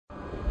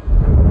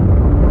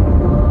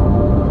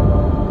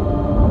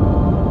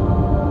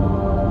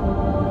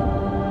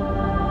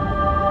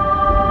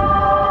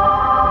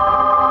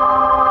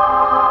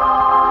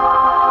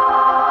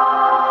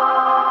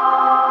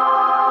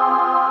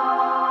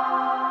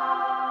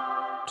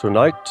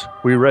Tonight,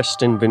 we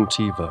rest in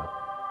Ventiva,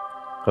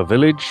 a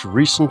village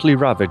recently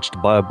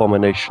ravaged by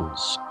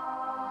abominations.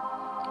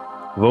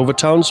 Though the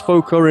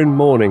townsfolk are in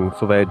mourning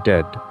for their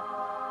dead,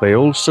 they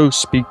also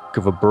speak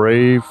of a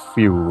brave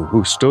few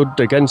who stood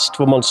against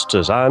the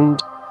monsters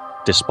and,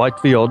 despite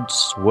the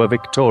odds, were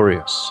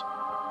victorious.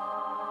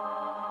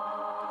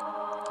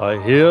 I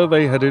hear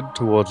they headed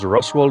towards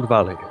Roswald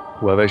Valley,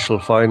 where they shall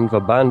find the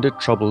bandit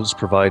troubles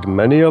provide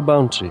many a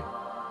bounty.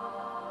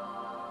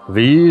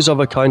 These are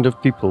the kind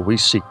of people we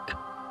seek,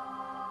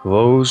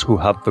 those who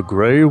have the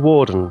Grey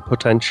Warden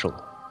potential.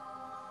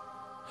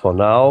 For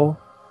now,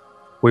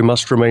 we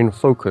must remain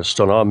focused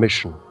on our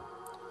mission,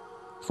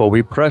 for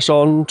we press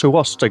on to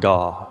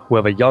Ostagar,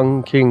 where the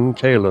young King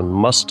Kalen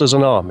musters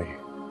an army.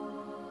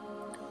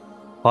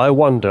 I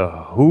wonder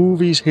who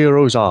these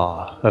heroes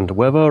are, and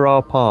whether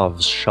our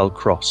paths shall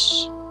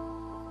cross.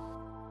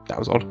 That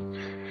was odd.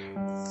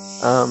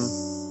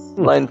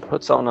 Lane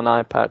puts on an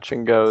eye patch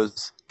and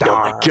goes, Oh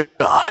my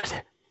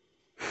god!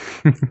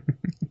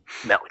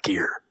 Metal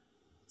Gear.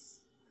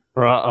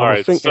 Right,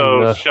 Alright, thinking,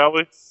 so shall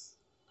we?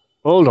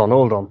 Hold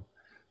on.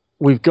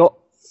 We've got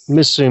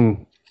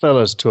missing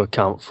fellas to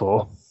account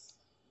for.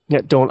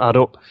 Yet don't add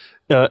up.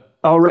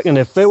 I reckon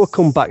if they will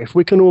come back, if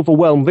we can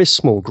overwhelm this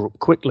small group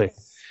quickly,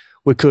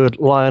 we could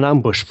lie in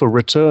ambush for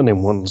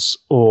returning ones,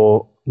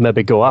 or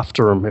maybe go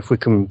after them if we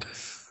can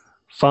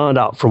find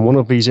out from one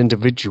of these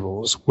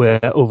individuals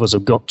where others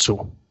have got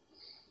to.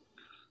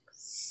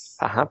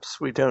 perhaps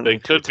we don't They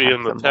need to could be attack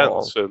in the them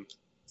all. tents, and,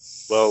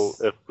 well,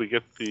 if we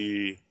get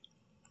the...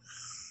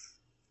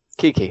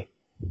 Kiki.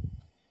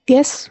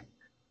 Yes?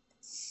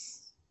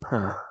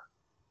 Huh.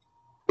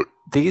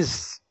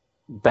 These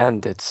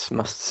bandits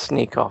must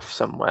sneak off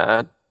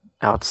somewhere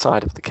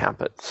outside of the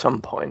camp at some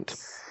point.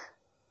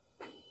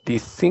 Do you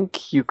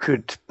think you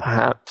could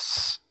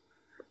perhaps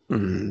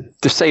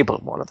disable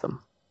one of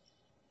them?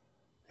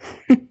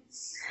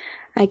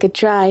 I could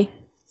try.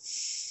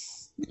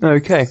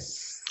 Okay.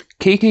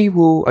 Kiki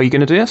will... Are you going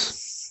to do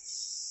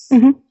this?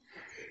 Mhm.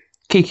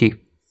 Kiki,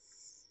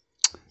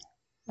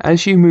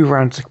 as you move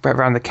around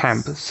the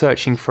camp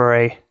searching for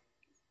a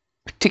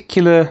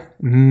particular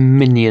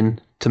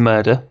minion to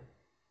murder,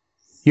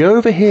 you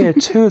overhear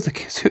two of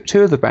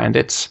the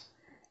bandits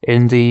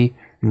in the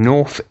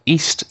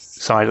northeast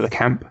side of the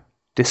camp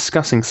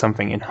discussing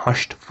something in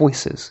hushed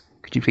voices.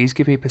 Could you please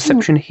give me a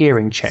perception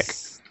hearing check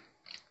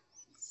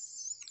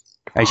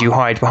as you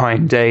hide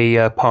behind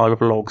a pile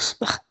of logs?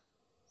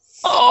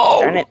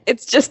 Darn it,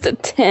 it's just a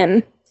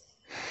 10.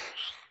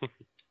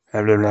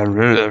 Blah blah blah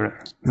blah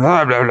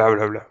blah blah blah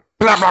blah blah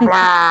blah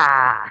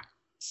blah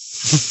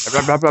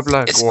blah blah blah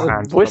blah. It's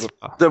Warhand, blah, blah,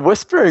 blah. They're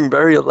whispering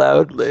very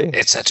loudly.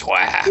 It's a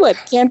twat. What,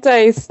 can't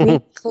I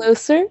sneak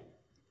closer?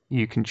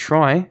 You can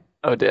try.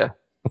 Oh dear.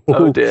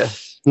 Oh dear.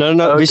 No,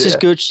 Oh, this is dear.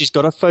 good. She's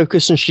got to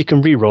focus and she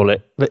can re-roll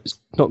it. It's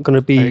not going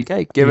to be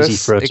Okay, give easy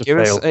us for her to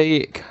fail.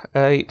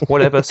 a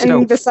whatever And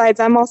stealth. besides,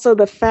 I'm also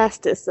the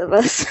fastest of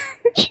us.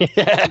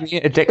 Yeah. Give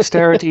me a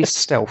dexterity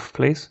stealth,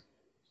 please.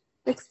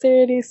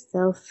 Dexterity,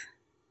 stealth.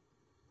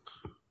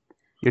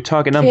 Your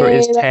target number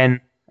is Okay,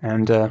 10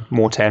 and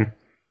more 10.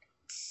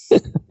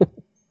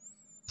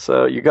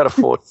 So you got a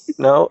 4.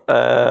 No,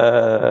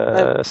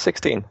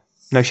 16.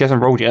 No, she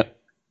hasn't rolled yet.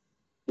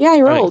 Yeah, I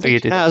I rolled. think you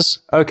did. Has.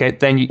 Okay,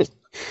 then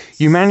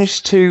you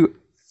managed to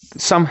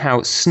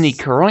somehow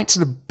sneak right to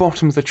the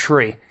bottom of the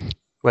tree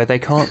where they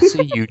can't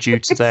see you due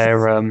to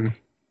their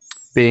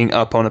being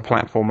up on a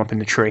platform up in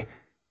the tree.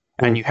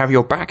 And you have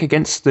your back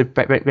against the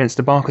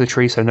bark of the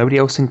tree, so nobody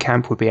else in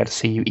camp would be able to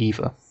see you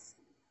either.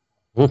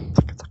 Oh,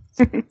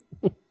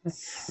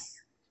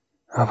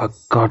 for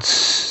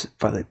God's...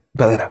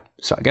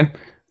 Start again.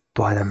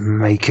 By the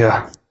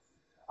Maker.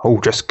 Oh,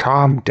 just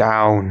calm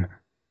down.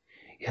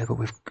 Yeah, but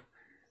we've...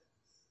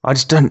 I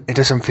just don't... It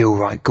doesn't feel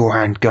right,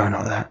 going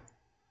like that.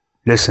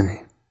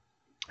 Listen,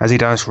 has he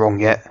done us wrong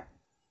yet?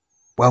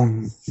 Well,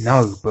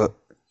 no, but...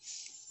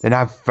 Then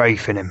have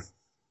faith in him.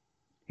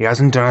 He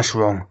hasn't done us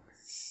wrong.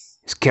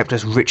 He's kept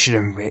us richer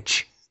than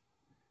rich.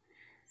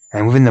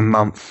 And within the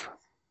month,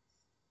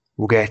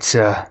 we'll get,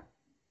 well,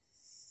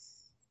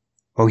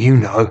 you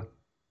know.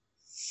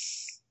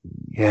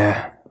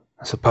 Yeah,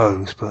 I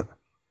suppose, but...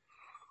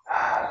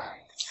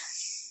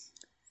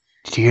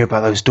 Did you hear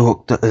about those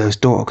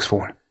dogs,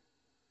 Fawn?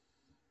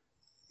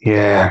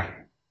 Yeah,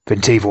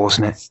 Ventiva,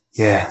 wasn't it?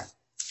 Yeah.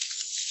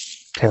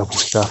 Terrible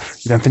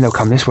stuff. You don't think they'll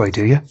come this way,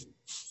 do you?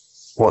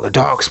 What, the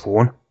dark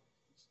spawn?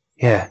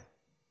 Yeah.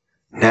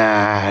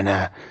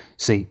 Nah.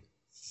 See,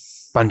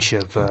 bunch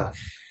of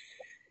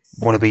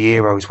wannabe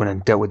heroes went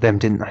and dealt with them,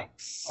 didn't they?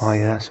 Oh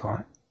yeah, that's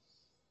right.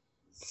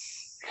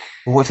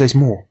 Well, what if there's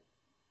more?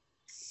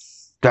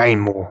 There ain't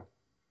more.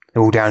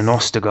 They're all down in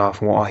Ostagar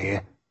from what I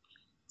hear.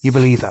 You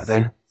believe that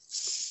then?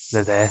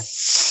 They're there?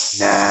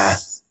 Nah.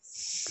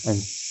 And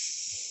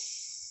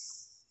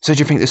so do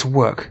you think this will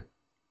work?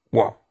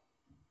 What?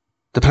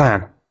 The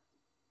plan?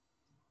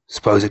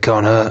 Suppose it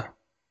can't hurt.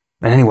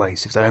 And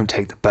anyways, if they don't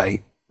take the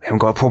bait, we haven't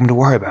got a problem to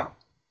worry about.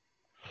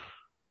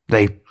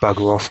 They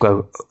bugger off,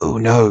 go, who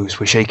knows,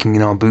 we're shaking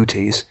in our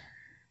booties.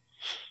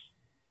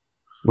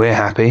 We're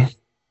happy.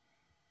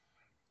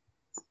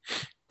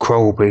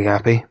 Crow will be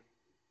happy.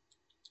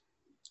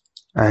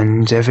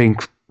 And everything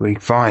will be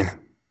fine.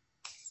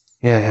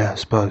 Yeah, I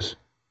suppose.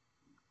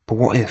 But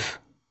what if?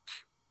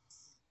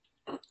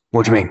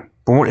 What do you mean?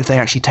 But what if they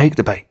actually take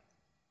the bait?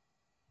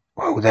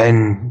 Well,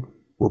 then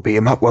we'll beat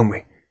them up, won't we?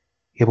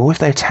 Yeah, but what if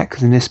they attack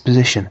us in this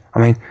position? I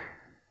mean,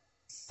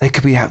 they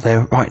could be out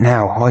there right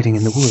now, hiding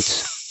in the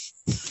woods.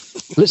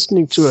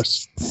 Listening to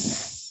us.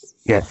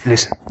 Yeah,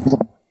 listen.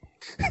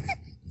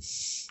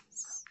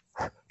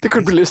 They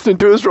could be listening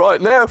to us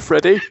right now,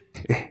 Freddy.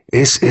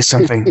 It's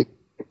something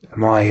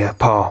my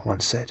pa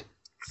once said.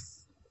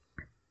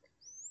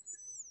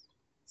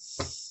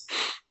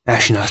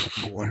 Actually, no, it's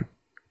not important.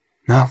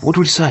 No, what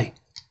did he say?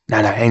 No,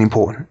 it ain't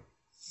important.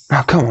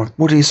 No, come on,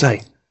 what did he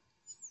say?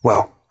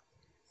 Well,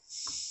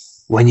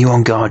 when you're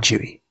on guard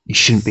duty, you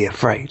shouldn't be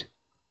afraid.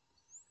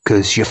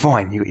 Because you're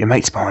fine, you got your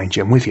mates behind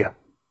you and with you.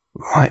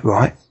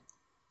 Right.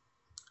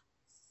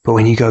 But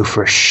when you go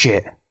for a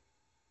shit,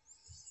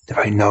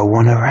 there ain't no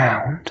one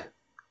around.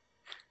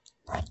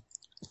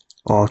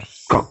 Oh,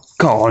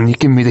 go on, you're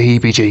giving me the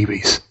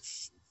heebie-jeebies.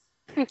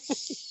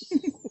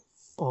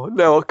 Oh,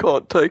 now I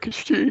can't take a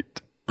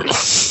shit.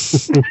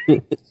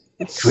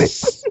 Drip,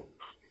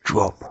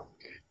 drop,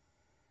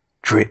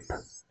 drip,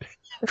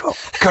 drop.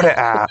 Cut it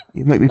out.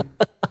 You make me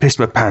piss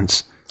my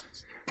pants.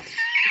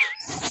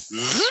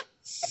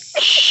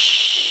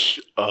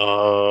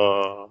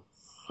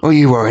 What are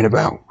you worrying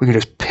about? We can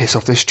just piss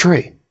off this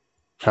tree.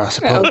 I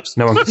suppose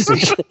no one can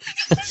see.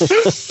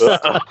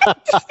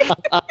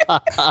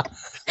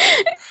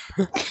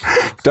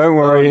 Don't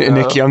worry, no.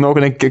 Nikki. I'm not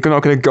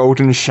gonna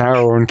golden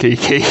shower on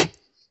Kiki.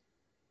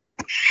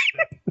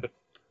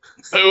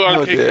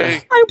 Oh,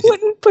 dear. I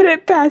wouldn't put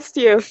it past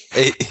you.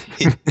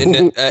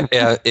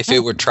 If it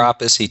were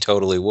Troppus, he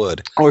totally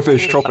would. Oh, if it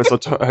was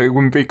Troppus, it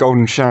wouldn't be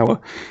golden shower.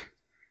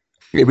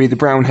 It'd be the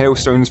brown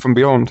hailstones from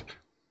beyond.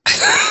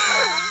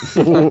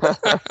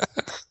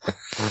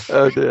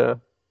 Oh dear.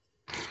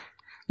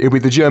 It'd be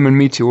the German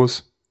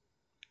meteors.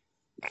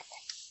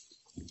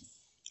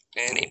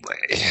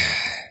 Anyway.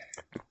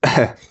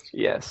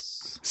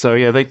 Yes. So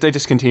yeah, they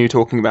just continue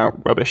talking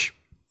about rubbish.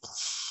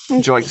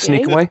 Would you like to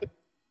sneak away?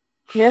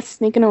 Yes,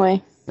 sneaking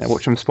away. Yeah,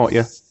 watch them spot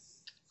you.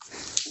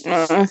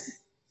 Uh,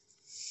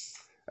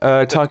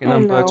 Target Oh,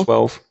 number no.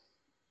 12.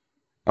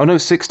 Oh no,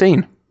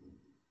 16.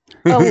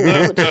 oh,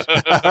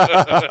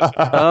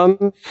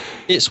 Lord.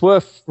 It's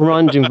worth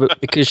reminding,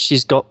 but because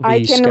she's got the I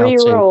can scouting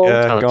re-roll.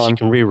 talent, Go she on.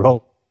 can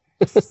re-roll.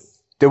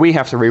 Do we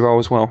have to re-roll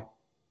as well?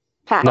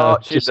 Ha. No. Oh,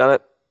 she's done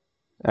it.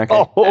 Okay.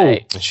 Oh,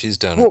 Hey. She's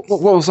done it.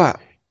 What was that?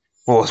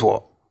 What was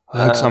what?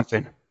 I heard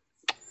something.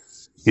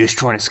 You're just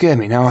trying to scare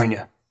me now, aren't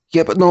you?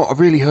 Yeah, but no, I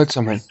really heard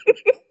something.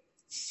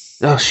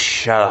 Oh,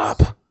 shut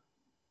up.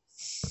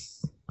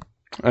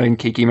 And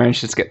Kiki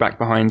manages to get back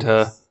behind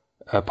her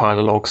pile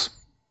of logs.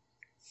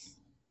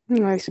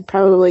 I should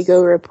probably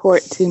go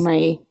report to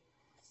my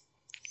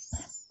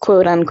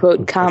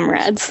quote-unquote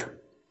comrades.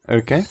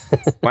 Okay.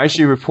 Well,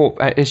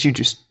 as you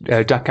just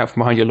duck out from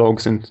behind your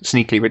logs and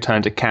sneakily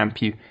return to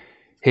camp, you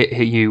hear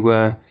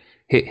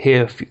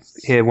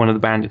one of the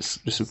bandits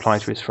just reply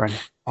to his friend.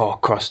 Oh,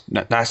 cross,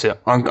 no, that's it.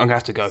 I'm gonna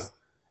have to go.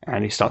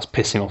 And he starts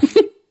pissing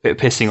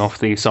off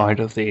the side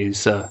of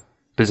his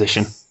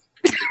position.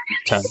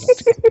 Turn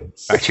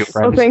back to your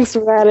friend. Well, thanks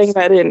for adding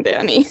that in,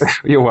 Danny.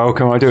 You're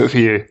welcome. I'll do it for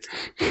you.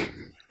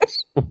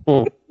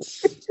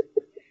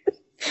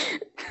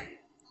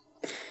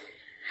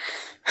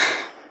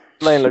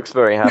 Lane looks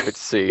very happy to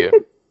see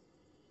you.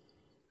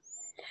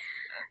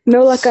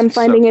 No luck on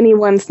finding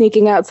anyone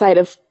sneaking outside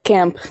of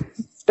camp.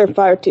 They're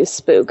far too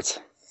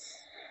spooked.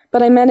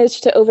 But I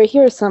managed to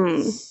overhear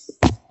some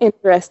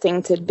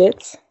interesting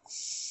tidbits.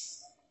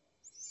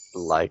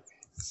 Like,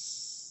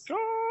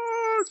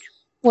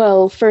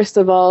 Well, first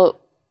of all,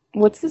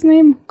 what's his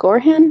name?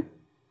 Gorhan?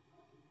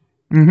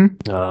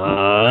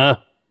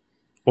 Mm-hmm.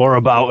 Or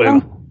about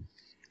him.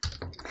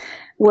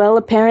 Well,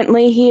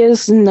 apparently he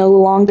is no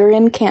longer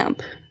in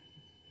camp.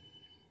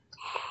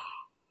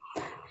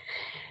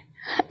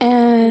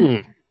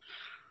 And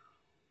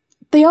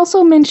they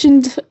also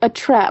mentioned a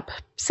trap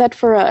set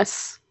for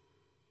us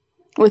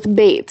with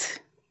bait.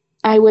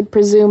 I would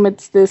presume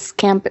it's this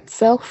camp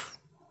itself.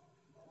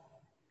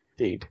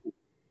 indeed.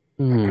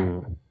 A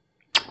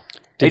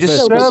Did they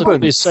specifically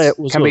disturbance say it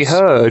was can be us?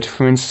 heard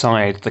from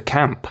inside the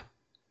camp.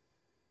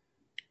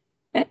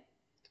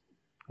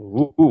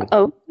 Ooh.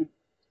 Oh,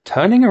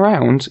 Turning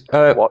around,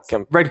 What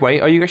can Redway,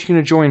 are you actually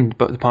going to join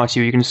the party,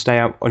 or are you going to stay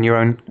out on your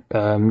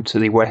own to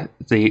the west,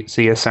 the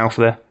south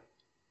there?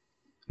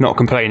 Not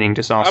complaining,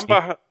 just asking.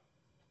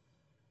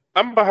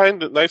 I'm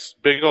behind the nice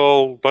big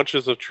old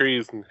bunches of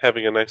trees and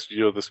having a nice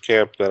view of this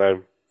camp that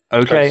I'm.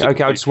 Okay. I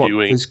constantly just want,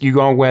 viewing. because you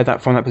are aware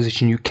that from that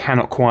position you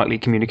cannot quietly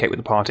communicate with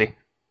the party.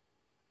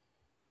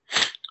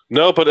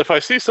 No, but if I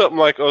see something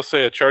like,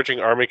 say, a charging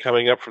army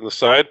coming up from the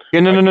side. Yeah,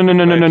 no. I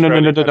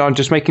try to- I'm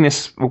just making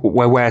this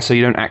aware so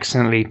you don't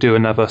accidentally do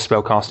another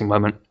spellcasting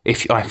moment.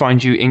 If I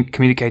find you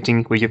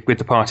communicating with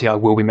the party, I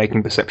will be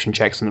making perception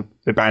checks on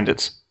the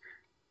bandits.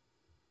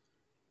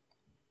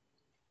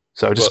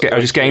 So I'm just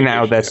getting that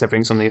out there so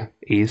everything's on the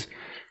ease.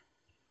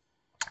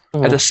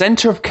 At the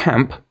center of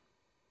camp,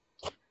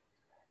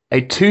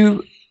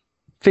 two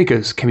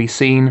figures can be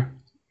seen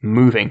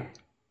moving.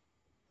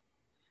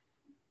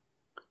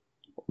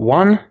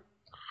 One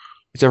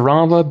is a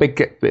rather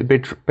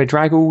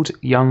bedraggled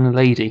young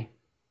lady,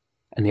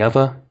 and the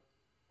other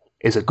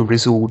is a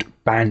grizzled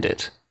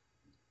bandit.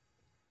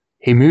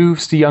 He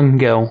moves the young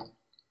girl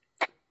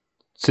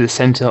to the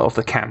center of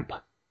the camp.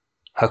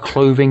 Her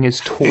clothing is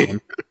torn,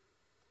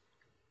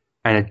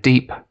 and a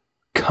deep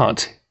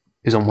cut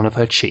is on one of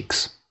her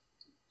cheeks.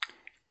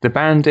 The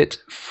bandit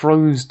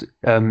throws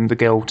the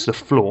girl to the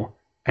floor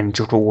and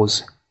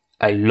draws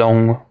a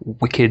long,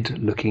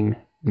 wicked-looking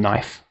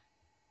knife.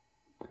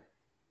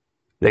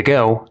 The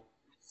girl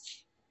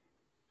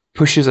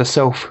pushes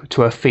herself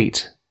to her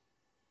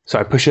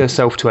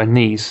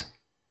knees,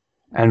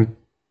 and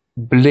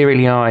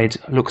blearily-eyed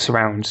looks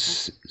around,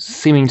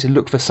 seeming to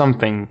look for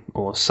something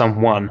or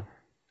someone,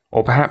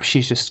 or perhaps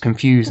she's just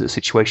confused at the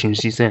situation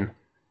she's in.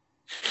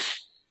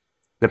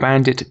 The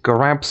bandit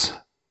grabs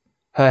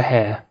her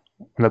hair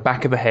on the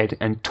back of her head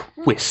and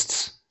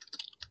twists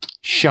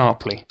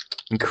sharply,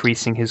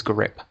 increasing his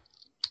grip.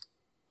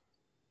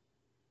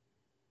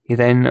 He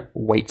then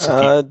waits a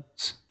few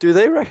minutes. Do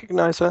they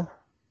recognize her?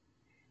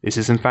 This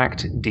is in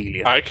fact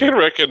Delia. I can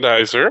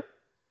recognize her.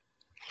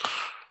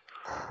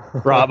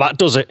 Right, that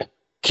does it.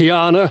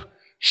 Kiana,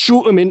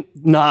 shoot him in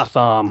knife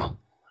arm.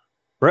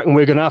 Reckon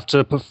we're going to have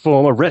to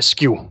perform a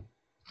rescue.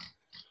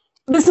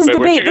 This is the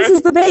bait. This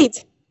is the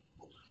bait.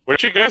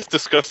 Weren't you guys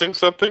discussing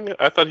something?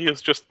 I thought he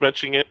was just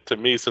mentioning it to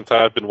me since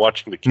I've been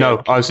watching the camp.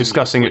 No, I was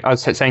discussing it. I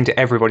was saying to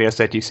everybody, I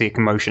said, you see a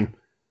commotion.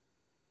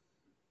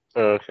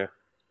 Oh, okay.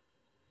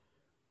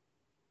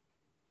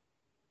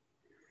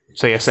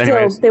 So yes,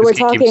 anyway. So they were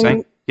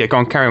talking... Yeah, go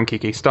on, carry on,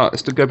 Kiki.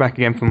 Go back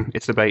again from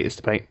it's the bait, it's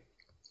the bait.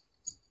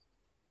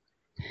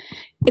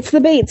 It's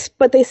the bait,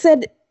 but they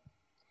said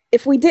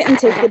if we didn't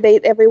take the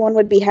bait, everyone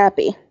would be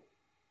happy.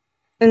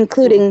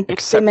 Including,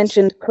 they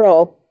mentioned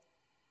Kroll.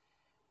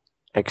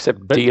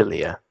 Except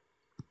Delia.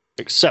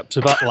 Except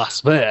for that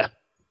last there.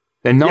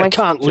 The knife you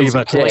can't leave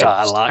her to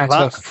die like at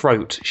that. her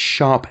throat,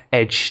 sharp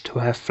edge to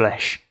her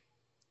flesh.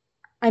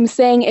 I'm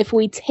saying if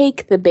we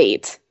take the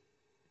bait,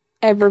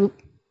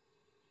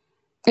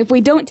 if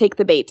we don't take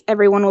the bait,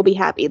 everyone will be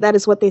happy. That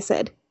is what they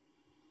said.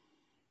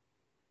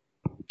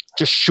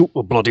 Just shoot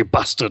the bloody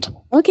bastard.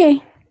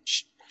 Okay.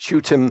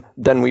 Shoot him,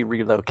 then we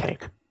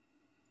relocate.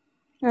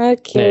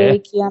 Okay,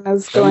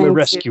 Kiana's going to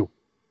rescue.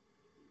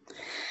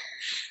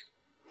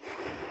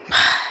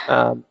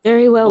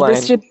 Very well, Blaine,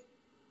 this should...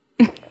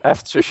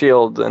 after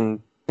shield and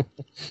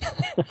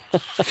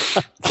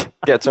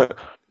gets her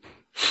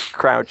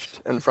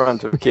crouched in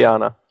front of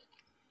Kiana.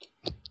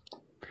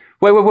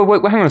 Wait,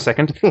 hang on a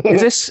second.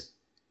 Is this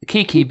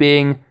Kiki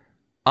being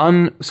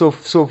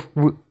sort of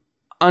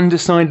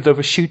undecided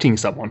over shooting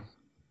someone?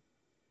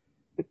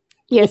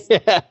 Yes.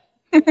 Yeah.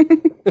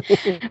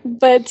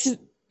 But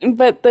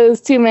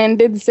those two men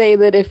did say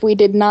that if we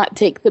did not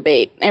take the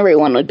bait,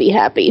 everyone would be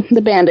happy.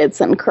 The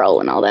bandits and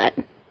Kroll and all that.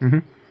 Mm-hmm.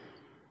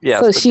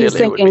 Yes, so she's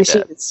thinking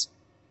she's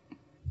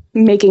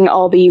making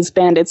all these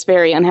bandits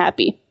very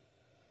unhappy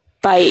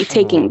by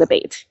taking the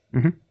bait.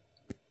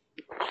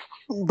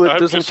 Mm-hmm. But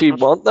doesn't she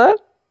want that?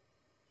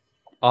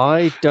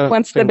 I don't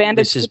Wants think the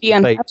bandits this is to be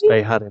the bait unhappy?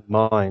 they had in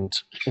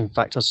mind. In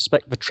fact, I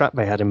suspect the trap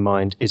they had in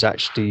mind is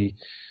actually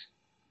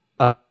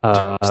for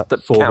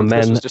the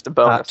men just a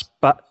bonus.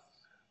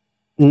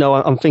 No,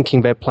 I'm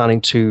thinking they're planning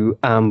to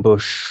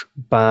ambush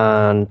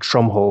Ban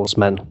Tromhall's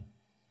men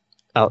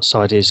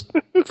outside his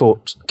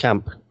fort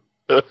camp.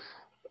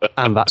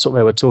 And that's what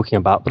they were talking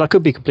about, but I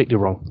could be completely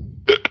wrong.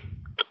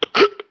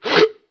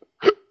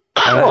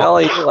 What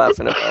are you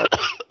laughing about?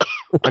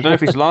 I don't know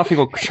if he's laughing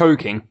or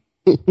choking.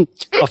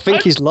 I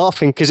think he's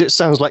laughing because it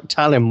sounds like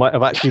Talon might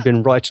have actually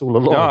been right all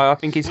along. No, I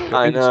think he's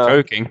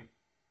joking.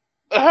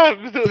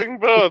 I'm doing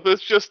both.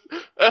 It's just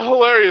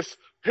hilarious.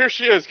 Here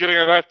she is getting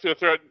a knife to her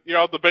throat. You're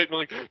on the bait and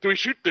like, do we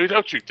shoot? Do we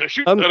don't shoot? Do we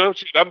shoot? Do we don't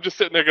shoot? I'm just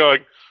sitting there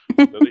going,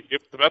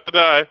 it's about to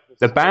die.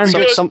 The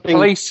bandit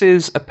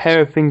places a pair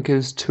of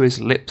fingers to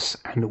his lips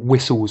and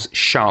whistles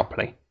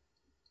sharply.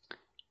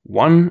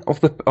 One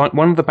of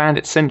the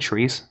bandit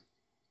sentries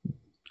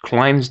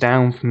climbs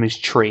down from his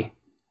tree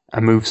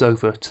and moves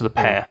over to the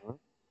pair.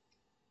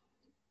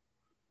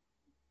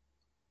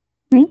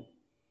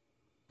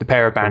 The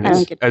pair of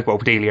bandits,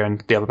 Delia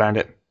and the other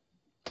bandit.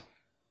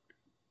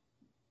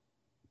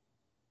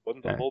 One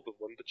to hold and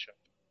one to chop.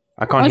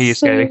 I can't hear you,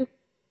 Scaly.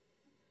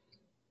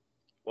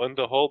 One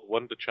to hold,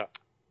 one to chop.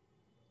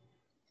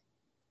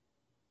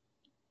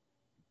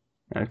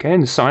 Okay,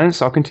 in the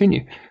silence, I'll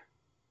continue.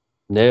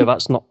 No,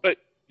 that's not. But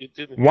you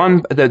didn't.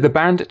 The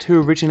bandit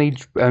who originally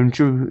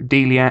drew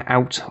Delia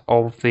out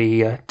of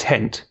the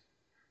tent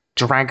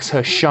drags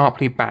her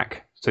sharply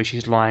back so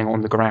she's lying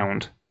on the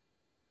ground.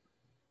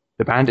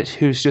 The bandit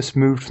who's just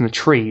moved from the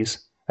trees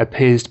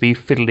appears to be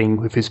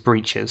fiddling with his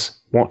breeches.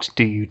 What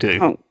do you do?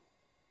 Can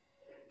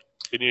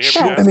you hear me?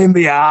 Shoot him in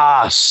the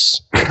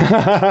ass!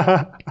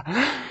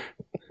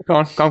 Go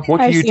on. What do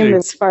I've you seen do?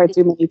 this far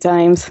too many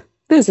times.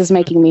 This is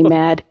making me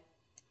mad.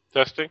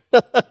 Testing.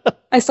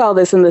 I saw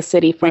this in the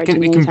city far too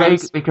many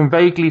times. We can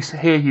vaguely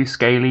hear you,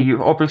 Scaly.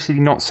 You've obviously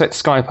not set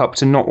Skype up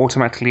to not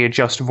automatically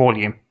adjust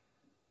volume.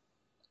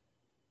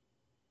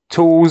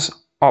 Tools,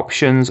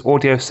 options,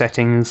 audio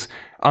settings.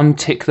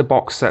 Untick the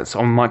box that's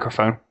on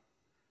microphone.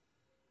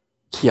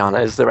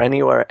 Kiana, is there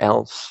anywhere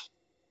else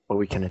where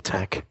we can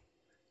attack?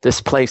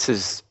 This place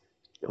is,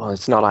 well,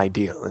 it's not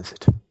ideal, is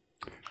it?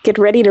 Get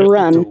ready to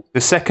run.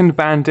 The second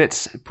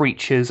bandit's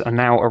breeches are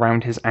now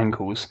around his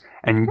ankles,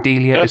 and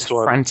Delia is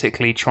Excellent.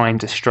 frantically trying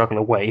to struggle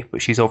away,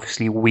 but she's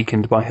obviously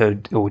weakened by her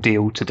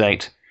ordeal to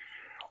date.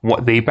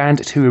 What the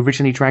bandit who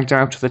originally dragged her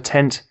out of the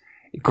tent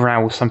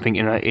growls something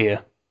in her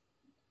ear,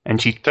 and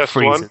she Test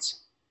freezes.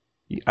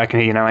 I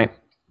can hear you now, mate.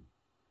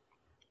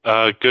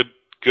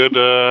 Good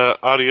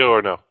audio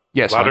or no?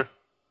 Yeah, it's Louder? fine.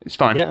 It's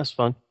fine. Yeah, it's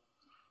fine.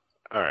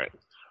 All right.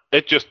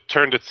 It just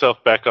turned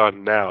itself back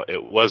on now.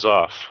 It was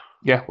off.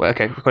 Yeah, well,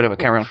 okay, whatever,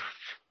 carry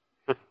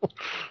on.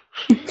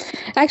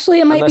 Actually,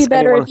 it might be Unless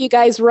better anyone- if you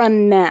guys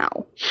run now.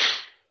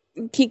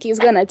 Kiki's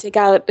gonna take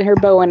out her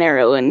bow and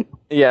arrow and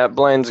Yeah,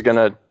 Blaine's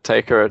gonna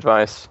take her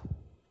advice.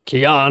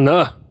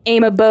 Kiana,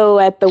 aim a bow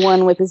at the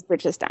one with his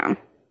breeches down.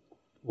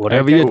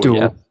 whatever Okay. you do,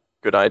 Yeah,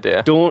 good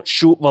idea. don't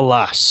shoot the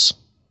lass.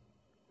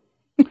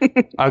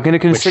 I'm going to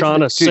consider trying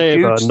to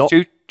save her, not-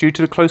 due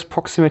to the close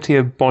proximity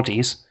of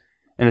bodies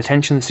and the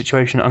tension of the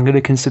situation, I'm going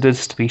to consider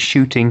this to be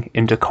shooting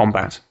into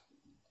combat.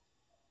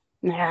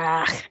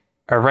 Ah,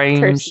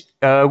 Arrange.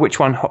 Which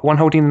one? One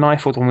holding the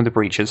knife or the one with the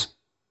breeches?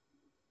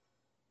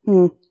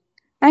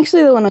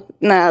 actually,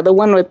 the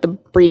one with the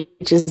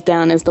breeches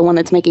down is the one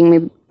that's making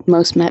me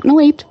most mad. No,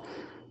 wait.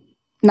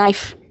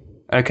 Knife.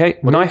 Okay,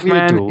 Whatever knife you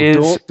man do, is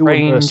don't do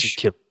a mercy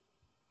kill.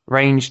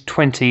 range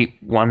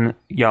 21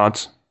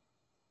 yards.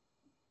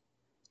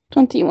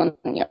 21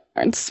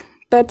 yards.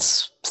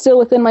 That's still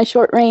within my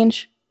short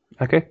range.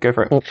 Okay, go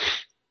for it.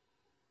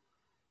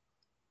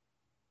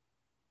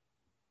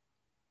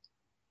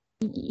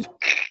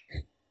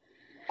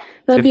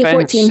 That'd be a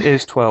Defense 14.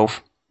 is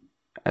 12.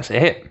 That's a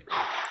hit.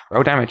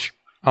 Roll damage.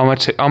 Armor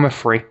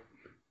 3.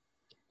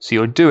 So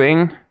you're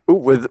doing... Ooh,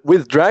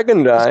 with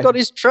Dragon Die. He's got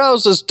his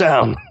trousers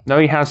down. No,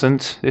 he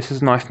hasn't. This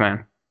is knife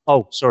man.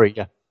 Oh, sorry.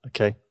 Yeah.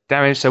 Okay.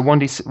 Damage, so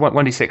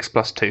 1d6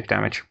 plus 2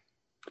 damage.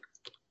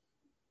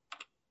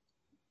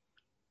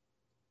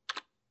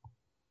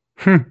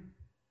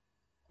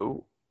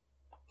 Ooh.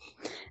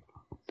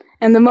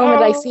 And the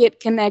moment I see it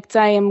connect,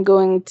 I am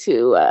going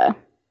to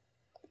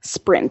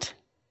sprint.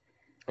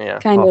 Yeah,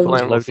 Kind of.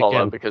 Blaine will Load follow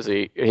again. because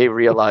he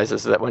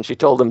realizes that when she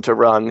told him to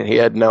run, he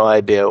had no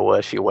idea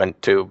where she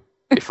went to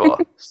before.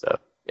 So,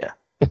 yeah,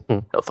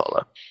 he'll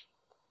follow.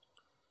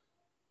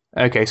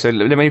 Okay, so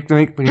let me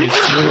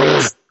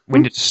we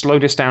need to slow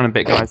this down a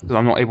bit, guys, because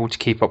I'm not able to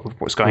keep up with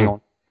what's going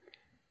on.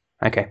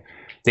 Okay.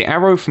 The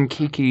arrow from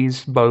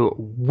Kiki's bow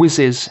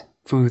whizzes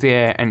through the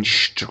air and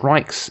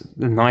strikes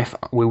the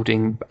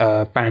knife-wielding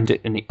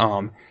bandit in the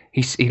arm.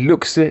 He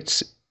looks at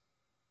it,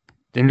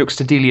 then looks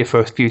to Delia for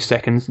a few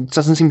seconds,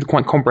 doesn't seem to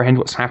quite comprehend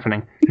what's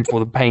happening before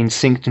the pain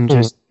sinks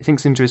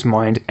into his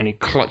mind, and he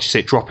clutches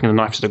it, dropping the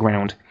knife to the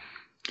ground.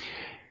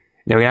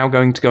 Now we're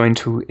going to go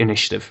into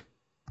initiative,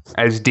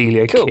 as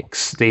Delia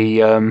kicks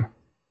the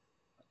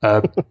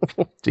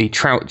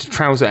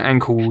trouser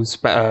ankles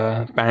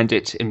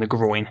bandit in the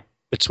groin.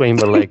 Between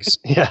the legs.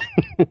 Yeah.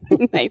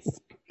 Nice.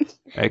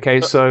 Okay,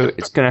 so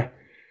it's going to...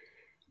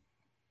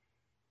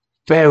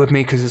 Bear with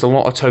me, because there's a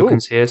lot of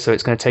tokens here, so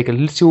it's going to take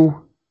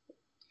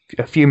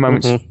a few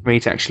moments for me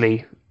to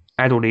actually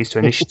add all these to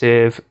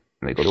initiative.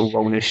 They've got all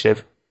roll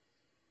initiative.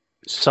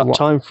 Is that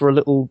time for a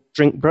little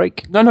drink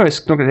break? No, it's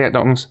not going to take that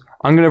long.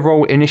 I'm going to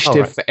roll initiative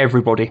Alright. for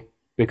everybody,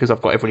 because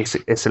I've got everybody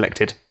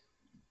selected.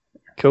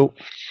 Cool.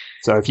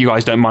 So if you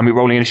guys don't mind me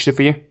rolling initiative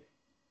for you.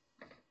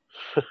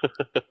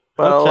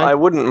 Well, Okay. I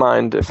wouldn't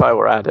mind if I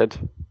were added.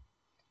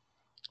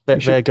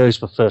 There goes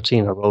for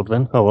 13 I rolled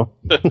then. Oh well.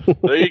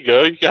 There you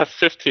go. You got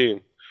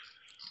 15.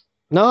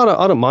 No,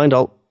 I don't mind.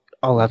 I'll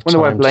have Wonder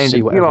why time to Blaine see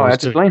did. what You are everyone's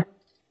added, doing. Blaine.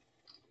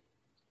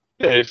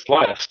 Yeah, it's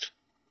last.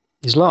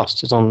 He's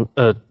last. He's on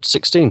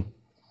 16.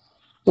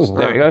 There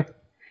we go.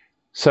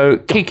 So,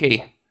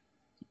 Kiki,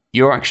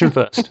 your action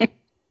first.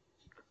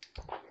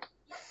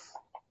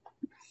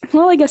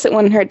 Well, I guess it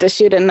wouldn't hurt to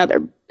shoot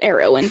another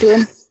arrow into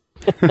him.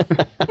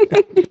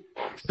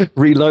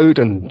 Reload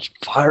and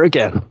fire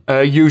again.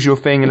 Usual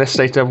thing, unless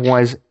stated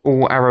otherwise,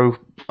 all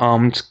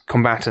arrow-armed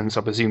combatants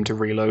are presumed to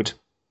reload.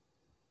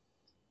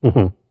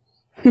 Mhm.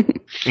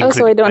 Oh,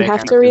 so I don't including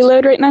have to characters.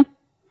 reload right now?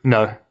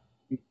 No.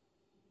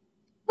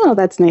 Oh,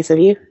 that's nice of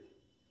you.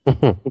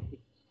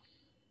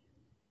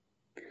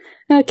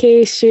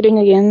 Okay, shooting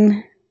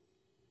again.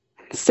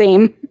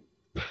 Same.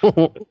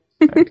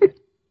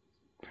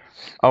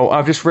 Oh,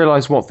 I've just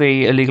realised what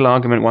the illegal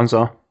argument ones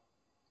are.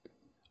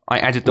 I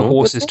added the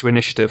horses to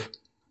initiative.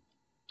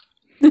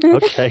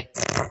 Okay.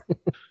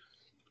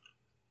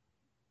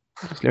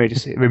 Let me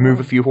just remove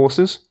a few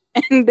horses.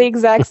 And the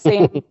exact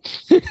same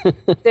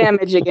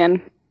damage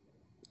again.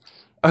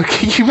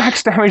 Okay, you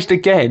max damaged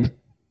again.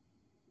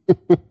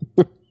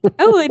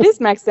 Oh, it is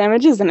max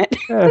damage, isn't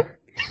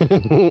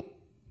it?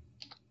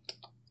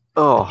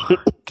 Oh,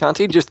 can't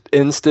he just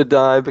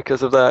insta-die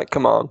because of that?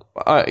 Come on.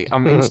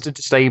 I'm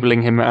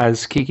insta-disabling him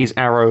as Kiki's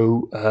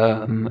arrow,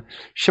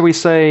 shall we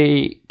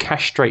say,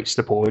 castrates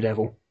the poor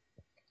devil.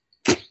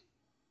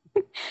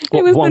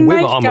 It was the one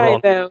with knife armor guy,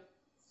 on. though.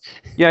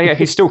 Yeah,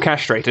 he's still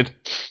castrated.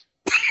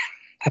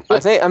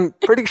 I'm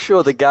pretty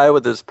sure the guy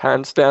with his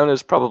pants down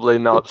is probably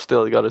not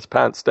still got his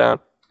pants down.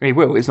 He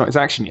will, it's not his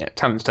action yet.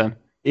 Talon's turn.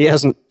 He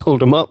hasn't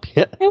pulled him up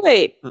yet. Oh,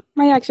 wait.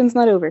 My action's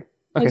not over.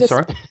 Okay,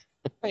 sorry.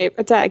 I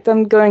attacked.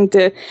 I'm going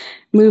to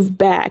move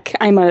back.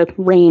 I'm a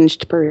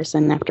ranged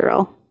person, after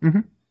all.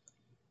 Mhm.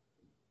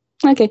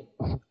 Okay.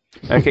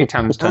 Okay,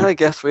 Talon's turn. I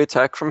guess we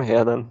attack from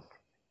here then.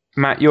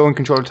 Matt, you're in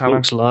control of Talon.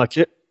 Looks like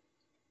it.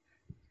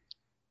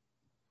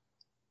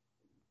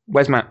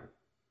 Where's Matt?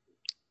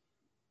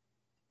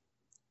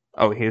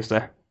 Oh, he is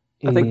there.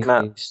 I think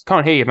Matt.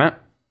 Can't hear you, Matt.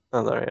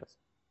 Oh, there he is.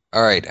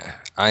 All right,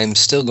 I'm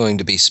still going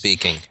to be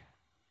speaking.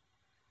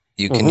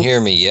 You can hear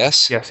me,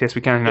 yes? Yes,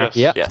 we can now. Yes.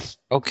 Yeah. Yes.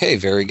 Okay,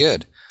 very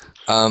good.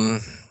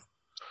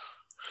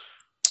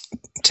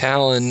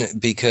 Talon,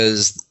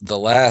 because the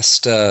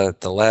last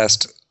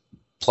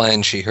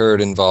plan she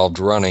heard involved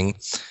running,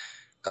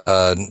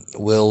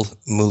 will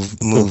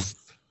move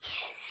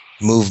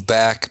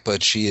back,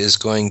 but she is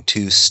going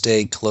to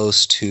stay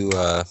close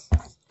to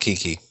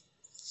Kiki.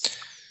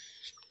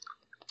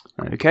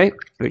 Okay,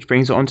 which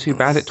brings it on to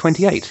Bandit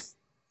 28,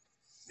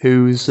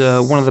 who's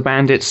one of the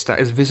bandits that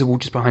is visible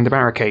just behind the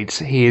barricades.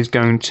 He is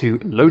going to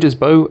load his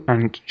bow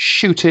and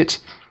shoot it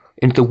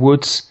into the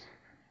woods.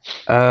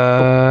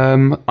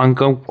 I'm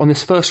going on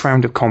this first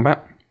round of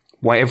combat,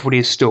 while everybody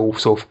is still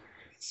sort of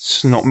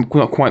not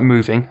quite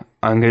moving.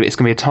 It's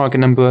going to be a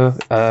target number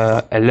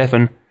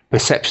 11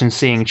 perception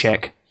seeing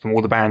check from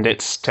all the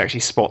bandits to actually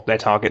spot their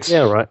targets.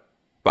 Yeah, right.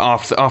 But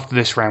after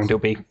this round, it'll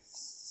be.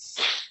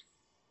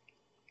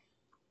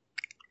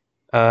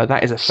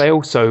 That is a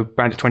fail, so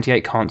Bandit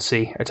 28 can't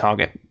see a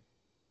target.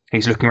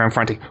 He's looking around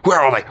frantic. Where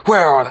are they?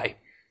 Where are they?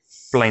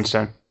 Blaine's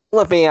turn.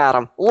 Let me at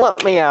him.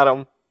 Let me at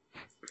him.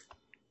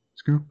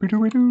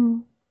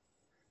 Scooby-Doo-Doo.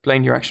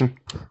 Blaine, your action.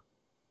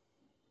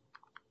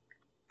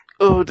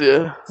 Oh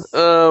dear.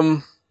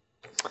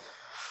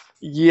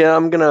 Yeah,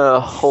 I'm gonna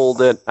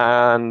hold it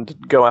and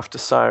go after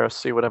Cyrus,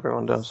 see what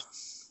everyone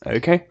does.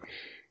 Okay.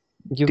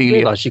 You Delia.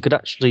 realise you could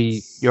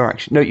actually... Your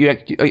action. No,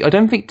 I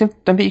don't think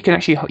you can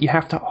actually. You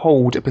have to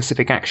hold a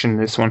specific action in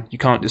this one. You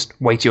can't just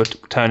wait your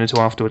turn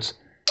until afterwards.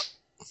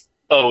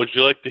 Oh, would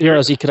you like to You hear?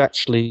 realise you could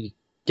actually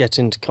get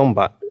into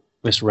combat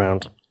this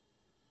round.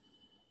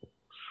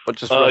 But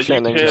just You rush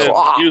in can and just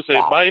use a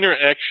minor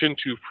action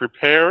to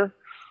prepare,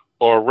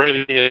 or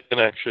ready an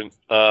action.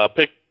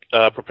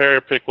 Prepare.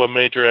 Pick one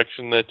major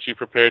action that you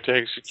prepare to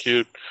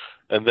execute,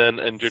 and then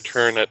end your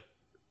turn at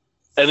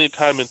any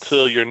time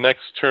until your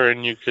next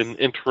turn. You can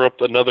interrupt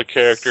another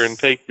character and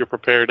take your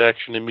prepared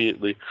action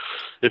immediately.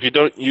 If you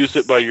don't use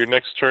it by your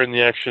next turn,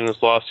 the action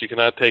is lost. You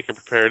cannot take a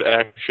prepared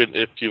action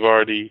if you've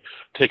already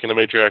taken a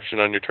major action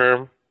on your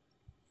turn.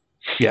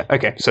 Yeah.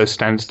 Okay. So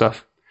standard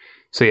stuff.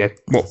 So yeah,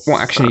 what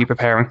action are you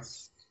preparing?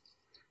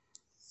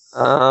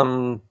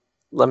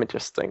 let me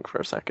just think for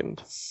a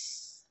second.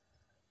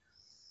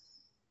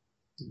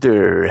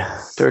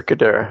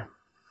 Durkadur.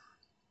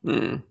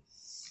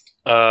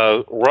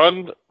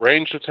 Run,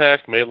 ranged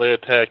attack, melee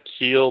attack,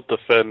 heal,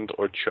 defend,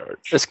 or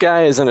charge. This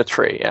guy is in a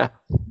tree, yeah?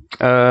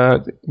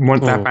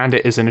 That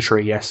bandit is in a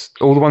tree. Yes,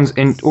 all the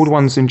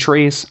ones in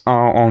trees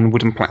are on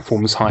wooden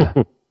platforms higher.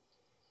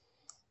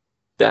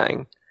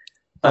 Dang.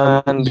 You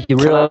Can I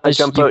realise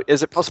jump you-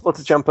 is it possible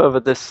to jump over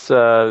this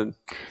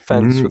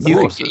fence with the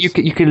horses?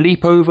 You can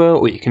leap over,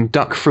 or you can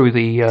duck through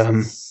the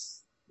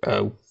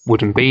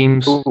wooden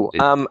beams. Ooh,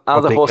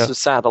 are the horses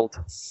saddled?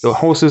 The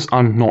horses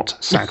are not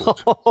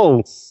saddled.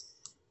 Oh,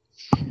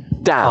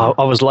 Damn.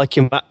 I was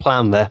liking that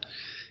plan there.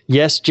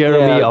 Yes,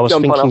 Jeremy, Yeah, I was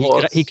jump on a thinking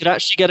horse. he could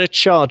actually get a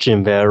charge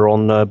in there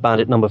on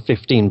bandit number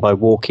 15 by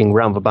walking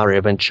round the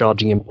barrier, then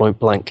charging in point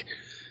blank.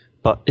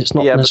 But it's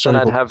not Yeah, but then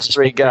necessarily I'd what have this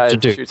three is going guys to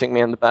do. shooting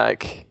me in the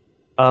back.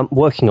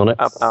 Working on it.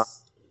 Up.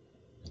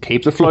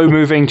 Keep the flow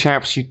moving,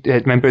 chaps.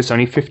 Remember, it's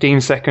only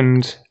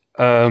 15-second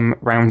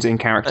rounds in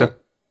character.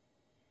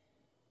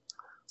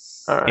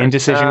 All right.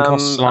 Indecision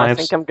costs lives. I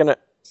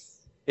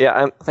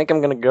think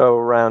I'm gonna go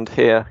around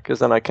here because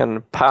then I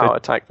can power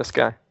attack this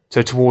guy.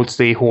 So towards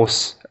the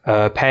horse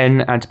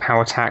pen and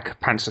power attack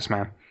Panzer's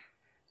man.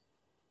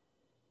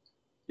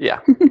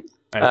 Yeah.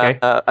 Okay.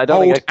 I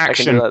don't Hold think I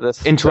action. can do that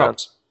this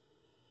Interrupt.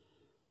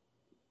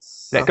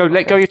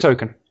 Let go your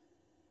token.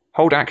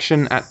 Hold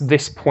action at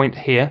this point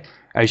here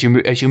as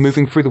you're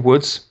moving through the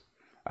woods.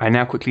 I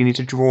now quickly need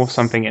to draw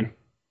something in.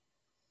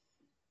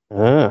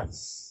 Ah,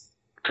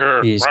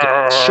 he's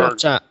getting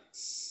shot at.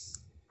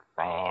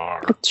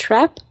 A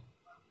trap?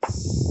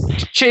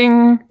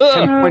 Ching!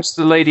 10 points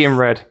to the lady in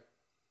red.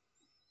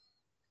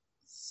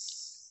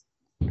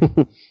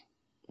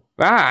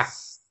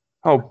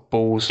 Oh,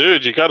 balls.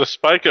 Dude, you gotta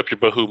spike up your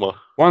Bahuma.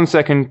 1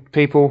 second,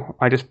 people.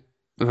 I just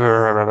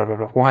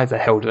Why the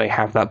hell do they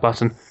have that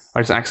button?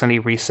 I just accidentally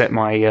reset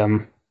my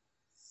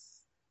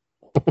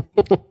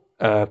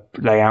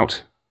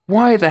layout.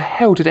 Why the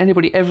hell did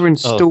anybody ever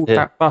install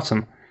that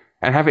button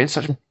and have it in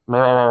such?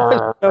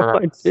 No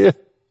idea.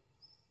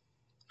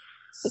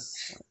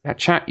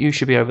 Chat, you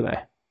should be over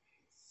there.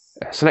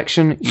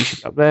 Selection, you should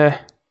be up there.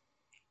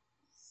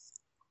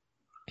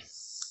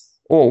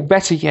 Or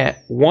better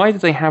yet, why do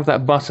they have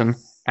that button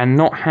and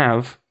not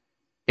have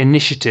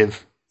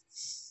initiative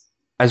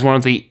as one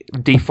of the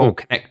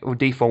default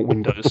default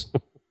windows?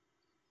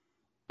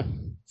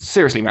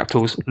 Seriously, Map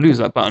Tools, lose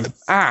that button.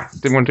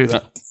 Didn't want to do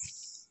that.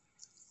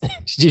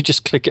 Did you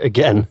just click it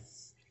again?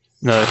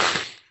 No,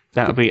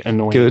 that would be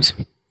annoying. Good.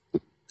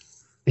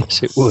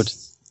 Yes, it would.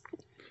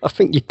 I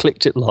think you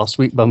clicked it last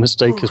week by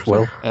mistake as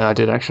well. I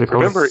did actually.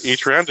 Probably. Remember,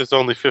 each round is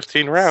only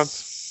 15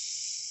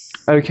 rounds.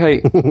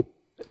 Okay.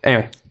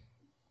 Anyway,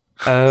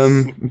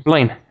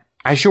 Blaine,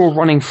 as you're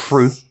running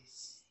through,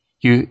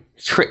 you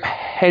trip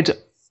head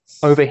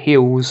over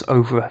heels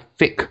over a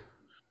thick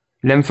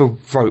length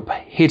of rope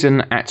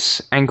hidden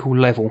at ankle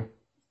level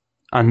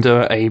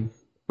under a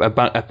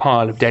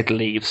pile of dead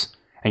leaves,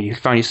 and you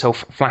find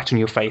yourself flat on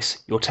your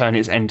face. Your turn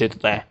is ended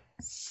there.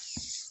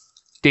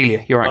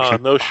 Delia, your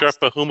action. No sharp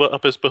bahuma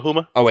up his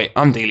bahuma. Oh wait,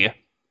 I'm Delia.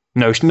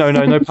 No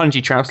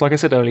plungy traps. Like I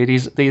said earlier,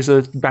 these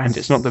are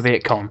bandits, not the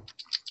Viet Cong.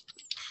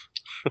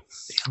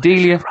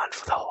 Delia, Run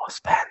for the horse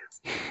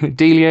pen.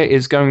 Delia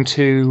is going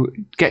to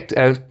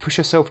push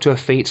herself to her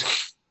feet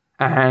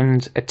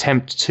and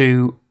attempt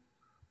to.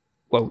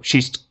 Well,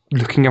 she's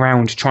looking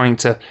around, trying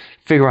to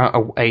figure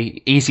out a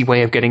easy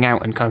way of getting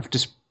out, and kind of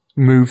just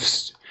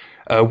moves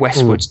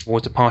westwards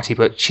towards the party.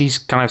 But she's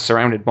kind of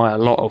surrounded by a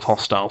lot of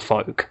hostile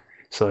folk.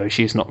 So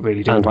she's not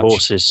really doing much.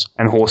 Horses.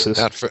 And horses.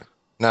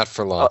 Not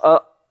for long.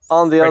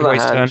 On the other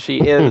Redway's hand, turn.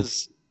 she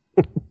is.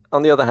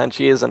 On the other hand,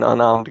 she is an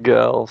unarmed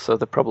girl, so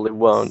they probably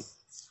won't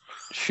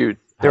shoot.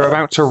 They're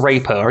about to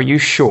rape her. Are you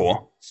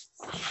sure?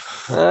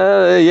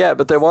 Yeah,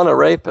 but they want to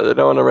rape her. They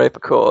don't want to rape a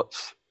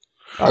corpse.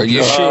 Are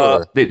you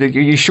sure? Are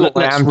you sure?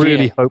 Let's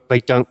really hope they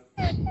don't.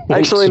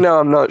 Actually, no,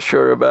 I'm not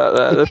sure about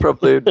that. They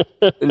probably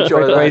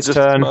enjoy that Redway's just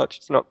turn. as much.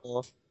 It's not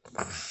more.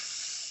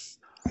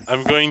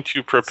 I'm going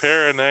to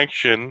prepare an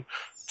action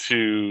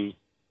to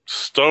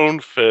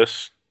stone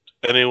fist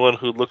anyone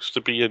who looks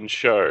to be in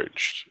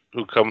charge,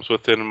 who comes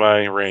within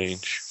my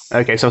range.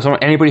 Okay, so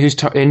anybody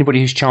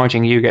who's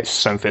charging you gets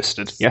stone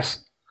fisted. Yes.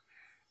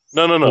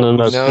 No. No,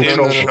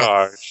 In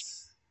charge.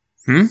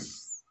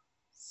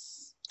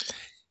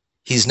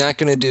 He's not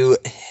going to do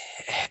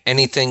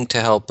anything to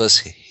help us.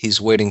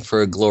 He's waiting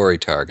for a glory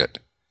target.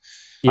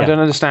 I don't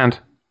understand.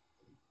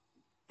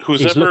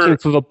 Who's He's ever looking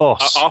for the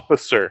boss.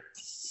 officer.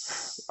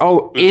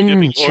 Oh, Who's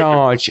giving in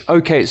charge.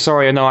 Okay,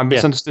 sorry, no, I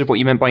misunderstood what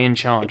you meant by in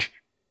charge.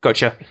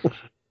 Gotcha.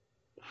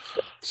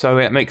 So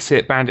it makes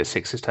it Bandit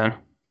 6's turn.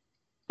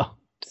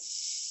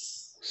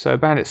 So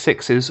Bandit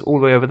 6 is all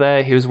the way over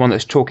there. He was the one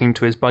that's talking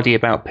to his buddy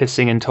about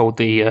pissing and told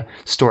the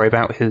story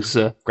about his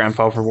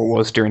grandfather and what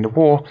was during the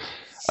war.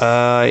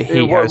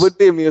 What would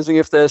be amusing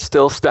if they're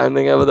still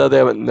standing over there. They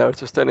haven't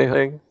noticed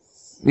anything.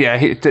 Yeah,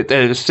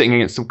 they're just sitting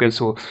against the good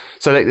sword.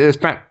 So there's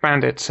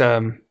Bandit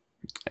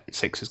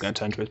 6 is going to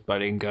turn to his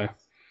buddy and go,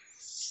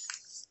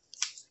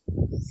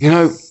 you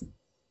know,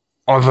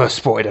 I've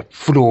spotted a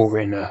flaw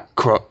in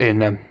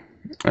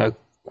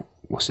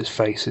what's his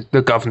face?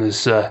 The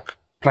governor's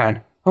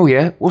plan. Oh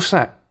yeah, what's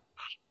that?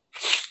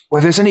 Well,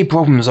 if there's any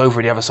problems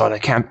over the other side of the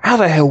camp, how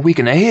the hell are we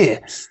going to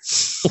hear?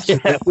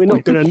 Yeah, we're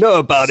not going to know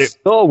about it,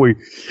 are we?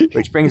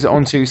 Which brings it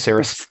on to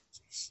Cirrus.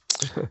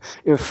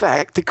 In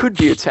fact, they could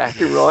be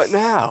attacking right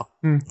now.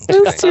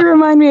 Those two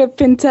remind me of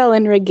Pintel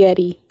and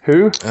Rigetti.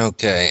 Who?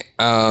 Okay.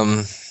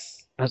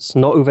 That's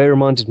not who they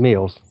reminded me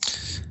of.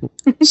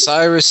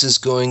 Cyrus is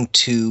going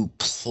to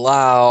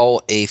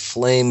plow a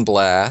flame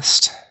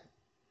blast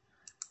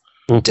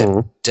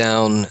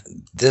down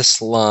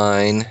this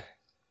line.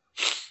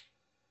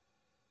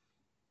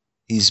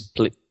 He's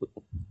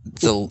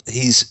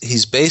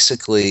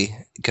basically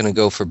going to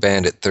go for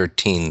Bandit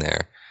 13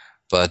 there,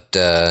 but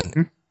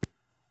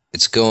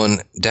it's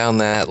going down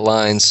that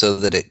line so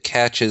that it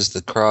catches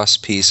the cross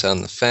piece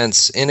on the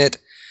fence in it,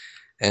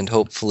 and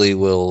hopefully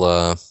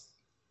will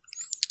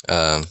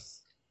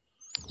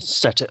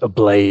set it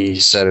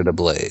ablaze. Set it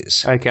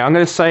ablaze. Okay, I'm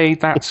going to say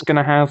that's going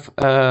to have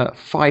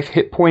 5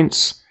 hit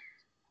points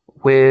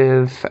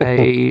with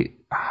a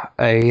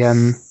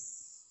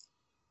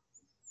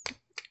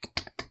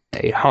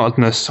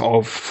hardness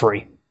of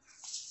 3.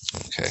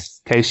 Okay.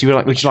 Okay,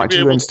 so would you like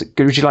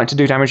to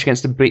do damage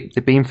against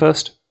the beam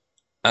first?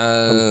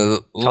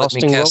 Let me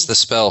casting cast roll? the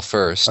spell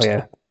first. Oh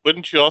yeah.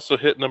 Wouldn't you also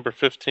hit number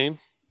 15?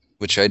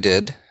 Which I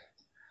did.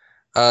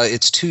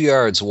 It's 2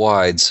 yards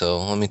wide,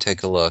 so let me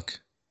take a look.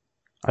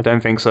 I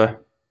don't think so.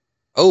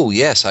 Oh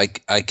yes, I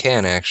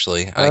can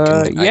actually.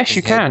 Yes,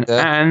 you can. hit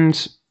that.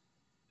 And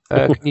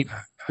can you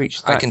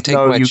reach that? I can take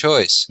No, my you,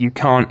 choice. You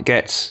can't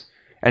get.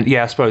 And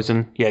yeah, I suppose.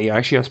 And yeah.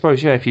 Actually, I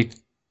suppose. Yeah, if you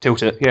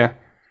tilt it. Yeah.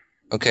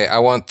 Okay, I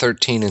want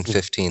 13 and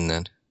 15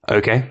 then.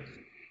 Okay.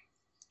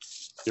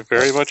 You're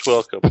very much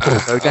welcome.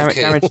 So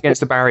damage against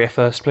the barrier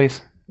first,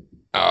 please.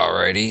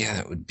 Alrighty,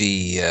 that would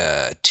be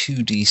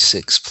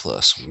 2d6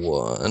 plus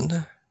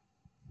 1.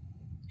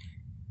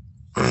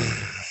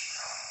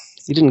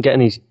 You didn't get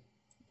any.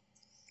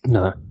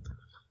 No.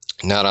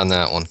 Not on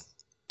that one.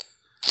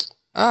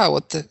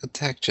 What the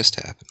heck just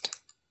happened?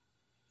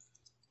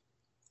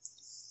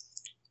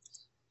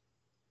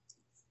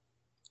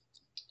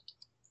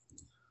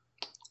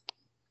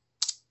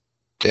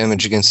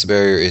 Damage against the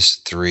barrier is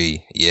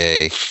 3.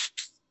 Yay.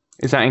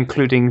 Is that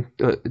including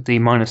the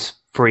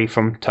 -3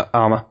 from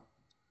armor?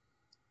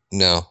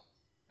 No.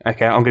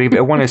 Okay, I'm going to give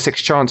it a 1 in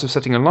 6 chance of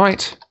setting a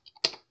light.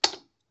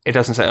 It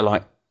doesn't set a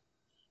light.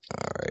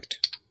 Alright.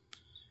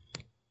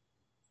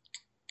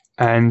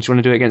 And do you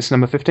want to do it against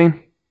number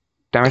 15?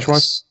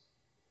 Damage-wise?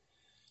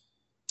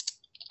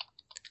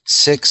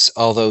 6,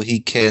 although he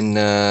can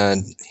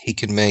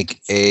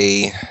make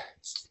a...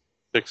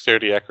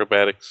 Dexterity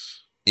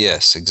acrobatics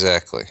Yes,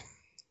 exactly.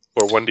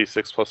 for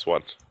 1d6 plus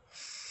 1.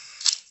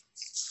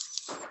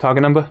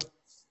 Target number?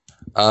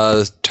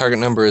 Target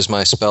number is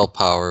my spell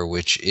power,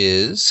 which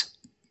is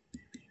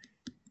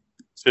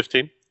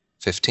 15.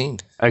 15.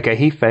 Okay,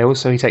 he fails,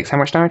 so he takes how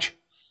much damage?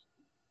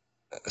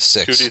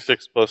 6,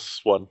 2d6 plus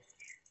 1.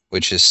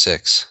 which is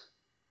 6.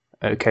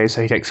 Okay,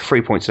 so he takes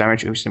 3 points of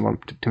damage, which didn't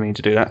want me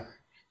to do that,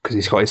 because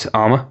he's got his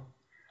armor.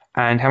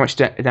 And how much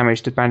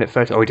damage did Bandit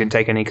first? Oh, he didn't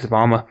take any because of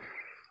armor.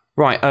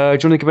 Right, do you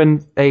want to give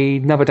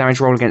another damage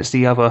roll against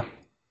the other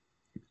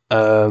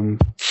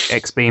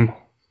X-Beam?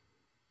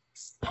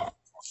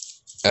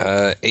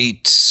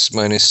 8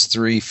 minus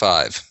 3,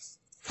 5.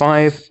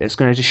 5, it's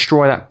going to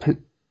destroy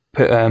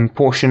that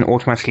portion,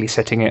 automatically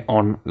setting it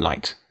on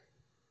light.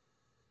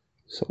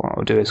 So what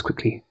I'll do is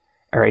quickly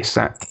erase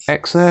that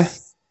X there.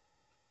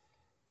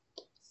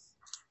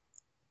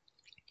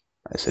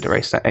 I said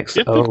erase that X.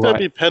 You'd think that'd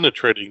be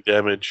penetrating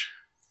damage.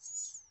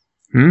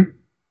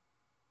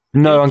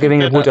 No, I'm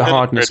giving think wood that a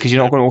hardness because penetrating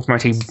you're not going to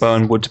automatically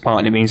burn wood to part,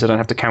 and it means I don't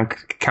have to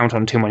count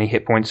on too many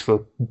hit points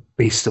for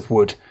beasts of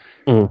wood.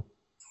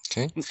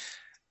 Okay.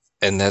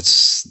 And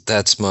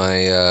that's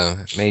my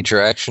major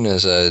action.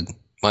 As a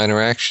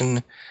minor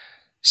action,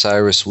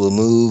 Cyrus will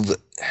move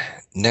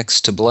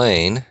next to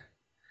Blaine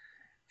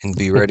and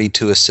be ready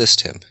to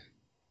assist him.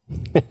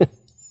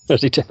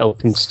 Ready to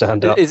help him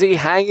stand up. Is he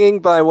hanging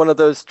by one of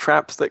those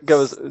traps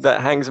that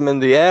hangs him in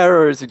the air,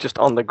 or is he just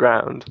on the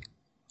ground?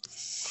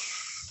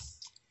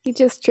 He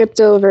just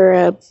tripped over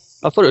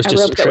I thought it was a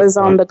just rope that was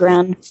on the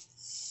ground.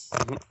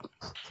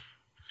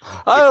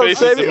 I'll faces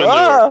save him you! in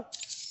Ah!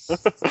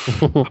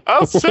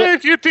 I'll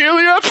save you,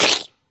 Delia!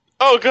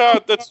 Oh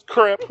god, that's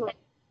crap.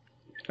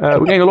 We're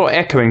getting a lot of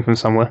echoing from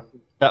somewhere.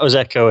 That was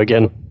Echo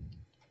again.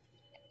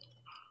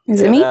 Is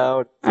it me? Get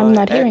out I'm my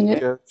not hearing it.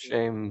 echo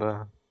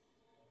chamber.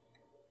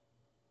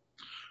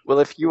 Well,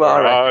 if you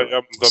are I echo-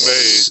 am the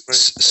maid.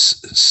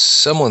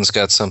 Someone's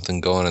got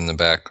something going in the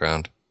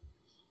background.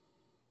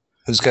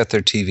 Who's got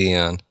their TV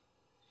on?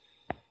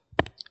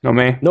 Not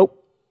me. Nope.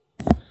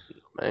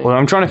 Well,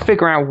 I'm trying to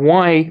figure out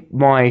why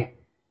my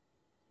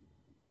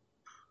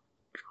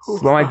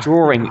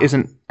drawing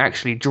isn't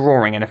actually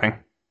drawing anything.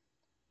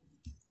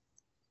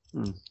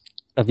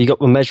 Have you got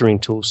the measuring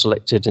tool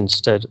selected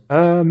instead?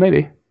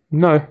 Maybe.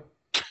 No.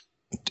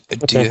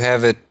 Do you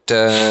have it?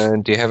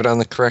 Do you have it on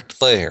the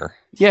correct layer?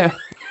 Yeah.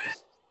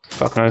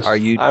 Fuck knows. Are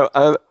you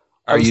I'm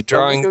you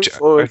drawing? going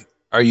forward.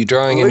 Are you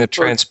drawing in Going a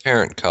forward.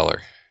 transparent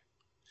color?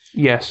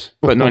 Yes,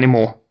 but not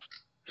anymore.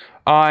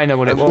 I know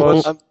what it I'm-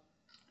 was. I'm-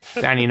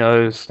 Danny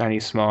knows.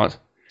 Danny's smart.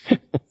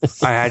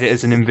 I had it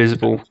as an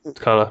invisible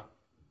color.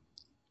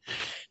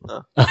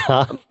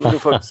 I'm looking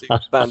forward to see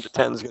what Bandit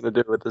 10's going to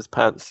do with his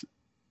pants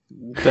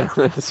down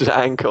his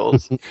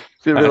ankles. It's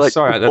gonna be like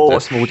Sorry,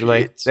 that small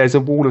delay. There's a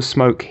wall of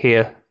smoke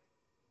here.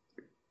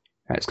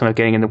 That's kind of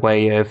getting in the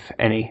way of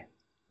any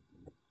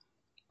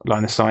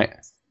line of sight.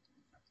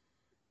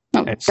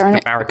 Oh, It's darn the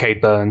it.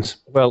 barricade burns.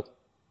 Well,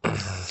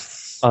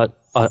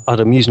 I'd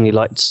amusingly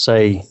like to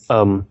say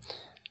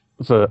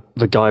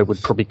the guy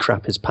would probably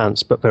crap his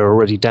pants, but they're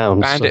already down.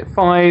 Bandit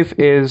 5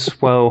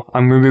 is, well,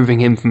 I'm removing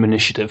him from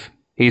initiative.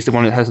 He's the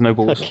one that has no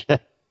balls. Okay.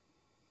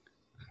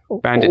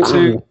 Bandit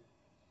 2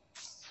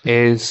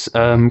 is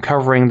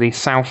covering the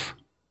south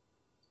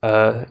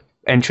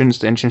entrance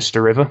to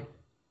the river.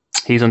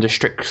 He's under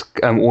strict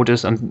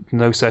orders and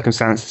no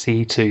circumstance is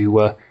he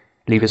to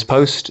leave his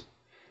post.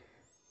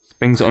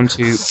 Brings it on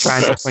to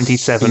Bandit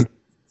 27.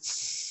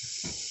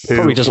 Who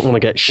Probably doesn't want to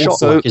get shot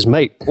also- like his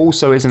mate.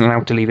 also isn't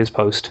allowed to leave his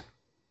post.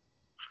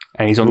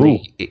 And he's on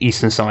the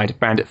eastern side.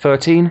 Bandit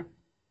 13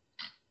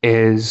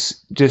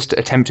 is just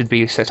attempted to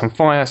be set on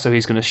fire, so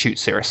he's going to shoot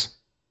Cirrus.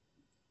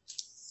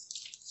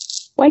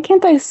 Why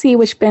can't I see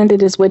which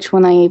bandit is which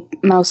when I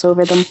mouse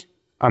over them?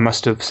 I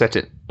must have set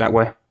it that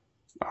way.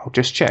 I'll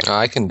just check.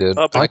 I can do it.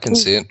 Oh, but- I can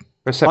see it.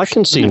 Perception. I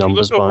can see If you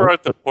numbers, look over fine.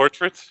 at the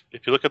portrait,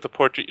 if you look at the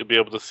portrait, you'll be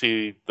able to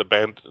see the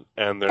band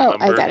and their Oh,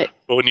 number. I got it.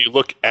 But when you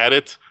look at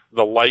it,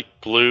 the light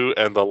blue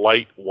and the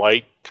light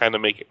white kind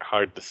of make it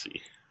hard to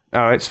see.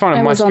 Oh, it's fine I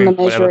on my was on screen.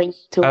 the measuring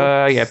tool.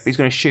 Yeah, he's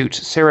going to shoot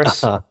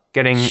Cirrus,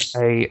 getting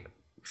a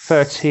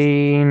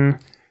 13,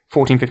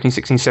 14, 15,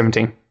 16,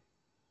 17.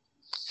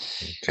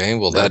 Okay,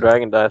 well No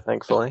dragon die,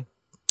 thankfully.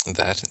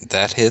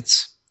 that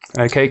hits.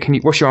 Okay,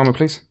 what's your armor,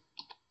 please?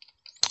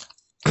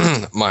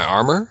 My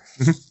armor?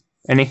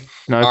 Any?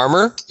 No.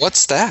 Armor?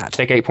 What's that?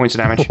 Take 8 points of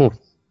damage.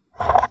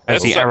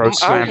 As the That's arrow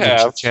something I slams into your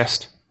have.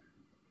 chest.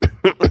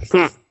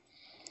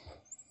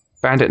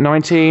 Bandit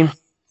 19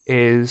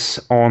 is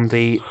on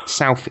the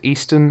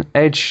southeastern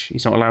edge.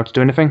 He's not allowed to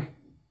do anything.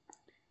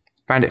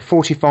 Bandit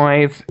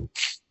 45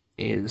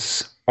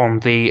 is on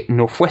the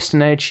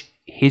northwestern edge.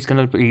 He's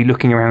going to be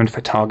looking around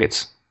for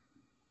targets.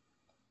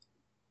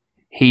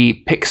 He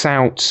picks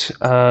out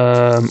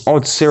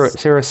odds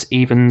Cirrus,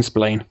 evens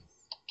Blaine.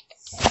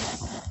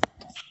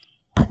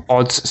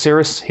 Odds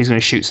Cirrus, he's going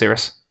to shoot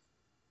Cirrus.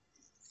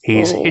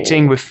 He's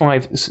hitting with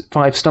five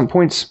stunt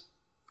points.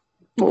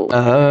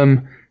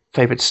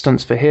 Favorite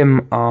stunts for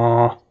him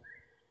are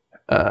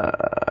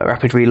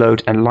rapid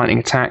reload and lightning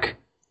attack.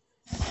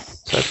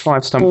 So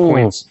 5 stunt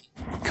points.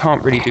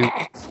 Can't really do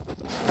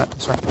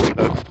that's rapid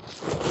reload.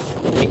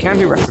 He can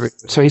do rapid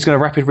reload. So he's going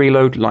to rapid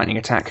reload lightning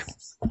attack.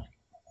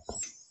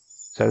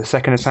 So the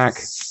second attack,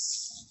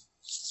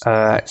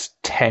 it's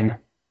 10.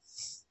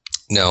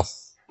 No.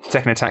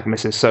 Second attack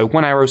misses. So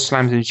one arrow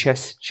slams in your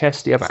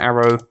chest. The other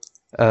arrow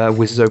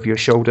whizzes over your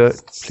shoulder.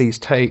 Please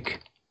take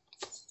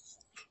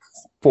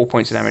 4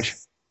 points of damage.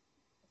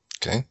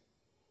 Okay.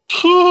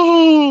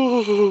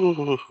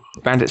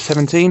 Bandit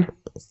 17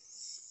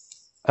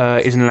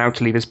 isn't allowed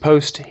to leave his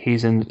post.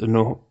 He's in the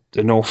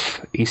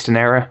northeastern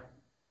area.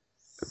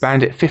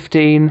 Bandit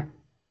 15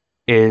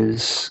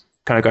 is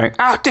kind of going,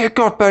 "Oh dear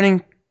God,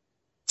 burning!"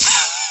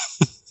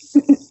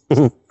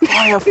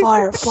 Fire!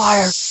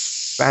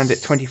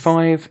 Bandit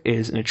 25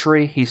 is in a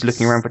tree. He's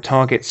looking around for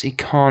targets. He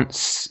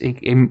can't.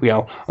 I'm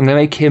going to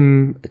make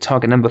him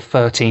target number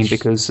 13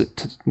 because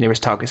the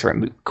nearest targets are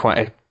at quite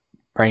a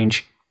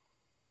range.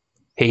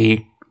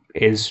 He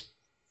is,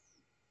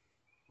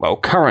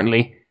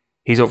 currently,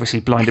 he's obviously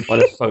blinded by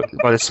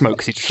the smoke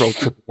because he just rolled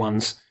triple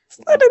ones.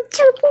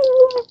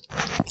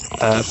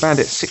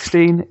 Bandit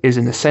 16 is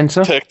in the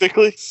center.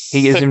 Technically,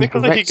 he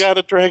got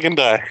a dragon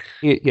die.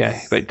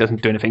 Yeah, but it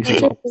doesn't do anything.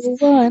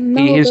 One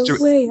He is the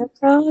way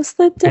across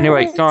the desert.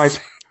 Anyway, guys,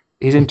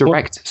 he's in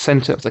direct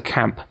center of the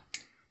camp.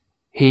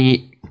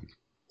 He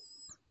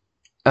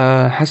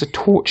has a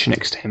torch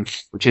next to him,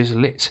 which is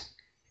lit.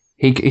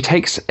 He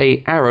takes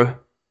a arrow,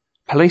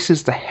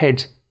 places the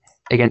head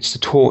against the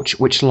torch,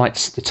 which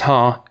lights the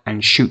tar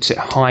and shoots it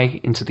high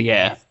into the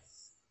air.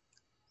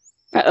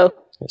 Uh-oh.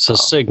 It's a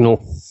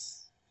signal.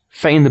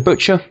 Fane the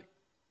Butcher.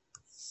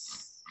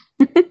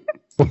 He's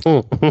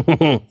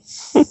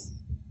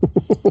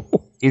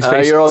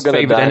You're all his gonna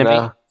favorite die enemy.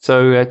 now.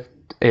 So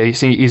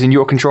he's in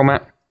your control,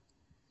 Matt.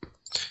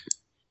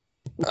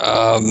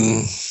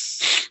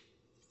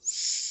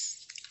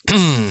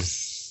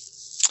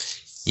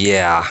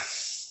 Yeah.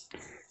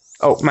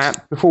 Oh,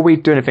 Matt, before we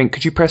do anything,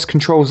 could you press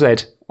Control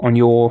Z on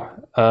your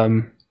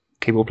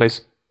keyboard,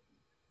 please?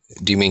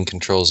 Do you mean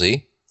Control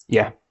Z?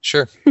 Yeah.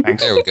 Sure.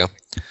 Thanks. There we go.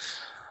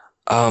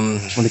 I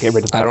want to get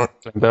rid of that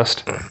flame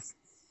burst.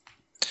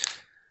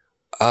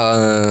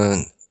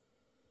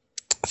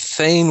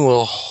 Thane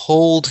will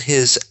hold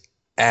his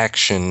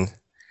action,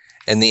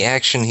 and the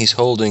action he's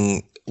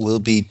holding will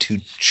be to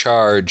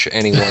charge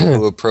anyone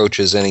who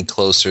approaches any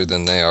closer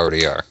than they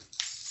already are.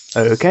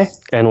 Okay.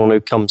 Anyone who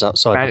comes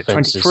outside Bandit the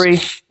fences. 23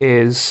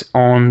 is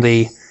on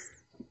the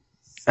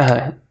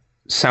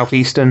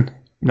southeastern,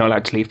 not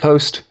allowed to leave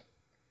post.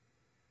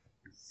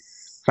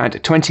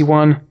 Bandit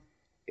 21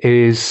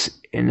 is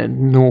in the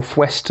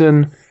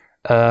northwestern.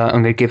 I'm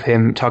going to give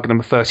him target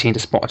number 13 to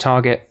spot a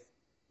target.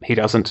 He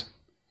doesn't.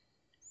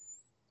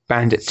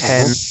 Bandit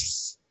 10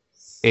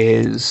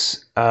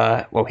 is,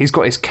 he's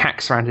got his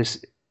cax around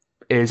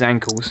his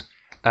ankles.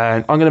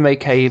 I'm going to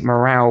make a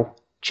morale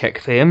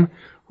check for him,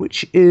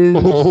 which is...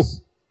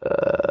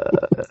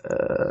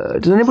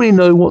 does anybody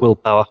know what...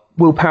 Willpower.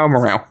 Willpower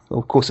morale. Well,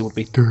 of course it would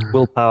be.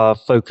 Willpower,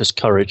 focus,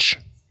 courage.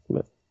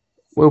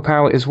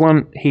 Willpower is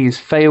 1. He's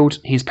failed.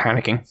 He's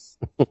panicking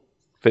for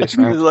this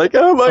round. He's like,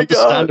 oh my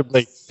god.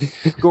 Understandably.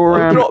 Go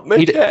around. Drop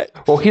me dead.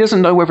 He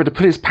doesn't know whether to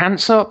put his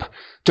pants up,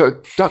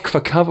 to duck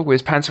for cover with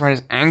his pants around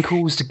his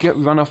ankles, to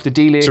run off the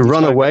dealer. To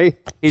run away.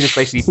 He's just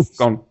basically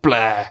gone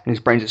blah, and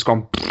his brain's just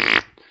gone,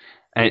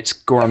 and it's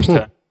Goram's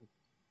turn.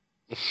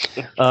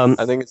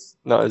 I think it's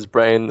not his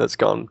brain that's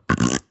gone.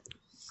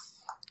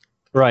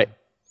 Right.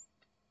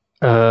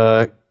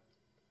 Goram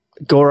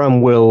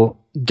will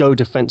go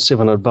defensive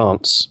and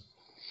advance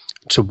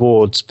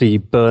towards the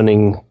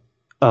burning,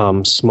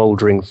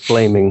 smouldering,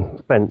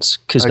 flaming fence,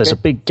 because there's a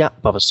big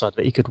gap by the side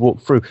that he could walk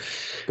through.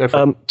 Go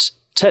for it.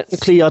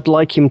 Technically, I'd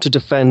like him to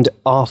defend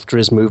after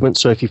his movement,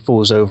 so if he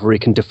falls over, he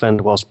can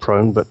defend whilst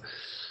prone, but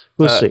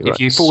we'll see. If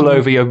you fall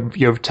over,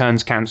 your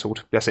turn's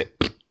cancelled. That's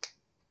it.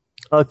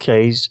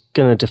 Okay, he's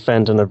going to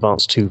defend and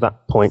advance to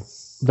that point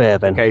there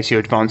then. Okay, so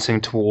you're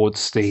advancing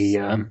towards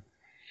the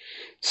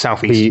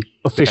southeast. The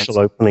official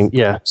opening,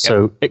 yeah.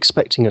 So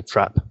expecting a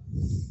trap.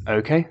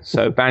 Okay,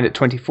 so Bandit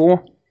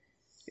 24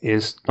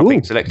 is not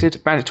being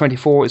selected. Bandit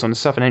 24 is on the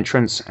southern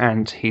entrance,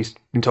 and he's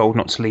been told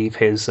not to leave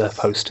his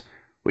post.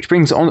 Which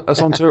brings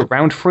us on to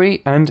round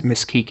 3 and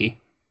Miss Kiki.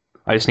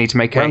 I just need to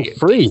make Round a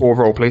 3? 4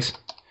 roll, please.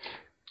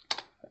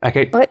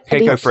 Okay, What?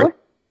 okay, go for D4? it.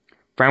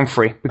 Round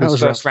 3, because was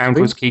the first round round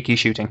 3? was Kiki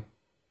shooting.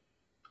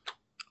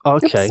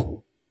 Okay.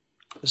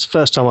 It's the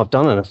first time I've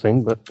done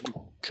anything, but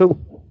cool.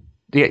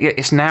 Yeah,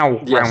 it's now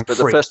Yes, round but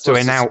 3. the first so was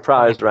we're a now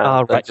surprise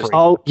round. Right. Just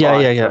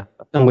Yeah.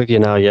 I'm with you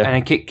now, yeah.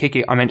 And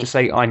Kiki, I meant to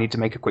say I need to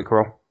make a quick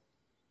roll.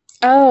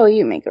 Oh,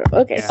 you make it.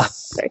 Okay. Yeah.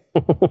 Sorry.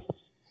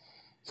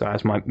 So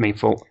that's me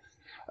fault.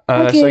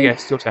 Okay. So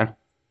yes, your turn.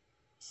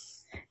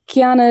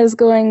 Kiana is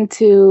going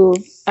to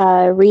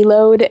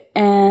reload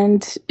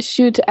and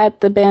shoot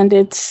at the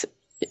bandits.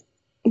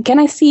 Can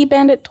I see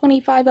Bandit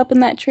 25 up in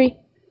that tree?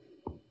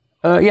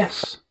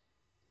 Yes.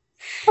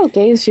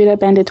 Okay, shoot at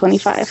Bandit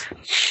 25.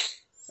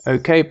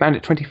 Okay,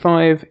 Bandit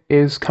 25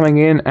 is coming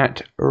in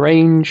at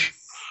range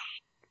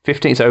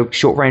 15, so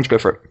short range, go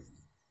for it.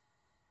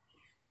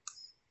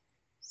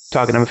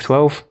 Target number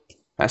 12.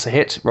 That's a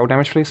hit. Roll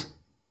damage, please.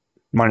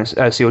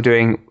 So you're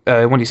doing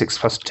 1d6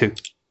 plus 2.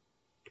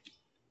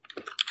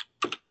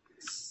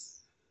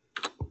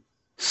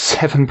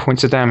 7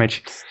 points of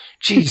damage.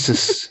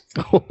 Jesus.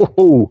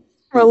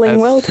 Rolling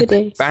well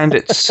today.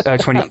 Bandit's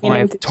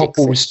 25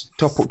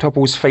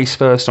 topples face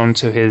first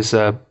onto his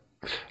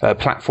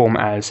platform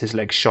as his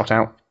legs shot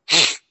out.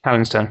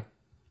 Talon's turn.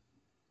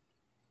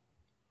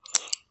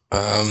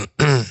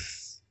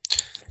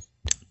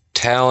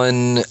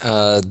 Talon,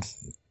 the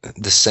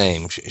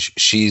same.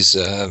 She's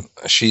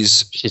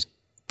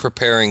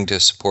preparing to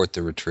support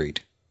the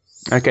retreat.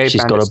 Okay,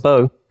 She's got a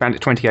bow.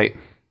 Bandit 28.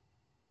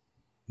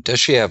 Does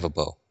she have a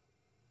bow?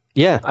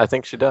 Yeah. I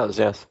think she does,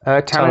 yes.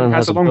 Talon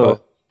has a longbow.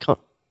 Ooh,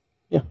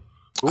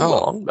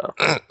 Oh. longbow.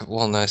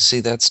 Well, now see,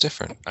 that's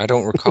different. I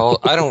don't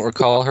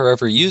recall her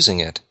ever using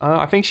it.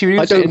 I think she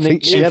used I don't it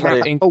think she ever.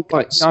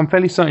 right. I'm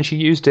fairly certain she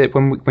used it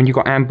when you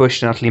got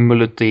ambushed and utterly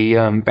mullered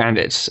the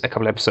bandits a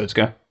couple of episodes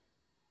ago.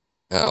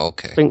 Oh, I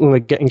okay. think we were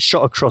getting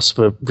shot across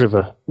the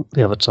river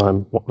the other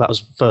time. That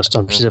was the first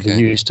time she's ever Okay.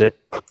 used it.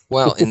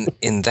 Well,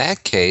 in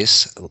that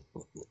case,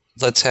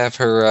 let's have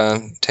her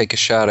take a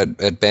shot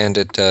at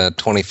Bandit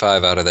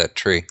 25 out of that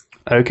tree.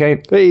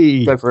 Okay,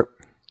 Hey! go for it.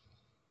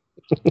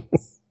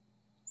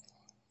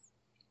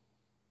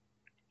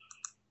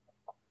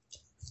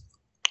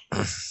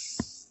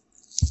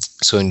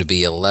 It's going to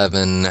be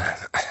 11.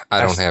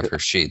 I don't have her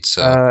sheet,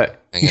 so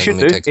hang you on, should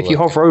let me do. take a If you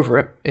look. hover over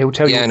it, it will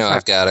tell you. Yeah, I know, the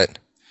I've got it.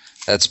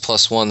 That's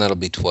 +1, that'll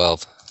be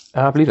 12.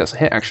 I believe that's a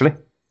hit, actually.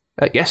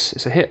 Yes,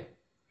 it's a hit.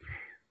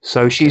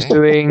 So she's Okay.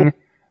 doing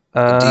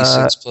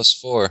D6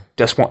 +4.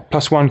 just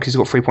 +1 because she's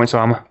got 3 points of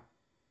armor.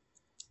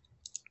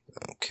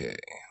 Okay.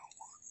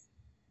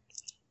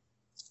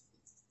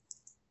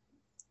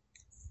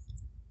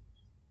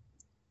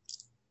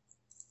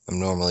 I'm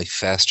normally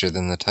faster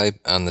than the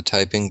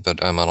typing,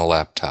 but I'm on a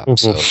laptop,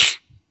 so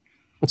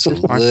it's a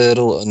Fine.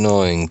 little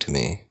annoying to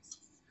me.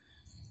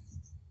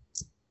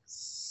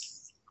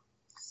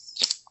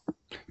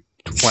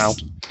 12.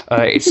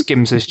 It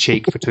skims his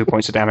cheek for 2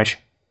 points of damage.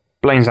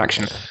 Blaine's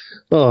action.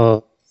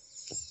 Oh,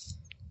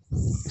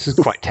 This is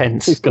quite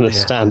tense. he's going to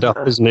stand up,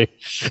 isn't he?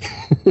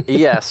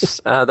 Yes,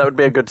 that would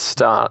be a good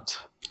start.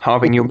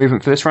 Halving your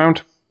movement for this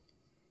round.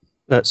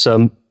 That's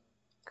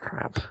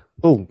Crap.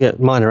 Oh, yeah.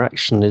 Minor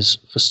action is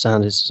for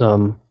stand is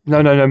No.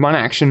 Minor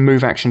action,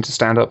 move action to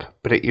stand up,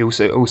 but it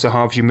also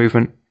halves your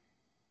movement.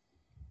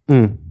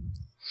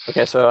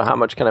 Okay, so how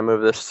much can I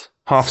move this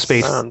Half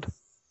speed. round?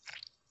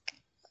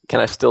 Can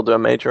I still do a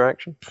major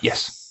action?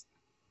 Yes.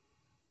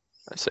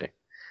 I see.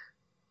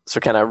 So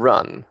can I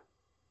run?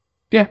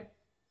 Yeah.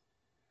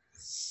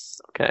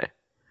 Okay.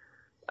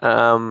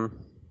 I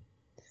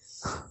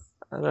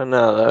don't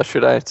know, though.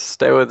 Should I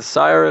stay with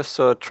Cyrus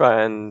or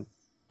try and...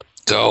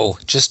 Go.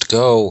 Just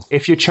go.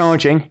 If you're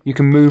charging, you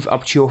can move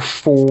up to your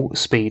full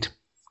speed.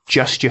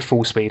 Just your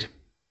full speed.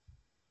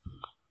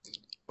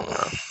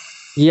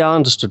 yeah. I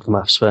understood the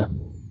maths there.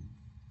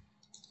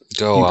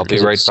 Go. I'll be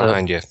Because right it's,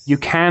 behind you. You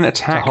can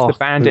attack half the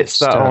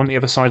bandits move that are stab. on the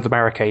other side of the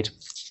barricade,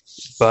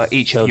 but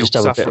each They'll of you just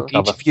have a bit suffer. of Each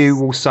cover. of you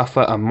will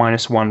suffer a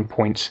 -1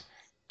 point,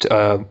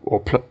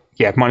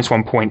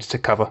 -1 point to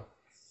cover.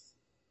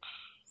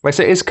 Wait,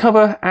 so is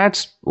cover add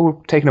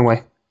or taken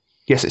away?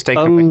 Yes, it's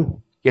taken away.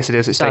 Yes, it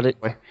is. It's add taken it.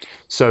 away.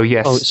 So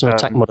yes. Oh, it's an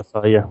attack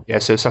modifier, yeah. Yeah,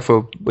 so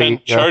suffer.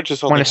 And charge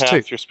is only minus half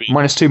 2. your speed.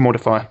 -2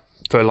 modifier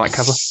for light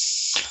cover.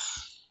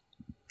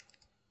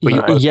 But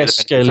you- Yes,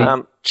 scaling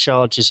Um,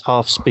 charge is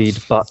half speed,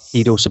 but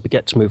he'd also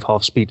get to move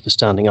half speed for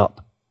standing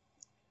up.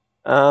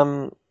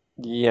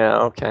 yeah,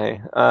 okay.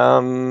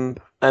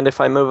 And if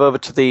I move over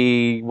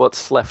to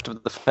what's left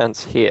of the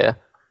fence here,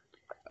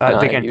 can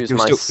I again, use you're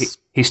my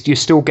you're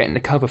still getting the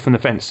cover from the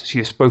fence. So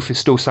you're both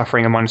still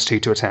suffering a -2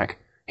 to attack.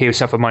 He would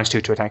suffer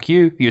 -2 to attack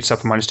you. You'd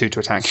suffer -2 to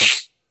attack him.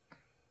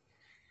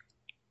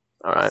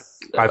 all right.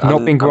 I've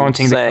not been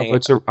granting the saying- cover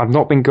to. I've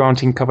not been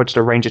granting cover to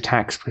the range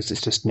attacks because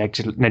it's just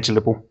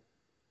negligible.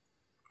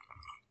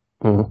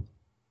 Mm.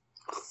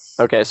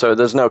 Okay, so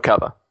there's no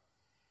cover.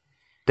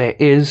 There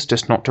is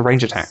just not to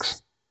range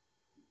attacks.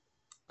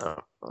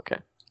 Oh, okay.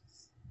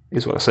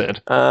 Is what I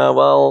said.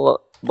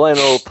 Well, Blaine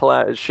will pull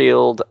out his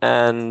shield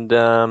and...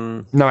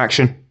 No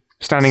action.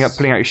 Standing up,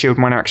 pulling out your shield,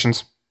 minor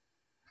actions.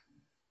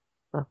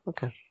 Oh,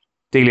 okay.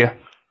 Delia.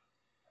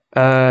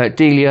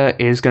 Delia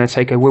is going to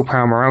take a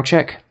willpower morale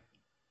check.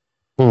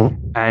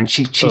 And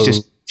she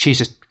doesn't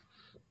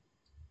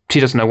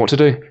know what to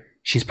do.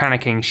 She's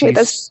panicking. Wait,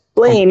 that's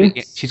Blaine.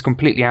 She's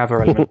completely out of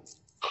her element.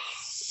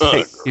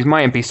 Hey, she's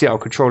my NPC. I'll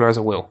control her as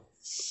I will.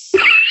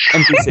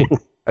 NPC.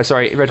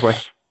 Sorry, Redway.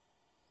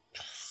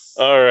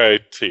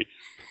 Alrighty.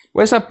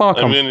 Where's that bar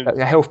come? That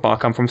health bar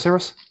come from,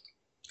 Cirrus?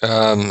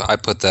 I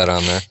put that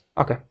on there.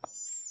 Okay.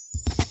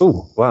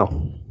 Oh, wow.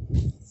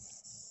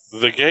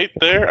 The gate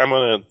there, I'm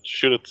gonna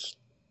shoot it.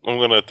 I'm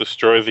gonna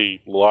destroy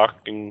the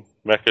locking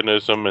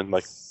mechanism and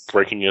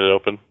breaking it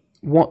open.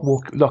 What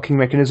locking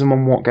mechanism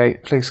on what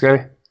gate? Please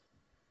go.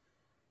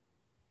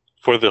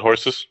 For the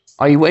horses.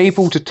 Are you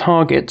able to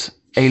target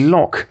a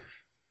lock?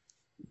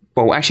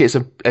 Well, actually,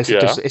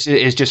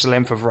 it's just a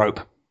length of rope.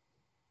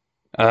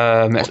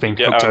 That's been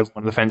hooked over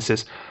one of the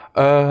fences.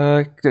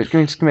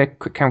 Going to make a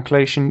quick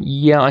calculation.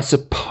 Yeah, I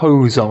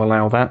suppose I'll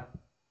allow that.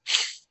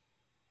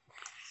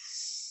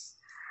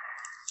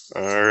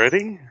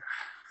 Alrighty.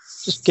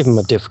 Just give him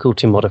a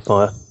difficulty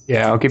modifier.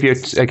 Yeah, I'll give you a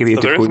difficulty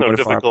modifier.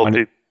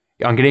 Difficulty.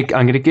 I'm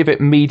gonna give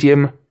it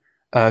medium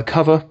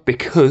cover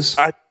because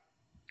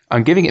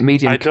I'm giving it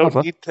medium cover.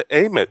 I don't need to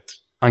aim it.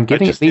 I'm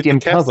giving it medium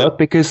cover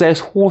because there's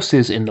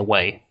horses in the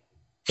way.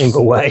 In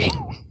the way.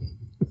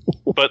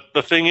 But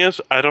the thing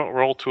is, I don't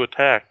roll to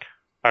attack.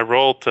 I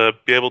roll to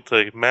be able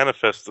to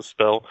manifest the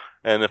spell,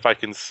 and if I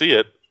can see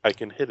it, I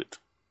can hit it.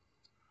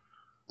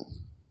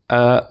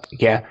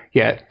 Yeah.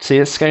 See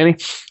it, Scaly?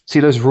 See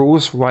those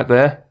rules right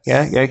there?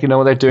 Yeah. You know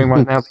what they're doing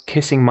right now? They're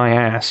kissing my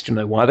ass. Do you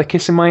know why they're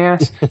kissing my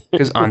ass?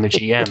 Because I'm the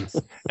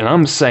GM. And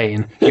I'm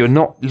saying you're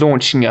not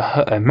launching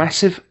a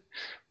massive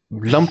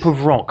lump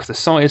of rock the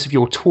size of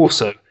your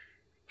torso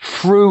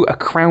through a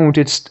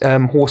crowded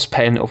horse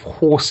pen of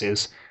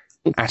horses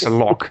at a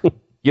lock.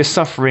 You're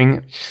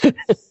suffering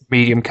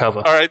medium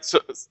cover. All right,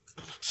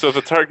 so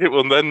the target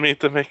will then need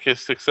to make a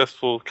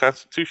successful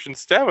Constitution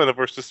stamina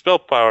versus spell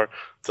power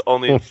to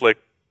only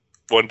inflict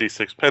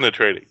 1d6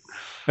 penetrating.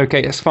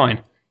 Okay, that's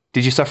fine.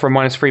 Did you suffer a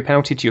 -3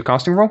 penalty to your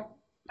casting roll?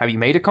 Have you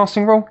made a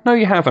casting roll? No,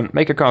 you haven't.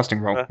 Make a casting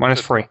roll.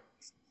 -3.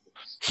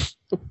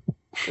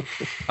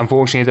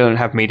 Unfortunately, I don't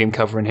have medium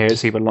cover in here.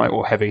 It's either light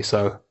or heavy,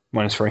 so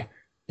 -3.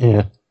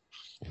 Yeah.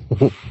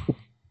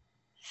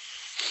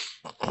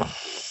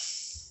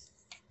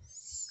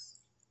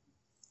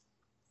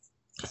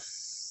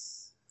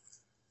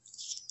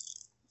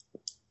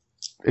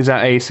 Is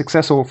that a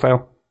success or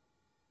fail?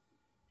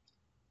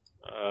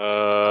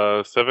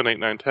 7, 8,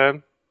 9,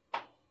 10.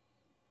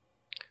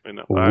 Wait,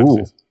 no, 5,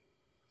 6.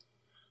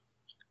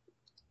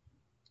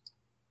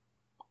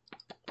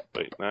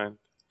 Wait, 9.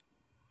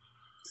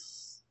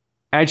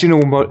 Add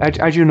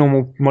your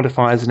normal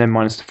modifiers and then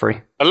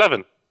 -3.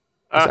 11.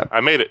 I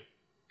made it.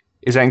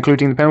 Is that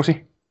including the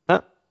penalty?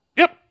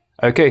 Yep.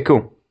 Okay,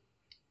 cool.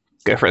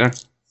 Go for it then.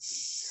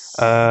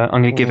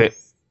 I'm going to give it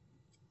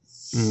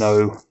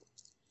no.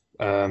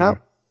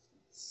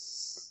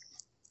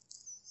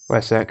 Wait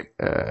a sec.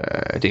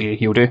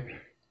 You'll do.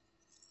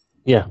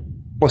 Yeah.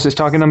 What's his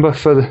target number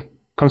for the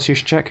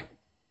Constitution check?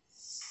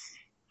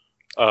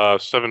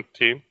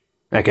 17.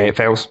 Okay, it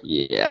fails.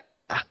 Yeah.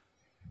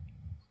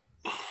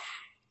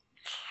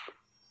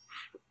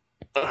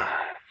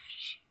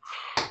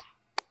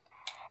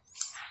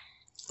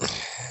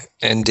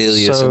 And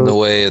Delia's in the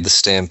way of the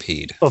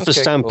stampede. Of the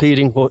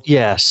stampeding horse,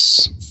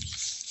 yes.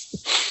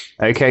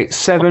 Okay,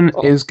 7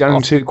 is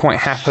going to quite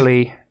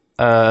happily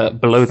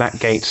below that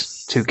gate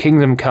to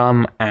Kingdom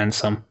Come and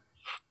some.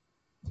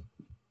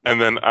 And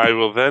then I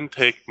will then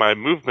take my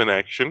movement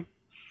action.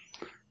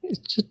 He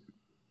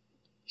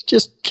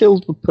just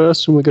killed the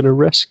person we're going to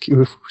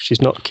rescue if she's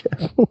not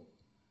careful.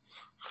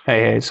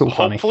 Hey, it's all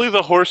funny. Hopefully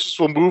the horses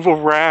will move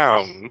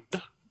around.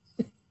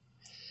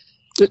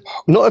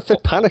 Not if they're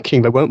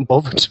panicking, they won't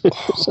bother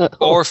to.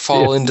 Or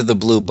fall into the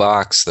blue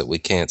box that we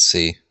can't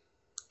see.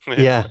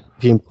 Yeah,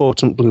 the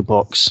important blue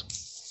box.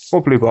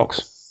 What blue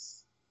box?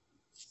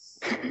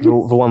 The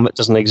one that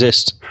doesn't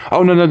exist.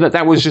 Oh, no,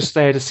 that was just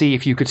there to see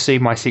if you could see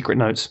my secret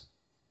notes.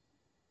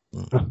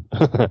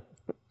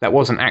 That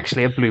wasn't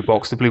actually a blue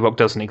box. The blue box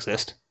doesn't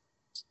exist.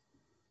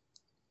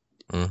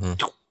 Mm-hmm.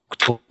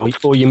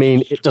 Or you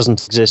mean it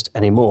doesn't exist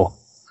anymore?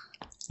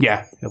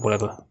 Yeah,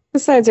 whatever.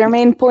 Besides, our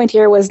main point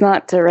here was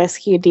not to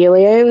rescue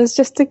Delia, it was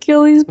just to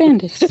kill these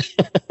bandits.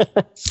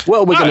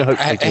 Well, we're going to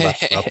hopefully do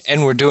that.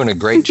 And we're doing a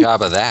great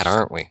job of that,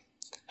 aren't we?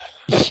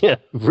 Yeah,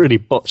 really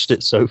botched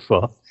it so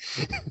far.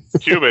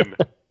 Human,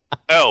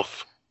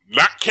 elf,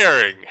 not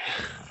caring.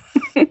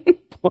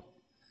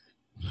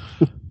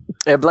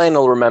 Yeah, Blaine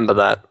will remember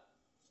that.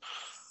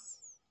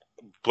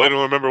 Blaine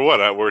will remember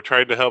what? We're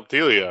trying to help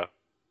Delia.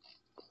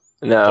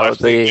 No, Blast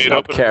the the gate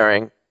not open.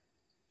 caring.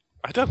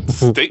 I don't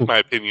state my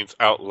opinions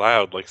out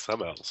loud like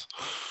some elves.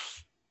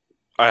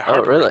 I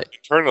Oh, really?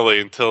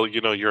 eternally until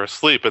you're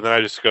asleep, and then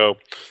I just go,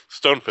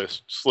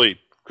 Stonefist, sleep,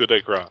 good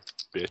day, grog,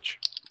 bitch.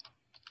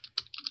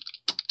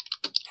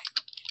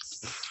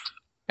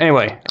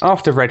 Anyway,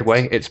 after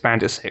Redway, it's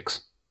Bandit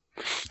 6,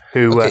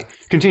 who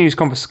continues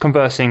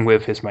conversing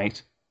with his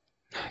mate.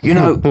 You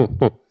know,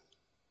 it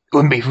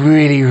would be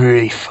really,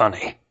 really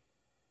funny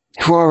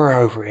if while we're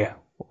over here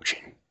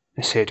watching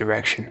this here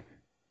direction,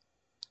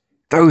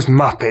 those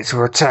Muppets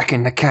were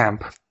attacking the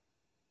camp.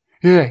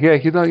 Yeah,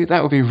 you know,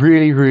 that would be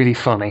really, really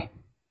funny.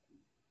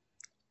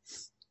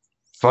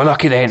 If we're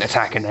lucky they ain't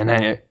attacking then,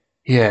 ain't it?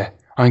 Yeah.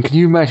 I mean, can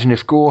you imagine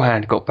if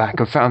Gorehand got back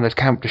and found the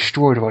camp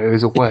destroyed while he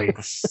was away?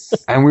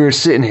 And we were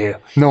sitting here,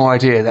 no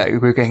idea that we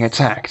were getting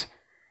attacked.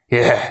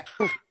 Yeah.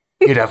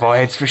 He'd have our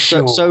heads for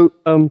sure.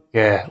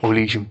 Yeah, all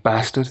Legion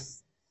bastard.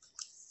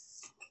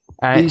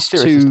 And these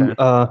two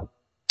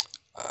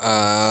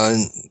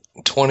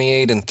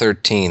 28 and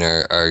 13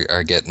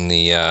 are getting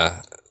the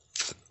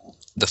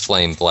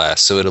flame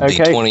blast, so it'll be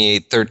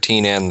 28,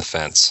 13, and the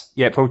fence.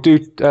 Yep, I'll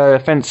do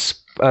fence,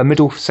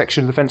 middle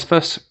section of the fence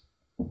first.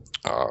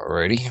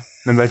 Alrighty.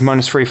 Remember, it's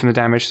 -3 from the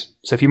damage.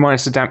 So if you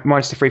minus the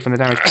 3 from the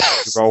damage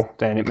you roll,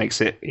 then it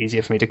makes it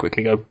easier for me to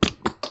quickly go.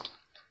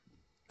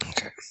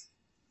 Okay.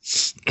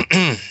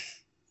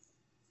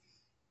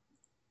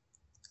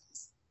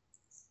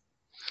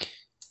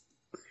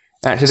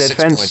 That's a dead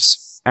 6 fence.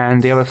 points.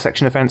 And the other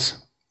section of fence.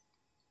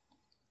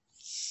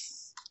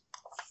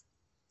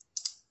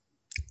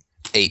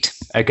 8.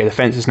 Okay, the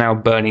fence is now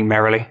burning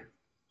merrily.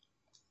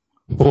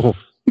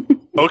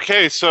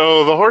 Okay,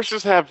 so the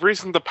horses have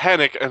reason to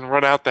panic and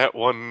run out that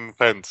one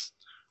fence.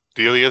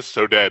 Delia's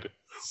so dead.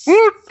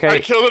 Woo! Okay. I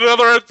killed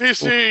another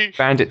NPC!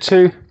 Bandit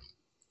 2.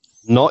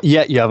 Not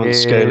yet, you haven't,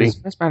 Scaly.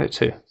 Where's Bandit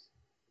 2?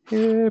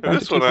 Yeah,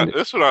 Bandit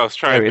This one I was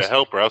trying to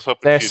help her. I was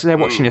hoping they're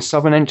watching a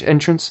southern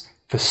entrance.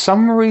 For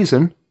some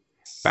reason,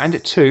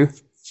 Bandit 2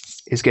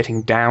 is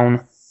getting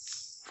down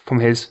from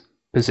his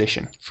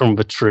position. From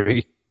the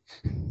tree.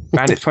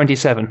 Bandit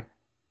 27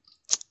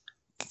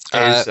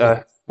 is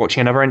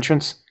watching another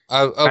entrance.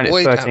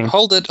 Wait, 13.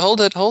 hold it.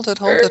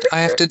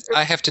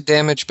 I have to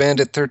damage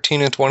Bandit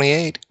 13 and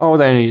 28. Oh,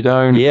 then you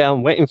don't. Yeah,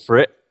 I'm waiting for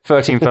it.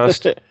 13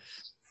 first. They're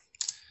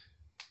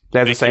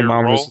the Make same your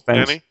armor as roll, the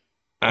fence. Danny.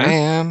 I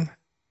am.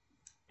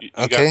 You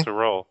Okay. got to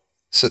roll.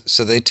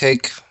 So they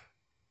take.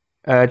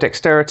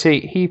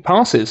 Dexterity, he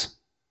passes.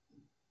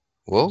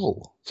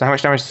 Whoa. So how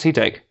much damage does he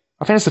take?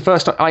 I think it's the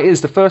first time. It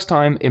is the first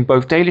time in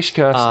both Dalish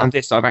Curse and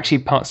this that I've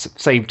actually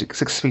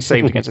successfully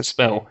saved against a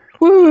spell.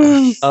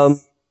 Woo!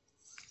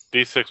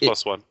 D6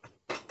 plus 1.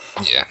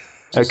 Yeah.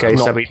 Okay, so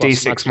Not it'll be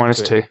plus D6 magic minus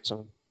to 2. it,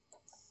 so.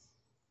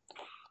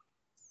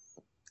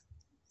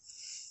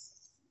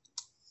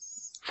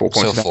 4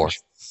 points So of 4. damage.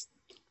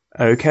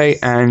 Okay,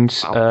 and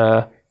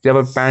the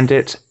other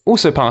bandit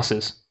also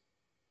passes.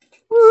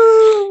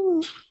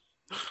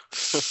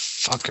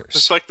 Fuckers.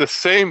 It's like the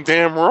same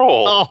damn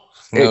roll. Oh,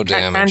 No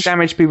Can damage.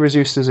 damage be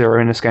reduced to 0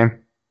 in this game?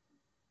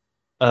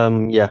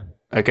 yeah,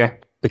 Okay,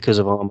 because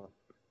of armor.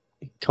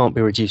 It can't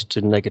be reduced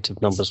to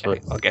negative numbers for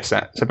it. I'll guess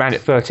that. So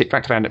Bandit 13,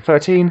 back to Bandit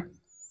 13.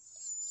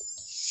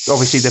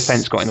 Obviously the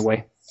fence got in the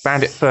way.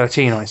 Bandit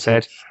 13, I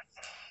said.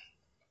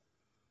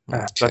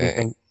 Bloody Okay.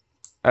 thing.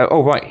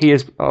 Oh right,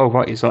 he's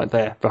right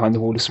there behind the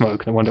wall of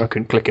smoke. No wonder I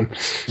couldn't click him.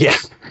 Yeah.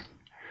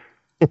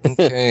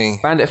 Okay.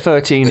 Bandit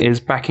 13 is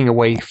backing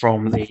away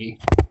from the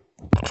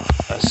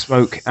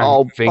smoke and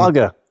Oh, thing.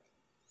 bugger.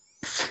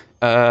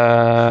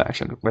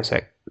 Actually, wait a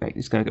sec.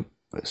 He's going to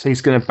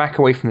back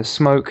away from the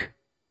smoke,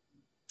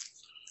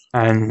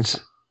 and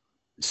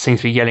seems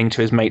to be yelling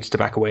to his mates to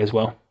back away as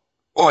well.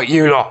 Oi,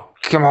 you lot,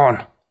 come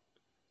on!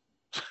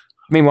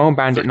 Meanwhile,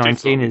 Bandit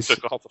 19 is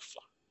Took all the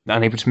fun.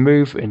 unable to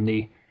move in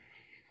the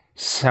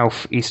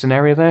southeastern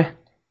area there.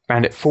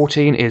 Bandit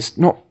 14 is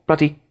not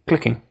bloody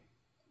clicking.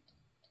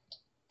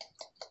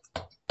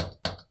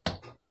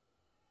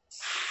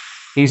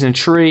 He's in a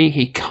tree.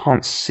 He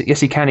can't see.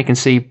 Yes, he can. He can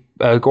see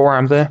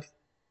Goram there.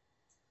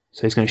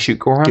 So he's going to shoot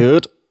Goram.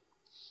 Good.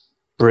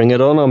 Bring it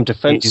on, I'm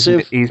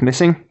defensive. He's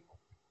missing.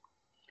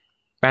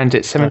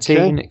 Bandit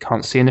 17. Okay.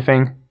 Can't see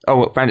anything. Oh,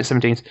 well, Bandit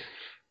 17.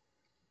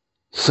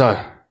 So,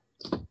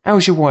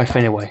 how's your wife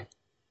anyway?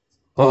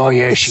 Oh,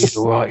 yeah, she's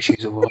alright.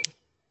 She's alright.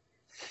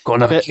 Got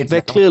another kid.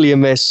 They're clearly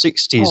in their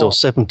 60s Oh, or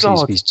 70s,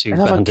 God, these two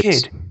another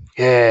bandits. kid.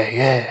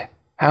 Yeah.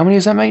 How many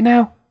does that make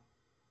now?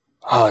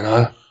 I don't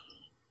know.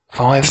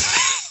 5.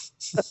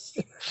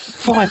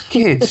 5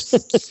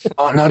 kids.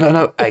 Oh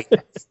no, 8.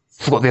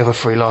 Forgot the other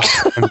 3 last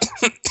time.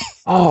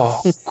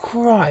 Oh,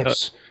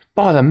 Christ!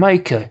 By the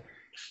maker.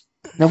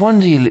 No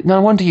wonder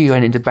you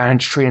went into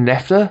banditry and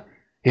left her.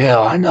 Yeah,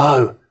 I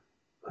know.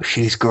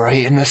 She's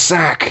great in the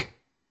sack.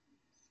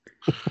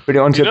 Put it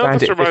on to This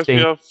Bandit reminds 15.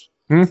 me of.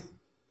 Hmm?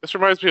 This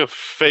reminds me of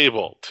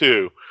Fable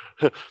too.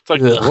 It's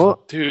like,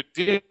 What? dude,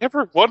 do you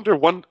ever wonder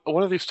one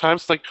of these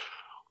times, like,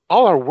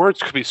 all our words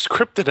could be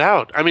scripted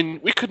out? I mean,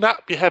 we could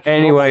not be having.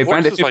 Anyway, normal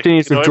Bandit voices 15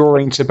 is like,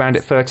 withdrawing to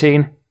Bandit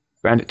 13.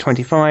 Bandit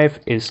 25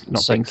 is not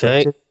It's being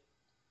okay. selected.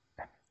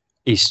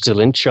 He's still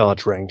in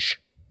charge range.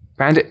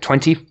 Bandit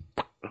 20.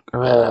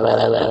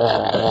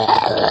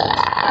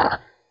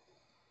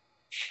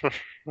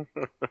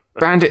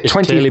 Bandit It's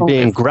 25. clearly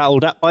being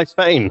growled at by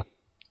Fame.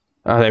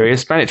 Oh, there he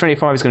is. Bandit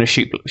 25 is going to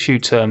shoot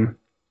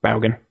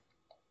Baugen.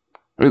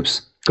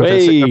 Oops.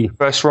 Hey.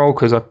 First roll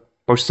because I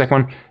posted the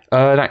second one.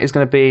 That is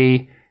going to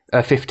be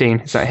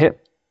 15. Is that a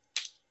hit?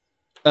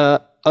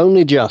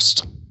 Only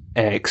just.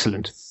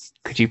 Excellent.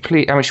 Could you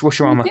please... What's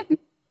your armor?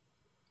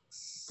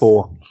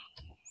 4.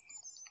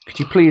 Could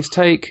you please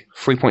take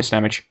 3 points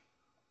damage?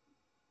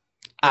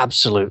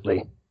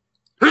 Absolutely.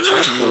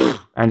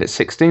 And it's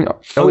 16.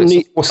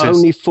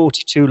 Only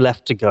 42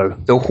 left to go.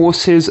 The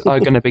horses are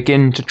going to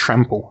begin to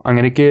trample. I'm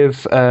going to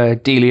give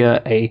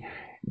Delia a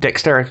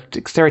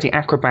dexterity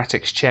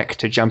acrobatics check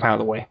to jump out of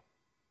the way.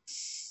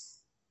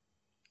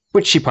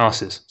 Which she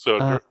passes.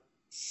 So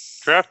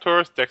draft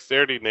horse,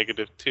 dexterity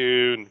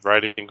 -2, and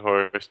riding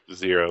horse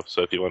 0.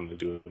 So if you wanted to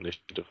do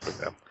initiative for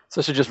them.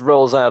 So she just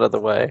rolls out of the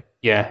way.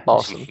 Yeah.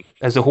 Awesome.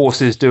 As the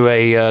horses do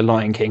a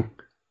Lion King.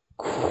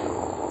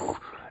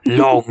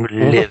 Long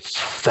live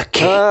the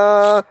king.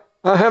 I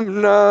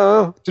am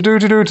no.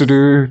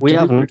 We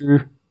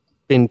haven't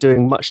been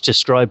doing much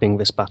describing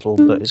this battle,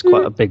 but it's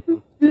quite a big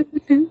one.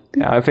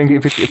 Yeah, I think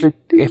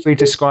if we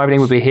described it,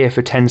 we'd be here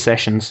for 10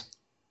 sessions.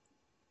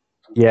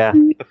 Yeah.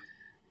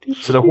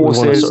 So the We want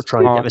to horses sort of try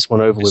and are get this one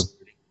over with.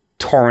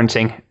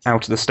 torrenting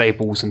out of the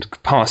stables and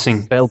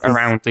passing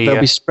around the...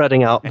 They'll be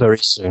spreading out very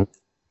soon.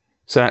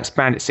 So that's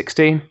Bandit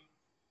 16.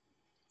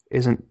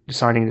 Isn't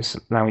deciding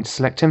to allow me to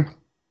select him.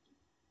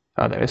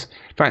 Oh, there it is.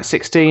 Bandit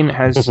 16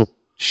 has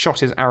shot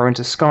his arrow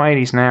into the sky, and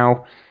he's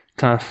now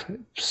kind of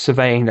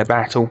surveying the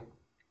battle.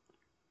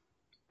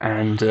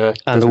 And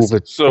all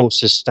the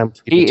horses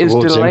stampeding he is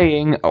towards him.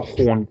 delaying a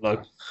horn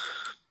blow.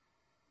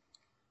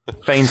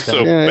 Fane's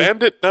So turn.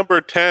 bandit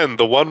number 10,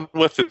 the one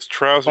with his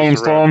trousers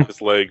Fane's around turn.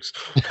 his legs.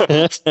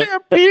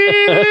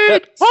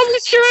 Stampede! Holy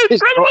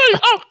shit! Run away!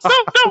 Oh,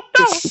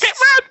 no! Get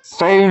red!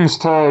 Fane's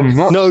turn.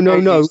 Not No.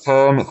 Fane's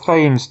turn.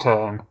 Fane's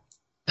turn.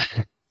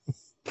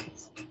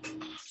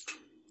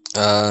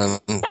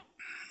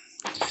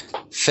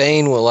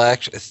 Thane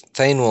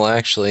will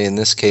actually, in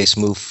this case,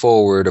 move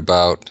forward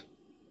about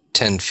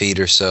 10 feet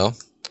or so.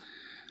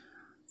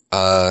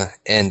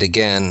 And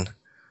again,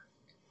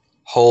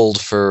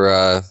 hold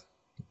for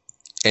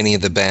any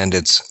of the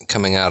bandits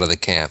coming out of the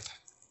camp.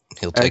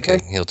 He'll take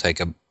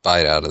a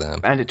bite out of them.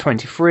 Bandit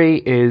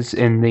 23 is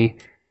in the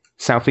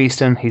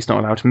southeastern. He's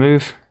not allowed to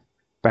move.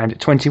 Bandit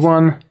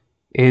 21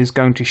 is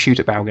going to shoot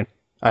at Balgan.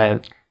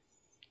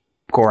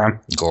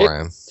 Goram.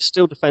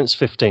 Still defense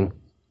 15.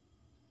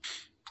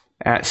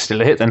 That's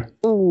still a hit then.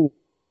 Ooh.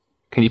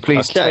 Can you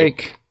please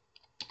take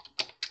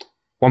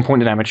 1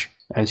 point of damage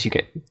as you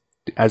get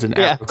an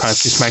arrow kind of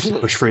just managed to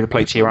push through the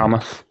plate to your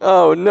armor.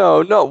 Oh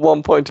no, not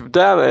 1 point of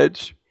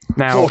damage.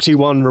 Now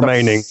 41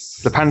 remaining.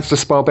 the Panther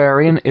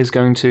Barbarian is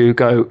going to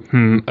go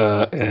and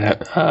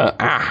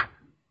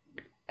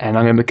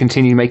I'm going to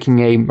continue making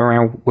a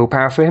morale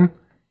willpower for him.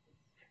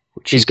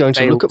 He's going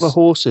to look at the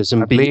horses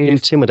and be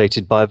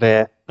intimidated by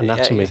their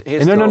anatomy.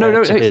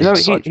 No.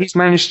 He's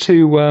managed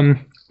to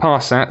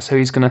pass that, so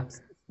he's going to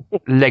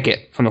leg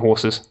it from the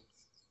horses.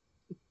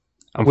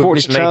 With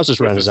his trousers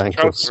around his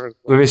ankles.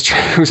 With his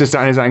trousers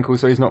down his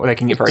ankles, so he's not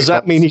legging it very Does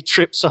that mean he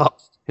trips up?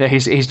 Yeah,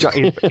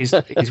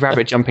 he's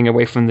rabbit jumping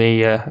away from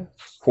the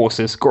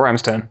horses.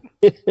 Goram's turn.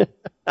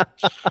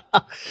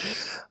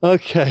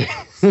 Okay.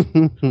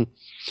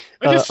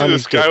 I just see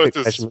this guy with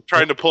his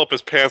trying to pull up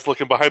his pants,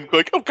 looking behind him,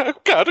 going, "Oh God,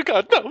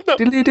 no!"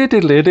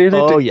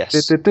 Oh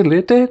yes.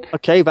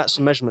 Okay, that's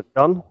the measurement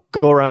done.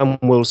 Goram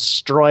will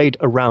stride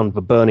around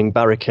the burning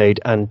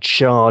barricade and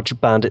charge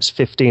bandits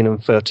 15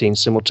 and 13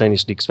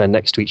 simultaneously because they're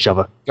next to each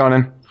other. Go on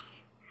then.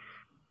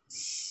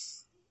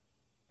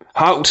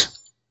 Halt!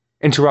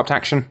 Interrupt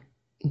action.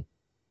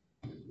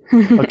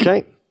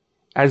 Okay.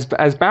 As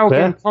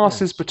Balgan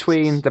passes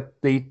between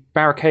the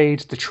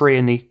barricade, the tree,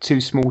 and the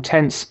two small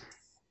tents,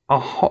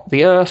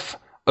 the earth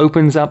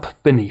opens up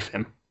beneath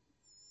him.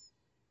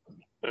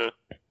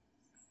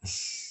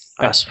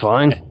 That's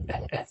fine.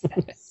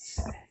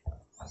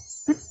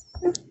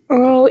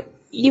 Oh,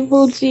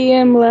 evil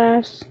GM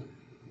laughs.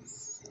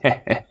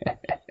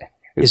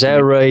 Is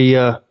there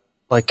a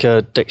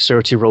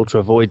dexterity roll to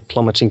avoid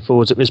plummeting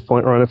forwards at this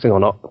point or anything or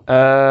not?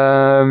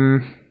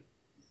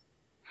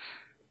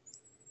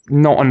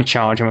 Not on a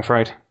charge, I'm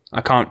afraid.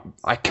 I can't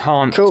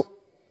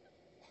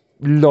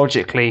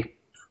logically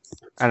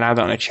allow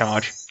that on a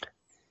charge.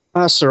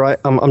 That's all right.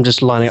 I'm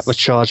just lining up the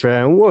charge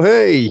there. And whoa,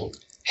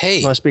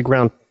 hey, nice big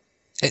round.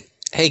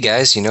 Hey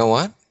guys, you know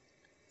what?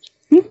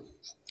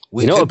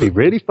 It'd be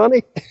really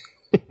funny.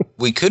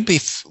 we could be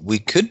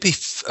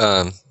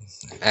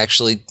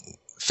actually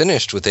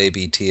finished with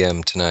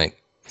ABTM tonight.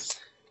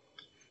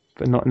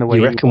 But not in the way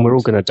you reckon we're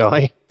all going to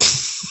die?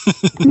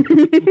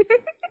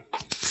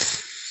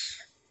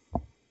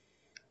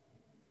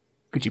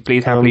 Could you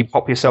please happily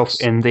pop yourself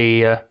in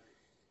the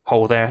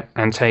hole there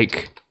and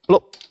take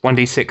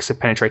 1d6 of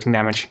penetrating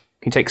damage?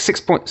 Can you take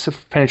 6 points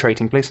of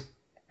penetrating, please?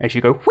 As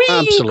you go, whee!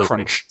 Absolutely.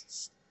 Crunch.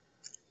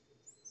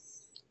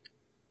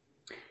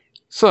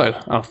 So,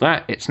 after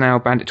that, it's now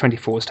Bandit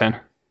 24's turn.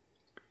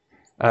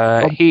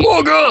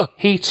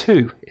 He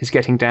too is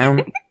getting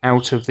down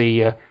out of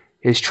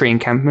his tree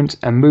encampment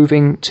and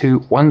moving to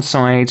one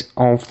side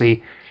of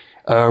the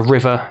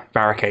river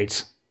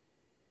barricades.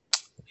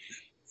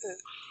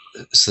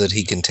 so that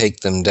he can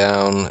take them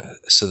down,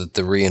 so that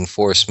the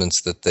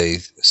reinforcements that they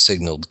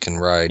signaled can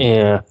ride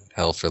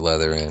hell for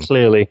leather in.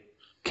 Clearly.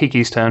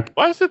 Kiki's turn.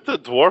 Why is it the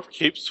dwarf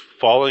keeps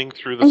falling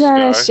through the I'm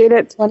gonna sky? shoot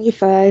at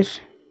 25.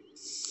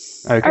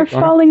 Okay, Our go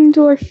on. falling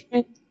dwarf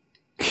friend.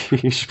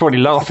 She's probably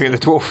laughing at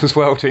the dwarf as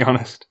well, to be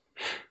honest.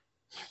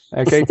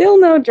 Okay, Still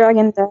no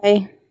dragon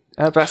die.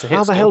 that's a hit.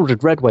 How the hell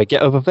did Redway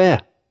get over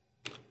there?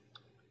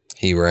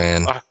 He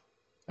ran.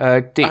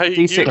 D6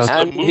 used the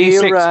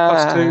D6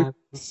 plus 2.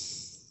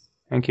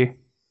 Thank you.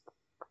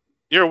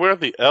 You're aware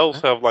the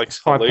elves have like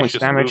 5 points hellacious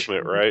damage.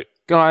 movement, right?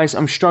 Guys,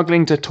 I'm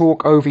struggling to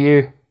talk over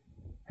you.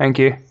 Thank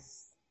you.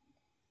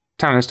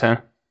 Tanner's turn.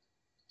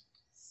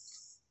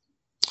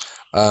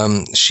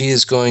 She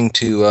is going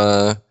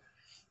to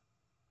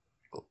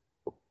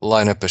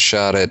line up a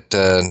shot at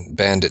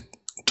Bandit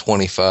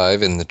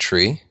 25 in the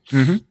tree.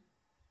 Mm-hmm.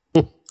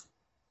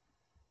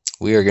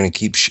 We are going to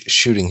keep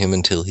shooting him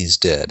until he's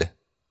dead.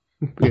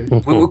 We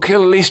will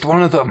kill at least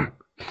one of them.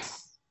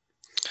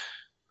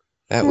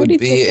 That How would do you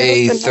be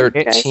take a out the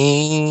night guy?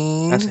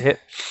 13. That's a hit.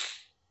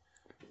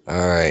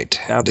 All right.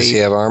 That'll Does be- he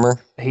have armor?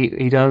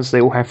 He does.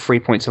 They all have 3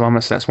 points of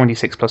armor, so that's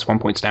 1d6 plus 1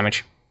 points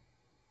damage.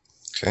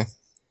 Okay.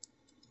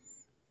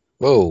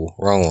 Whoa,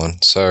 wrong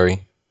one.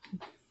 Sorry.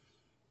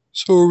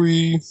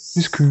 Sorry.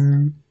 It's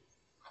cool.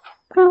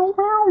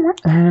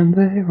 And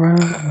they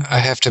run. I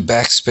have to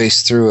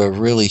backspace through a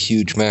really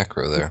huge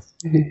macro there.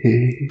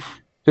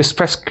 Just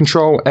press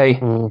Control A.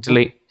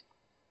 Delete.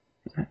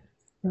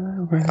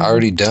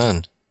 Already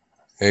done.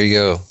 There you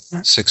go.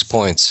 6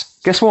 points.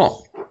 Guess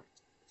what?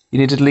 You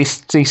need at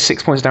least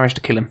 6 points of damage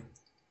to kill him.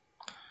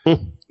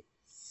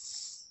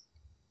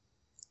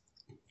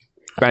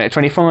 Bandit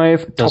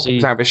 25, Does top of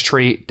he- Savage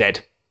tree,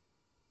 dead.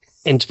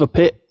 Into the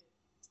pit?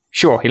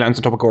 Sure, he lands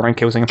on top of Goran,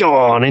 kills him. Go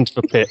on, into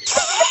the pit.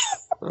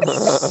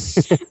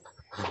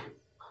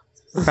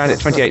 Bandit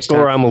 28 's turn.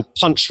 Goran will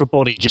punch the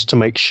body just to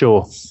make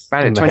sure.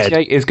 Bandit in the head.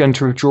 28 is going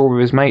to withdraw with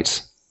his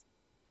mates.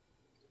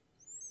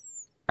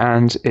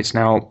 And it's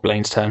now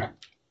Blaine's turn.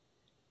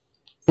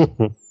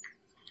 Run,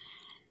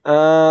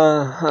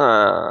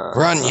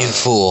 you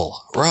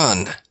fool.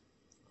 Run.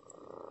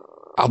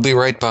 I'll be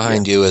right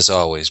behind you as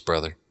always,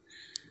 brother.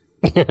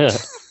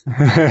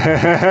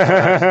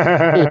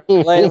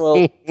 Blaine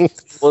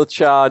will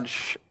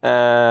charge.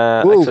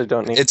 Actually,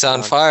 don't need. It's to on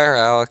charge. fire,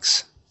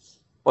 Alex.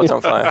 What's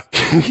on fire?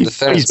 The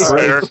fence.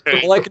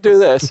 Well, I could do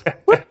this.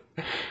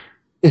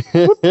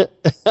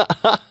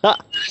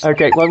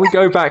 Okay, when we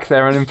go back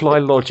there and imply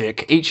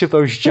logic, each of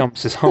those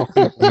jumps is half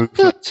a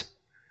movement.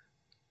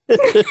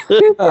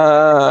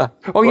 Oh,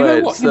 you know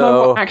Wait, what? You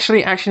know what?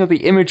 Actually, the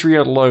imagery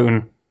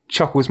alone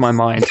chuckles my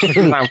mind. I'm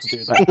allowed to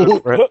do that. Go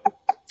for it.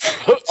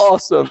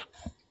 Awesome.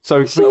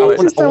 So, So I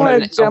just don't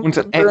wanna jump want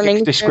an burning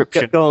epic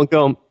description. Go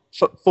on.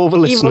 For the Evil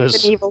listeners.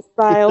 Knievel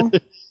style.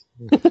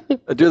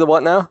 Do the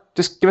what now?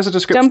 Just give us a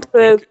description. Jump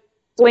the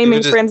flaming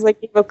Give it a- friends like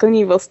Evil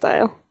Knievel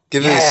style.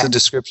 Give us a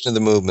description of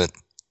the movement.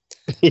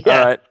 All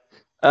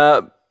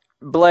right.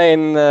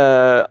 Blaine,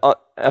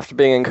 after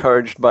being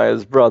encouraged by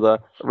his brother,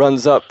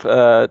 runs up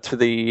to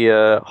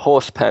the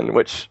horse pen,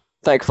 which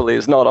thankfully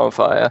is not on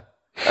fire,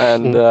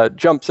 and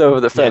jumps over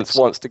the fence,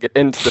 wants to get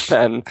into the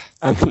pen,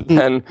 and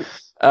then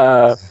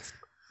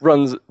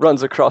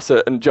runs across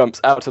it and jumps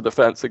out of the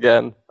fence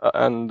again,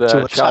 and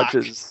To attack.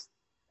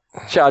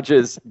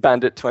 charges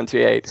Bandit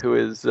 28, who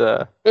is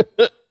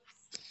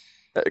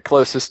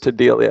closest to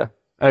Delia.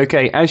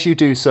 Okay, as you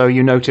do so,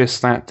 you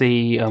notice that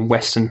the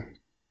western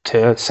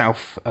to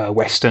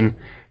southwestern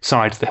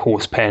side of the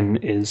horse pen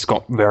is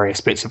got various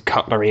bits of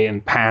cutlery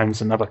and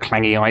pans and other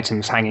clangy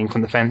items hanging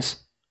from the fence.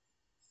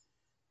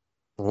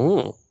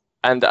 Ooh.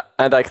 And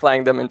I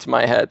clang them into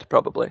my head,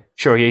 probably.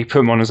 Sure, you put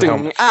them on as a Ding,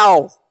 helmet.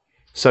 ow!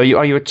 So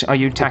are you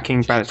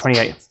attacking Bandit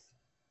 28?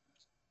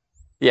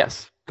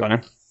 Yes. Go on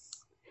then.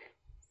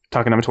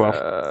 Target number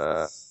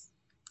 12.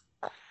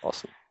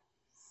 Awesome.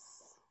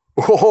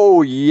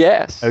 Oh,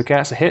 yes. Okay,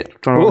 that's a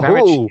hit. Do you want to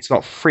roll damage? Woohoo. It's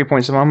got 3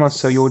 points of armor,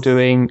 so you're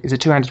doing... Is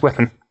it two-handed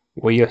weapon?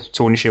 Or your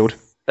sword and shield?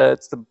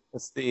 It's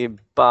the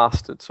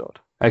bastard sword.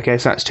 Okay,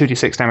 so that's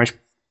 2d6 damage.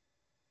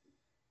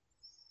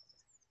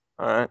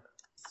 All right.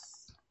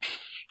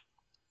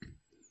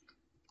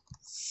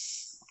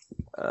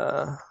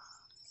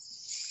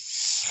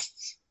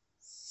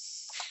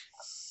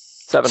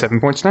 7. 7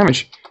 points of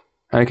damage.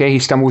 Okay, he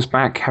stumbles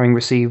back, having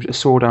received a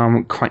sword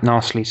arm quite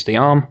nastily to the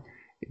arm.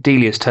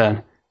 Delia's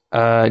turn.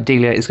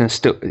 Delia is going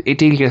to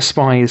Delia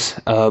spies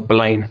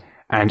Blaine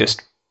and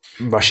just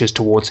rushes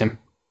towards him.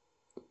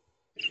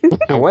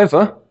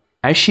 However,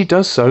 as she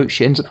does so,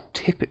 she ends up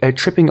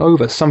tripping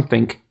over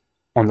something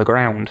on the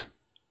ground.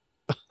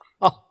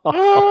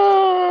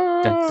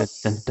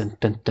 It's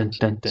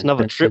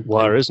another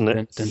tripwire, isn't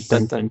it?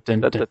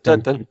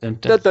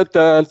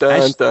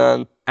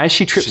 As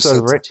she trips She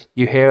over said- it,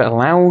 you hear a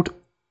loud,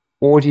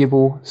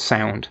 audible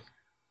sound.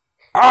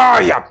 Ah,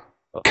 you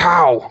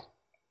cow!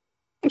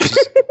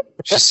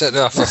 She's setting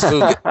off a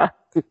fuga.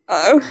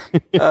 Oh,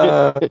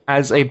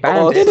 As a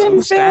did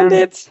him,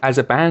 bandits!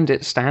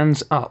 bandit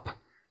stands up,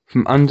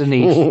 from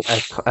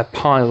underneath a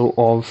pile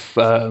of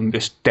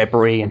just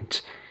debris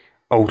and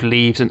old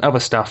leaves and other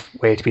stuff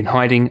where he'd been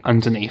hiding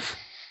underneath.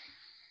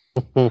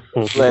 Glenn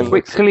looks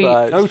Quickly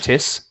surprised.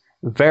 notice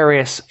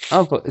various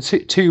other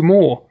two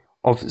more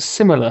of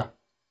similar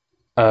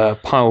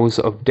piles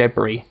of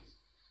debris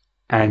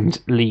and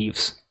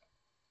leaves,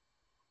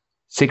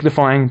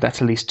 signifying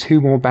that at least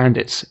 2 more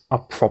bandits are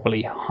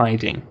probably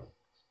hiding.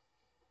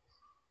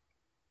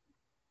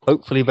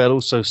 Hopefully they'll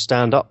also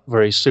stand up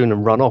very soon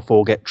and run off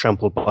or get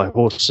trampled by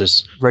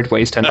horses.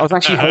 Redway's turn. I was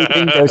actually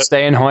hoping they'd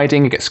stay in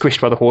hiding and get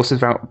squished by the horses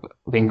without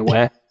being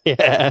aware.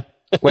 Yeah.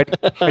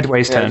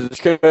 Redway's turn.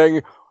 Just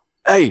going,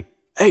 hey,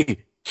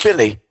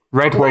 Billy,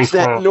 Redway's what's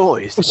that turn.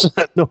 noise? What's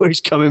that noise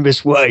coming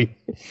this way?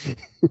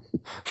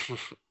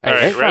 All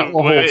right,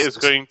 Redway is horses.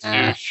 going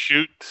to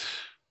shoot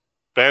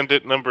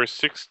bandit number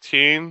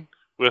 16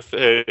 with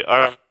a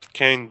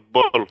arcane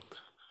bolt.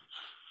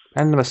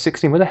 And number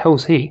 16, where the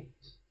hell's he?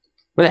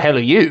 Where the hell are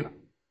you?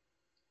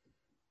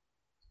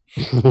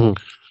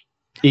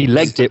 He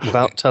legged it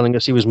without telling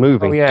us he was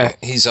moving. Oh, yeah.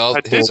 He's all.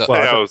 I did say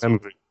I was um,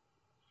 moving.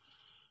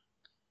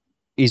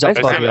 He's up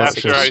I by said the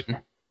after archers.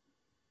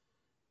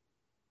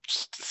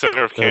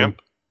 Center of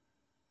camp.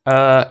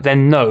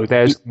 Then no,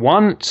 there's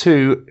 1,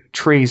 2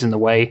 trees in the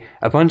way,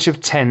 a bunch of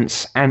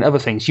tents and other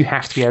things. You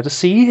have to be able to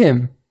see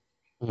him.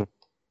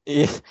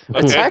 Yeah.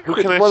 Okay, Attack who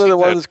with can I one of see the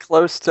then? ones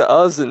close to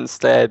us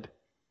instead.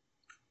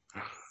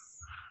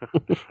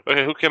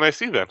 Okay, who can I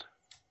see then?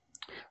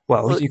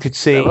 Well, Look, you could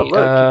see, look, you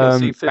can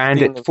see 15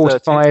 Bandit and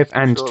 45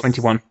 13, and sure.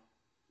 21.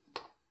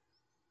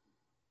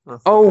 Oh,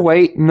 Oh, okay.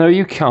 wait, no,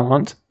 you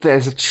can't.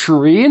 There's a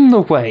tree in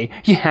the way.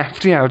 You have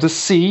to be able to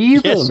see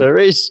them. Yes, there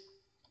is.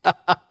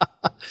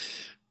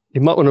 You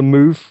might want to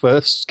move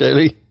first,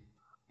 Scaly.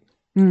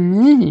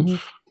 Mm.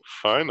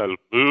 Fine, I'll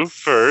move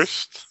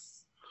first.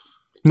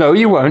 No,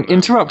 you won't.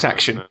 Interrupt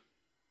action.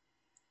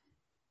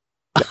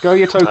 Let go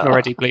your token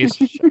already, please.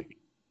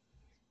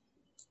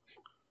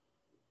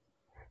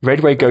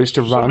 Redway goes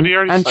to run Somebody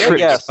already and said trips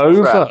yes,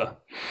 over.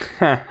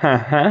 Ha ha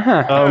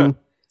ha ha.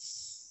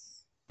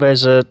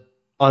 There's a.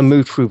 I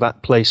moved through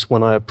that place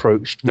when I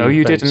approached. No, the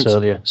you fence didn't.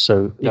 earlier.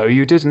 So No,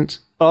 you didn't.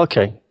 Oh,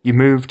 okay. You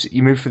moved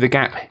through the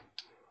gap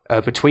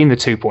between the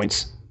 2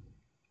 points.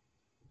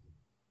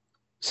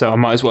 So I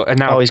might as well. And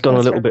now, Oh, he's gone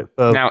a little bit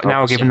further.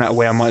 now given that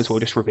away, I might as well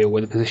just reveal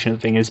where the position of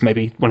the thing is.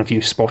 Maybe one of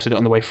you spotted it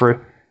on the way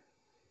through.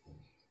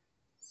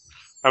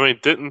 I mean,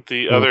 didn't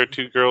the other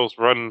 2 girls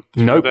run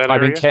through Nope, that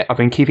I've area?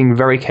 been keeping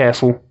very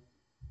careful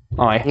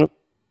eye.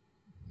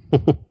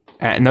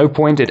 At no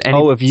point did any.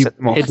 Oh, have you set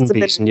them off. hidden Must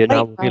have these been and you're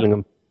now late, revealing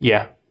them?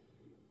 Yeah.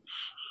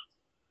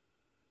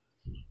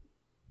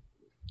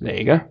 There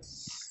you go.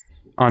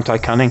 Aren't I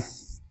cunning?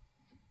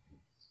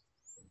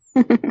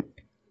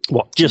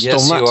 What? Just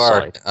yes, on that you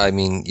are. side? I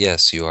mean,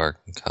 yes, you are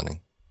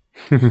cunning.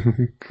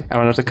 I'm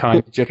not a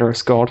kind,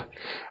 generous god.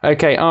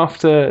 Okay,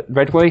 after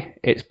Redway,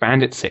 it's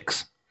Bandit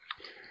 6.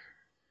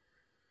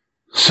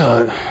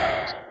 So,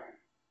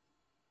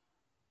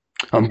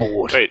 I'm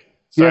bored. Wait,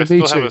 so Yeah, I me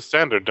still too. have a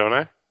standard, don't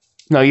I?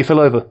 No, you fell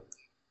over.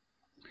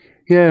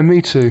 Yeah,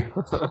 me too.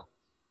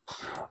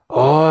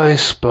 I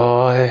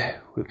spy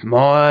with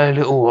my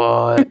little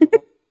eye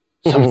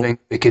something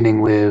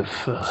beginning with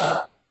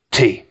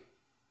T.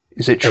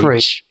 Is it tree?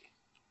 H.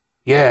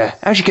 Yeah,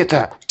 how'd you get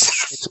that?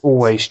 It's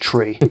always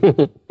tree.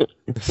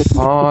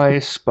 I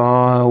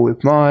spy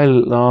with my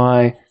little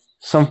eye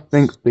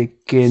something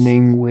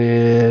beginning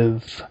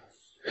with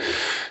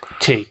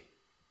T.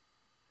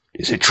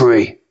 Is it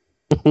tree?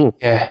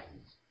 Yeah.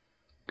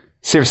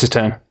 Sirius's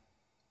turn.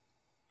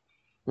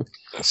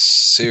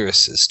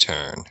 Cirrus's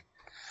turn.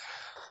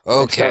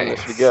 Next time Okay.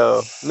 that you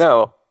go.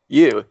 No,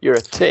 you're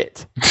a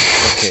tit.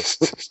 Okay.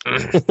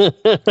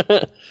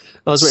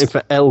 I was waiting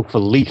for L for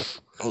leaf.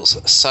 Well,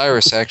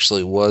 Cyrus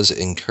actually was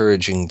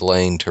encouraging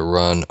Blaine to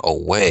run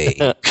away,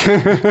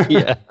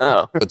 Yeah,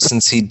 Oh, but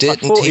since he I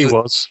didn't, thought he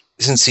was.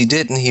 since he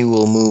didn't, he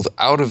will move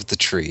out of the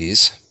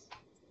trees,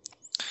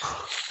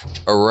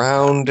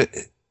 around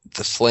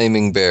the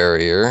flaming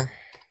barrier,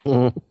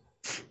 Mhm.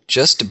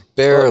 just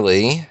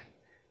barely,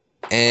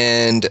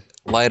 and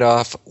light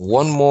off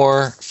one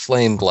more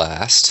flame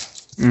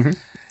blast. Mhm.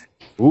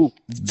 Ooh.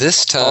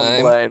 This on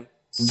time,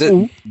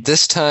 Blaine.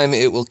 this time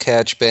it will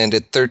catch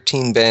Bandit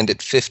 13,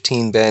 Bandit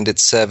 15, Bandit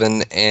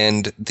 7,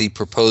 and the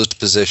proposed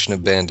position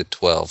of Bandit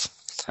 12.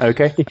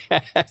 Okay.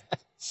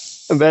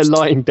 And they're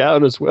lying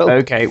down as well.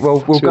 Okay.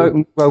 Well, we'll Two of go.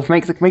 them. Well,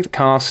 make the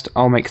cast.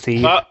 I'll make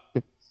the. Uh,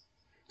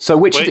 So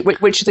which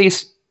wait. which of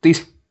these?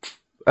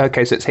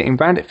 Okay, so it's hitting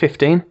Bandit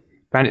 15,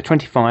 Bandit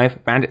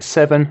 25, Bandit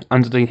 7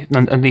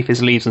 underneath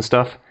his leaves and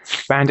stuff,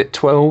 Bandit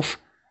 12,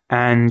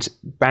 and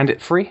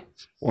Bandit 3,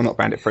 or not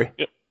Bandit 3.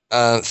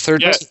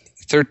 13, Yeah.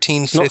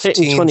 13, It's not hitting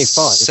 15,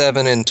 25.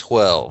 7, and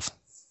 12. So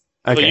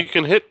Okay. you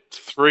can hit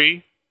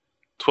 3,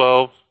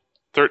 12,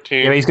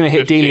 13. Yeah, he's going to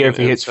hit 15, Delia if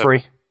he and hits 7.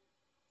 3.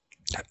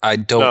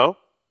 No.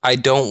 I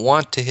don't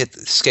want to hit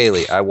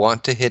Scaly. I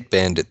want to hit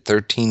Bandit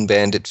 13,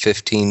 Bandit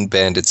 15,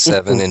 Bandit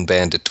 7, and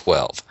Bandit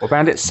 12. Well,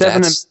 Bandit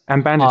 7 That's-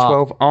 and Bandit Ah.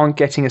 12 aren't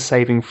getting a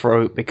saving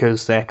throw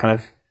because they're kind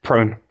of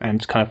prone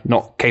and kind of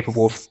not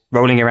capable of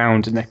rolling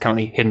around in their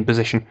currently hidden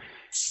position.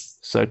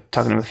 So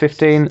target number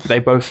 15, they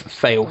both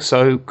fail.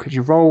 So could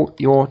you roll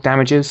your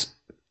damages?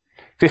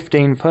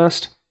 15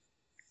 first.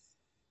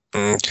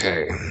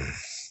 Okay.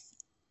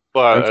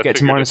 Well, Don't forget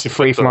to minus the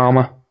 3 from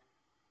armor.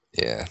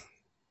 Yeah.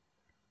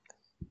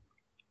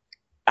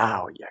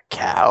 Ow, you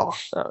cow.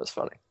 That was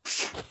funny.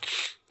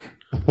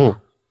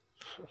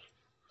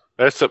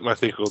 That's something I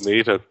think we'll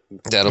need.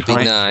 That'll be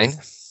 9.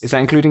 Is that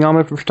including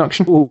armor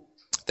reduction? Ooh.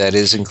 That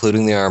is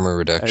including the armor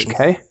reduction.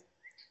 Okay.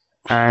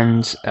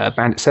 And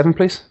Bandit 7,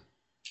 please.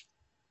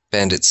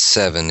 Bandit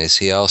 7, is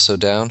he also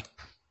down?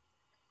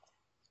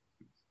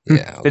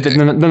 Yeah. Okay.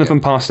 None of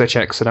them passed their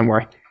checks, so don't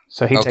worry.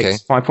 So he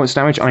takes 5 points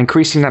damage. I'm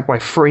increasing that by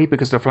 3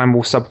 because the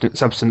flammable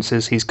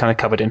substances he's kind of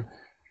covered in.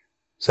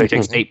 So he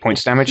takes 8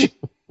 points damage.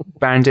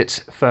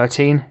 Bandit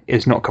 13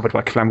 is not covered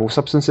by flammable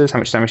substances. How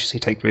much damage does he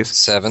take, please?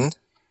 7.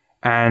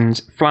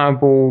 And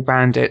flammable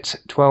Bandit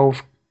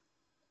 12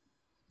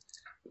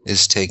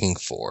 is taking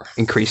 4.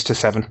 Increased to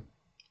 7.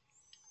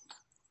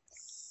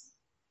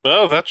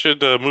 Well, that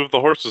should move the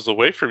horses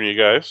away from you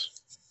guys.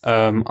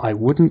 I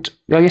wouldn't.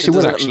 Oh, yes, it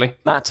would actually.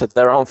 Matter,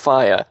 they're on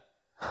fire.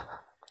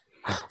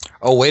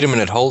 Oh, wait a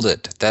minute, hold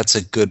it. That's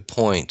a good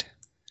point.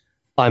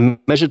 I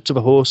measured to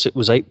the horse, it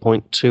was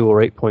 8.2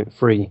 or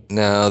 8.3.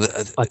 No,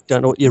 I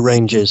don't know what your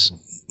range is.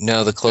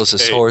 No, the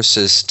closest horse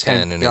is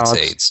 10 and yards.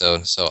 it's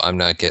 8, so I'm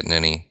not getting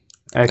any.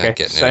 Okay,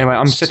 so anyway,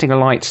 I'm setting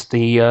alight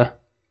the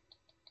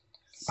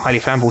highly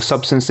flammable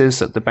substances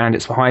that the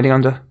bandits were hiding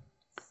under.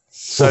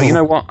 So you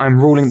know what? I'm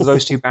ruling that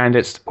those 2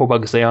 bandits, poor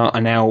buggers they are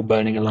now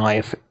burning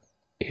alive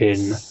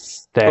in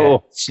their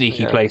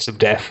sneaky place of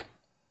death.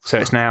 So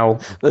it's now...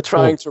 They're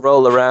trying to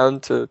roll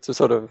around to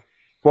sort of...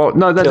 Well,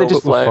 no, they're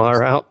just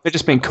fire out. They're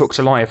just being cooked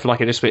alive, like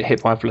they've just been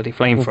hit by a bloody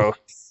flamethrower.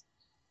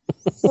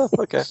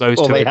 Okay. So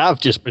they have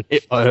just been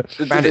hit by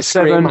it. Bandit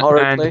 7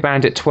 and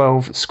Bandit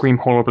 12 scream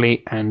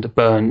horribly and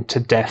burn to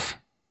death.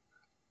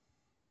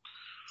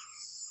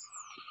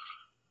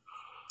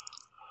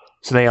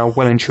 So they are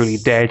well and truly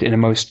dead in a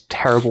most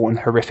terrible and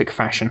horrific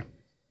fashion.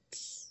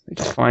 Let me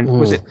just find...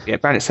 Was it? Yeah,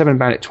 Bandit 7 and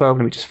Bandit 12.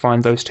 Let me just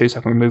find those 2 so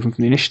I can remove them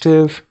from the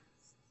initiative.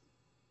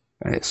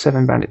 Bandit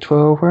 7, Bandit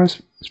 12.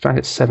 Where's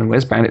Bandit 7?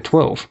 Where's Bandit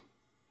 12?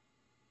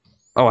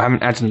 Oh, I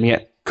haven't added them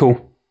yet.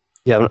 Cool.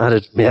 You haven't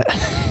added them yet.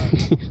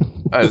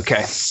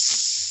 Okay.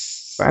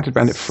 I added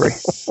Bandit 3.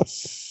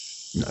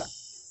 No.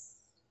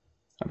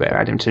 I better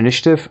add him to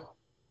initiative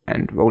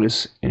and roll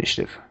his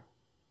initiative.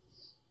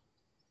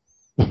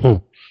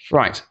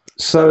 Right.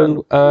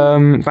 So,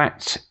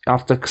 that,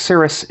 after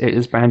Cirrus, it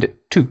is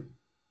Bandit 2.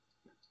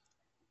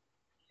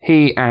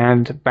 He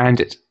and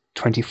Bandit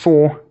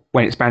 24,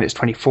 when it's Bandit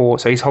 24,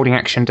 so he's holding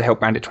action to help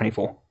Bandit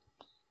 24.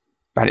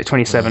 Bandit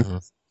 27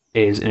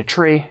 is in a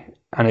tree,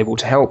 unable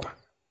to help.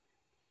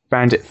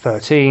 Bandit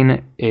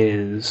 13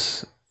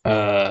 is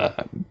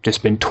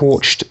just been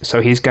torched,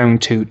 so he's going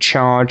to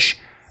charge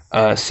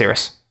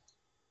Cirrus.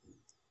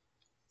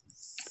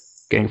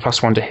 Getting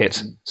 +1 to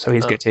hit, so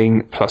he's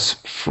getting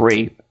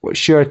 +3.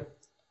 What's your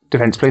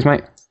defense, please,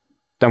 mate?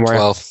 Don't worry.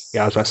 12.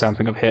 Yeah, I was about to say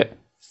something of hit.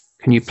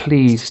 Can you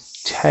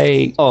please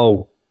take...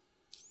 Oh.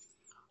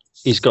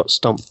 He's got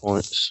stump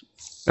points.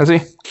 Does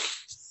he?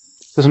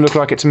 Doesn't look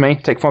like it to me.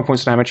 Take 5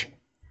 points of damage.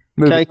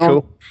 Okay,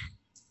 cool.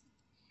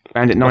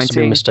 Bandit 19. Must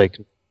have been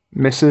mistaken.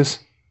 Misses.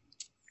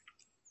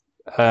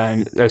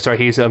 And sorry,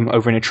 he's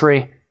over in a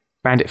tree.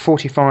 Bandit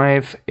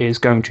 45 is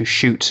going to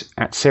shoot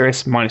at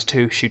Cirrus,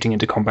 -2, shooting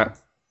into combat.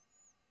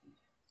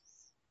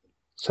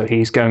 So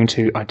he's going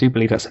to, I do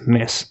believe that's a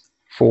miss.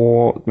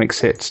 4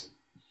 makes it,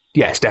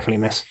 yes, definitely a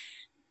miss.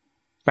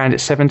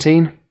 Bandit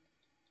 17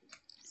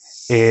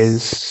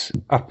 is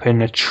up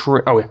in a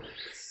tree. Oh,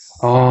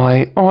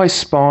 I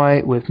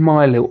spy with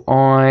my little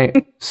eye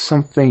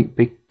something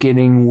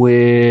beginning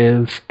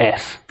with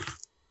F.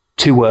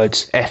 2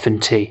 words, F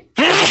and T.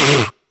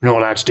 Not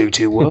allowed to do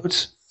 2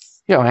 words.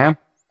 Yeah, I am.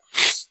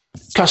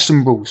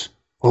 Custom rules.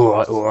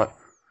 All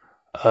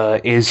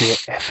right. Is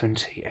it F and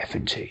T? F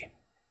and T.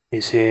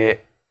 Is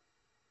it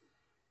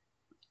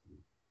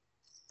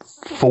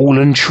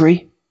fallen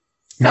tree?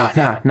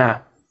 Nah.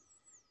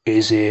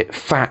 Is it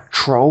fat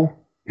troll?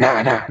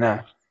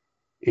 Nah.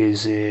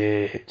 Is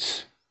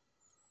it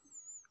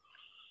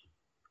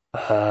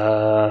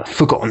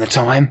forgotten the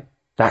time?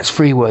 That's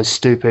 3 words,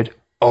 stupid.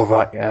 All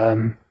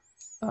right.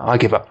 I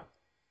give up.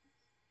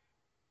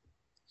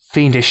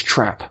 Fiendish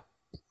trap.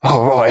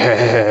 All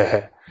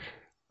right.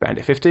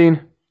 Bandit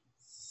 15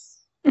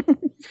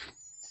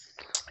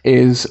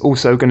 is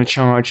also going to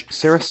charge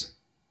Cirrus.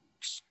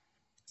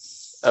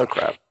 Oh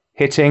crap!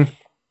 Hitting.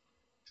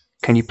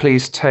 Can you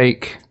please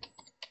take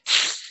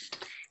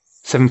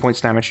 7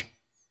 points damage?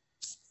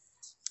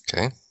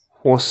 Okay.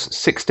 Horse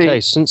 60.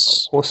 Okay,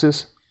 since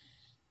horses.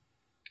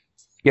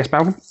 Yes,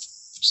 Balvin?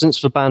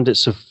 Since the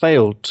bandits have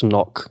failed to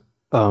knock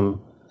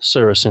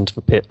Cirrus into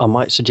the pit, I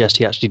might suggest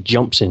he actually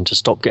jumps in to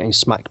stop getting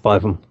smacked by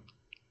them.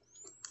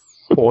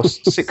 Horse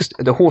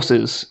 60. The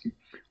horses.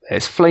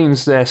 There's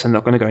flames there, so I'm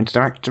not going to go into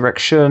direct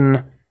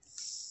direction.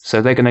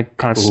 So they're going to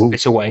kind of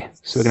split away.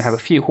 So we're going to have a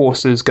few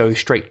horses go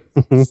straight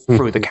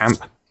through the camp.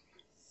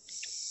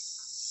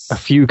 A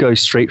few go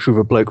straight through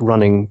the bloke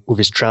running with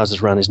his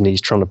trousers around his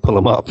knees, trying to pull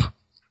him up.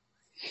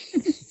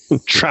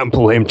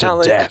 Trample him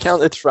to death.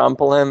 Can't they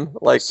trample him?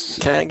 Like,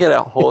 can't get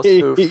a horse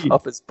hoof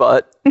up his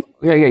butt.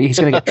 Yeah, he's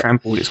going to get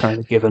trampled. It's kind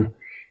of a given.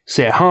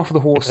 So yeah, half of the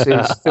horses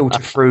filter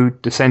through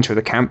the centre of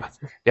the camp.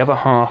 The other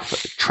half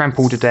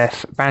trampled to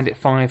death Bandit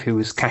 5, who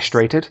was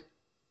castrated,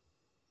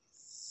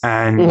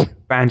 and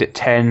Bandit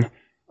 10,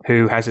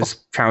 who has his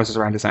trousers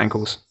around his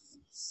ankles.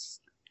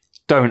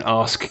 Don't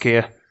ask,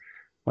 Kia.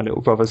 My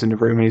little brother's in the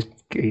room, and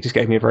he just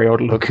gave me a very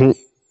odd look. And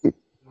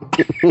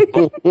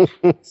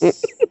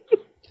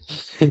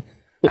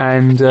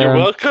You're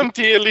welcome,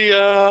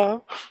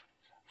 Delia.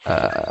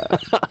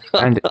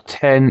 Bandit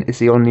 10, is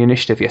he on the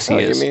initiative? Yes, he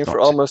is. You mean for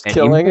almost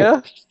killing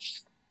her?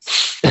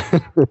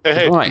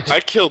 Hey, Right. I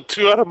killed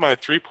 2 out of my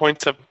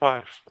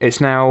 3.75. It's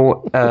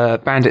now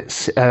Bandit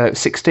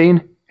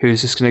 16,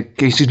 who's just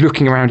he's just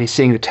looking around. He's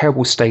seeing the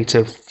terrible state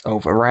of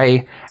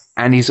Array,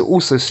 and he's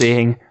also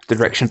seeing the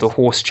direction of the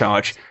horse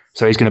charge.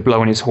 So he's going to blow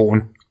on his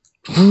horn.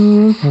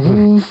 And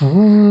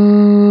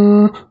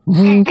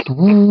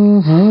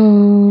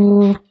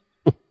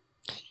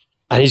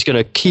he's going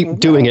to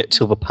keep doing it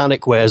till the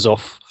panic wears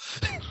off.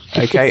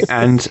 Okay,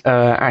 and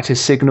at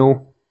his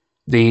signal,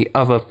 the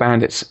other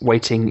bandits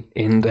waiting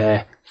in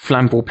their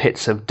flammable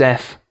pits of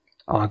death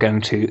are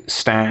going to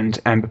stand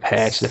and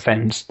prepare to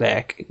defend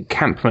their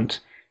encampment.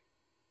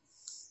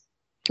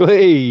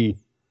 Hey!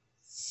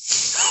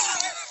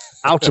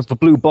 Out of the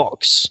blue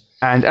box.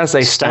 And as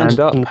they stand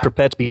up, and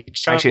prepare to be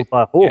trampled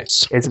by a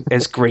horse.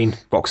 It's green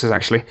boxes,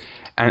 actually.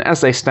 And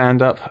as they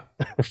stand up,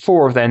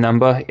 4 of their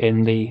number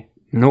in the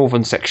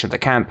northern section of the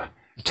camp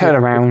turn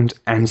around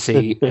and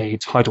see a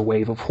tidal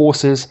wave of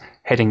horses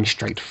heading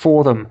straight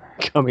for them.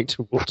 Coming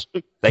towards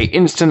them. They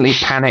instantly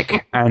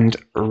panic and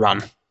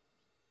run.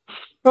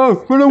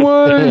 Oh, run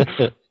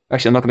away!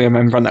 Actually, I'm not going to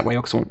run that way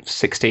because I want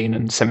 16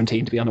 and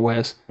 17 to be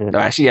unawares. No,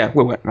 actually, yeah,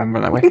 we'll run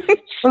that way.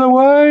 Run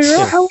away!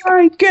 Run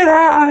away! Get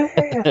out of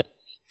here!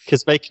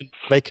 Because they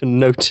can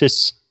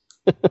notice.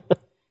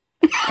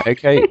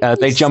 Okay,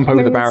 they jump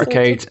over the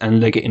barricade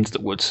and they get into the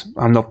woods.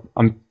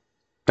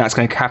 That's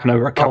going to happen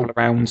over a couple of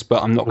rounds,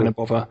 but I'm not going to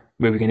bother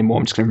moving anymore.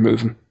 I'm just going to remove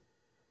them.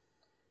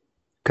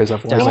 Because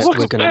otherwise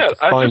we're going to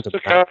find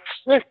them. Out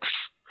 6.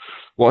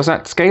 What was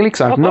that, Scaly? Because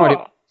I have no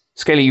idea.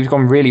 Scaly, you've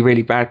gone really,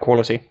 really bad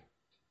quality.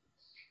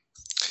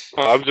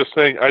 Well, I'm just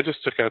saying, I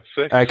just took out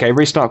 6. Okay,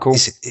 restart call.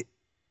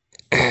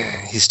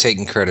 He's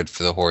taking credit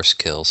for the horse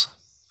kills.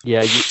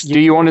 Yeah.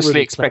 Do you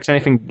honestly expect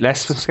anything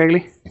less from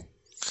Scaly?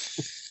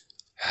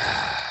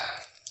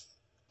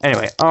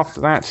 Anyway,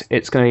 after that,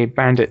 it's going to be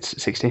Bandit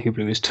 16 who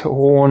blew his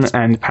horn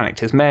and panicked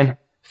his men.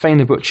 Fane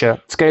the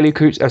Butcher, Scaly,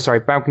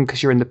 Balkan,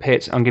 because you're in the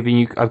pit. I've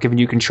given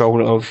you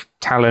control of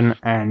Talon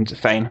and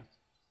Fane.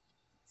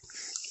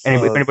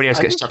 Anyway, if anybody else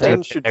gets stuck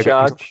in,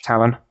 charge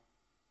Talon.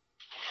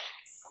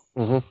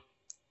 Mm-hmm.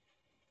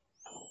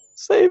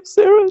 Save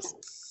Cirrus.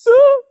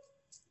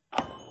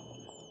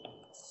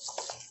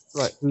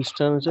 Right, whose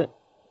turn is it?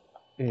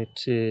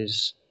 It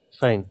is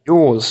Fane.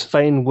 Yours.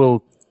 Fane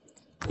will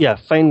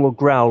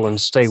growl and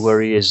stay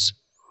where he is,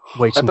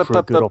 waiting for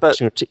a good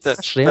opportunity.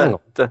 Actually, hang on.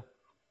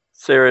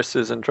 Cirrus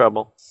is in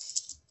trouble.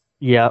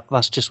 Yeah,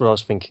 that's just what I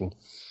was thinking.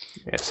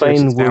 Yeah,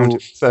 Fane will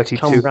 32.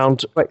 come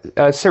round. Wait,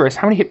 Cirrus,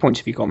 how many hit points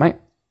have you got, mate?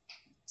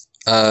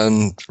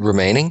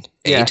 Remaining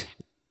 8. Yeah.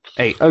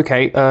 8.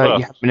 Okay,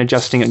 you have been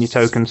adjusting it on your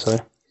token, so.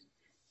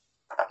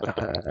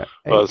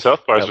 Well, his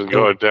health bar's been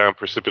going down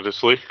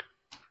precipitously.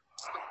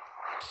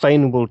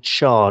 Fane will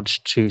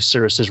charge to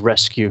Cirrus's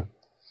rescue.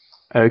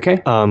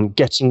 Okay.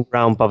 Getting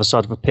round by the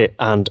side of a pit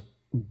and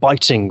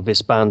biting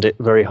this bandit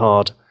very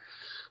hard.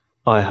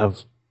 I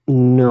have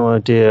no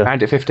idea.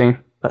 Bandit 15.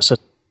 That's a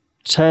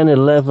 10,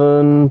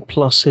 11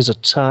 plus his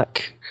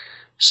attack.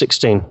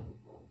 16.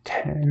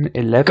 10,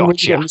 11. Gotcha.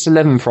 Where'd you get this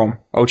 11 from?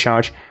 Oh,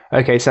 charge.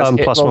 Okay, so that's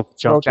plus roll, 1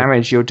 charge. roll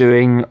damage. You're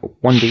doing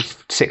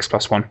 1d6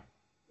 plus 1.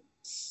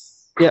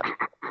 Yep.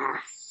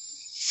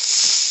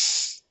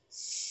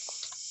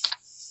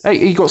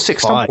 Hey, you got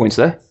 6 stun points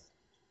there.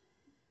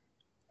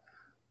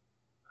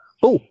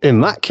 Oh,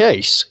 in that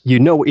case, you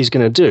know what he's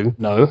going to do.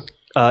 No.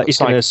 He's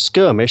going to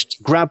skirmish,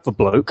 grab the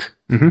bloke,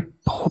 Mm-hmm.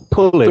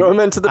 pull him, Throw him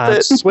into the and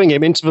pit. swing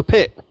him into the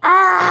pit. So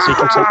he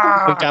can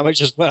take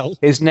damage as well.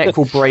 His neck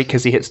will break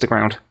as he hits the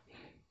ground.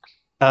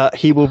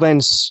 He will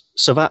then.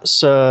 So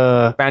that's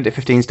Bandit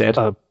 15's dead.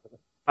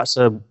 that's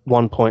a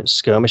 1 point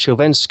skirmish. He'll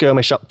then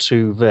skirmish up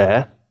to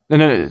there. No.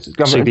 I'm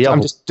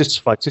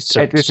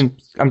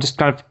just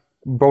kind of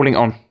rolling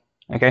on.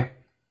 Okay.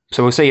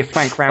 So we'll say you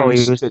flank round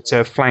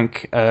to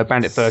flank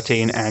Bandit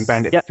 13 and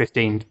Bandit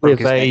 15. With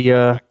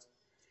a,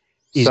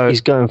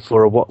 he's going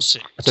for a what's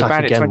it? So Attack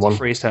Bandit again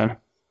 23's turn.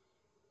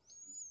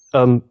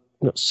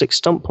 Got 6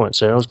 stunt points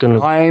there. I was going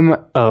to. I'm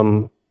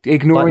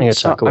ignoring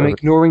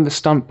the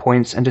stunt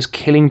points and just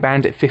killing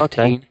Bandit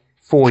 15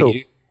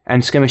 you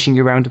and skirmishing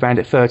you around to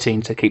Bandit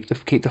 13 to keep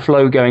the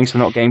flow going, so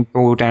we're not getting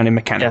boiled down in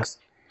mechanics.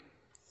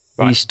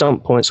 The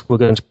stunt points we're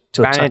going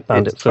to attack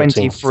Bandit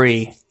 13.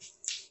 23.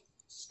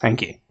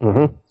 Thank you.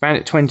 Mm-hmm.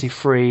 Bandit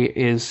 23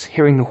 is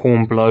hearing the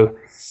horn blow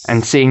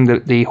and seeing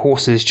that the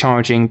horses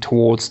charging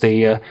towards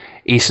the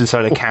eastern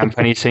side of the camp,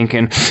 and he's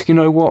thinking, you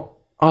know what?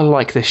 I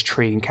like this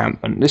tree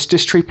encampment.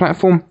 This tree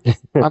platform,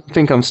 I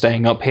think I'm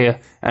staying up here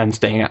and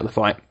staying out of the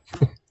fight.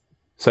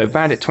 So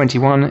Bandit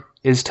 21,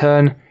 his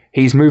turn.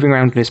 He's moving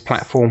around this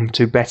platform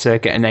to better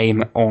get an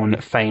aim on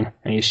Fane,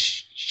 and he's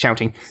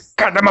shouting,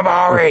 "Cut them,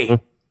 Abari!"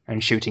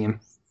 and shooting him.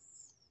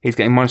 He's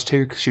getting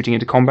 -2 shooting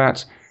into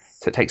combat,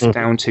 so it takes it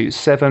down to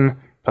 7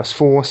 plus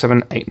 4,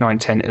 7, 8, 9,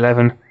 10,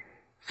 11.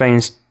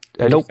 Fane's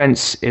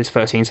defense is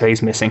 13, so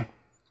he's missing.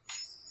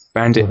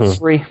 Bandit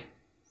 3.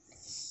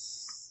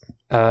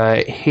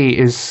 He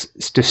is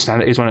just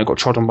standard. He's one that got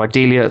trod on by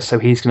Delia, so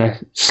he's going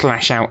to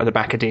slash out at the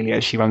back of Delia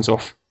as she runs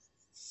off.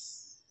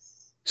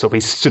 So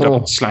he's stood up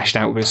and slashed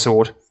out with his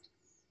sword.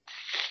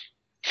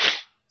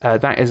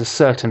 That is a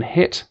certain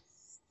hit.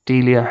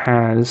 Delia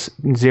has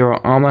 0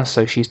 armor,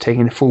 so she's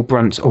taking the full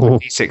brunt of a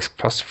d6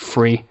 plus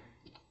 3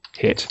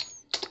 hit.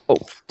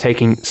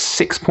 Taking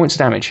 6 points of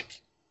damage.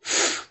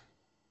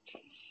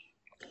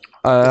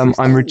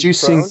 I'm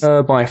reducing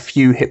her by a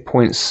few hit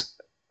points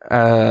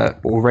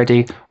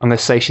already. I'm going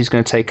to say she's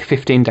going to take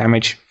 15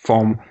 damage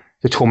from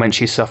the torment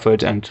she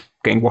suffered and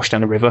getting washed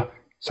down the river.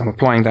 So I'm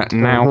applying that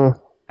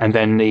now, and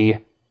then the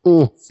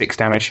 6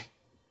 damage.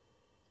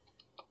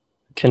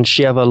 Can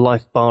she have a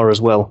life bar as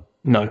well?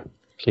 No.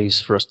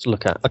 Please, for us to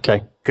look at.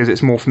 Okay. Because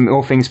it's more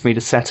things for me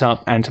to set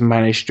up and to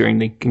manage during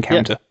the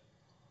encounter. Yep.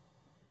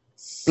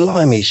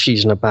 Blimey,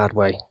 she's in a bad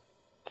way.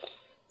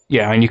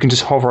 Yeah, and you can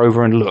just hover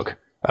over and look.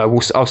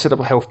 I'll set up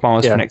health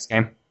bars for next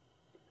game.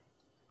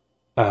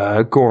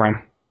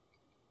 Goran.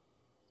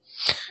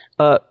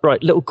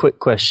 Right, little quick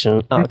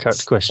question, out of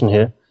character question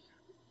here.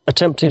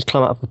 Attempting to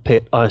climb out of the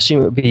pit, I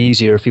assume it would be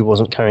easier if he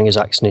wasn't carrying his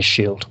axe and his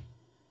shield.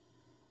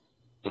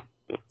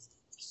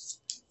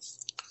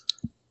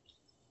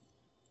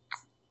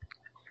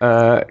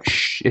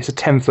 It's a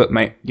 10-foot,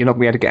 mate. You're not going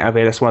to be able to get out of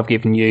here. That's why I've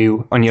given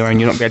you, on your own,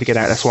 you're not going to be able to get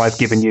out. That's why I've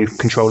given you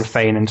control of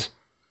Fane and...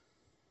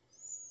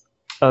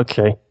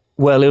 Okay.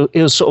 Well,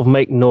 he'll sort of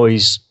make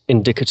noise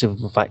indicative of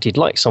the fact he'd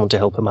like someone to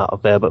help him out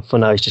of there, but for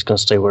now he's just going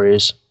to stay where he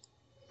is.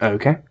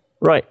 Okay.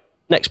 Right,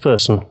 next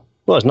person.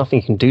 Well, there's nothing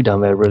you can do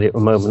down there really at the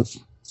moment.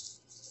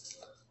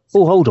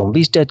 Oh, hold on.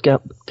 These dead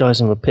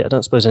guys in the pit, I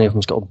don't suppose any of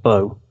them's got a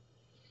bow.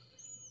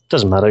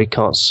 Doesn't matter, he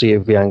can't see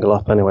the angle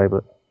up anyway,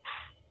 but...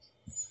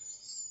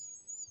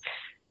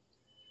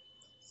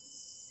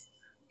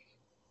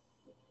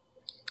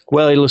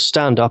 Well, he'll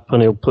stand up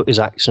and he'll put his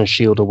axe and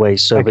shield away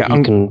so that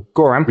he can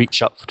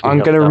reach up. I'm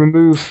going to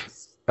remove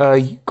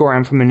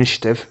Goran from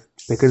initiative,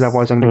 because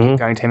otherwise I'm going to keep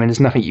going to him, and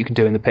there's nothing you can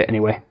do in the pit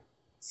anyway.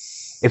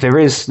 If there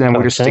is, then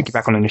we'll just stick you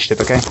back on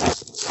initiative, okay?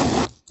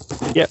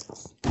 Yep.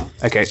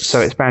 Okay, so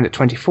it's Bandit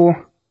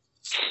 24.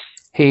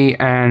 He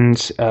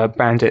and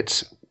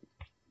Bandit...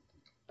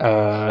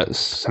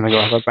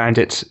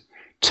 Bandit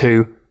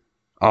 2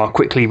 are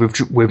quickly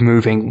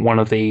removing one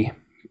of the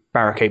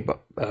barricade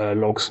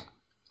logs.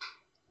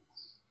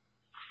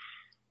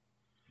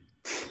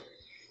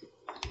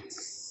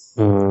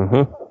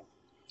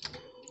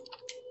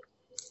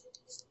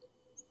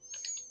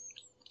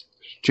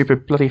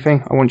 Stupid bloody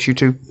thing. I want you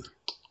to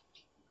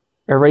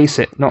erase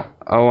it. Not...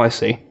 Oh, I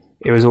see.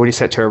 It was already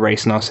set to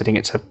erase, and I was setting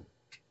it to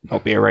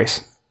not be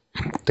erased.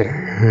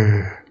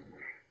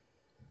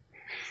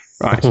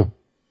 Right.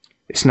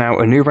 It's now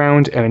a new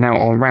round, and we're now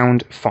on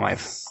round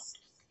 5.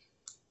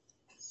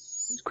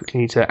 Quickly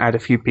need to add a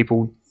few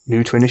people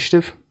new to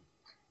initiative.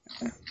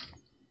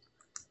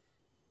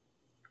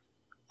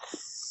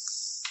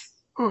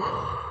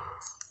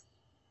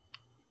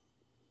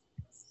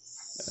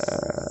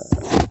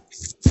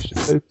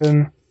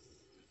 Open.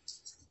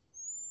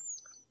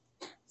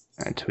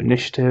 Add to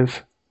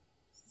initiative.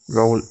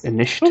 Roll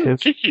initiative. What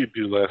did Kiki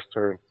do last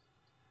turn?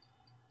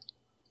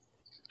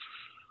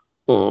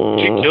 Did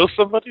you kill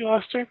somebody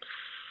last turn?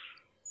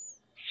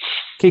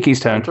 Kiki's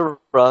turn.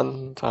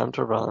 Time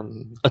to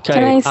run. Okay,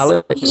 Can I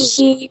Alex,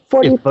 see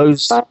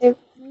 45?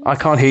 I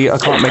can't hear you. I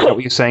can't make out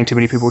what you're saying. Too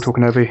many people are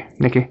talking over you,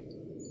 Nikki.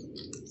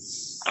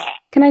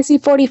 Can I see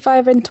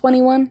 45 and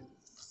 21?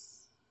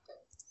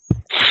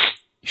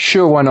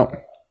 Sure, why not?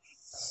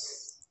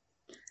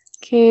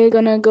 Okay,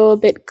 gonna go a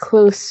bit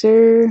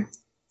closer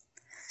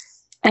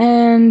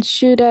and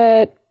shoot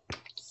at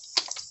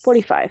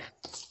 45.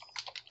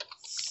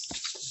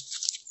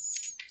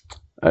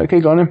 Okay,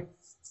 go on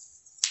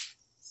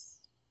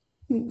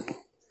then.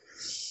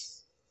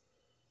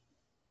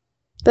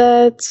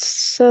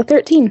 That's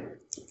 13.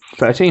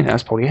 13,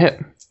 that's probably a hit.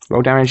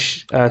 Roll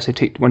damage, so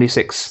take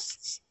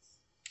 1d6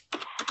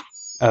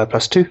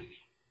 plus 2.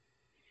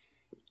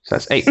 So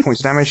that's 8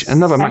 points of damage.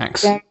 Another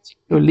max.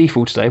 You're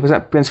lethal today. Was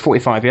that against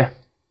 45, yeah?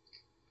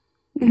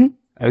 Mm-hmm.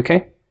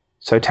 Okay.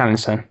 So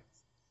Talon's turn.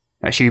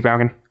 That's you,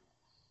 Balgan.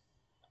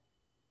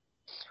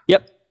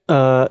 Yep.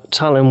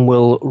 Talon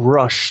will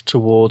rush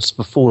towards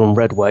the fallen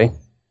Redway.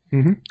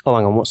 Mm-hmm. Oh,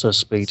 hang on. What's her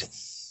speed?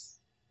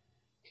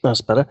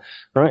 That's better.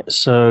 Right.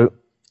 So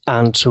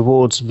and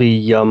towards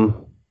the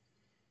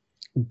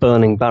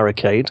burning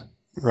barricade.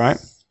 Right.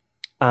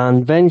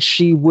 And then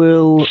she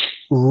will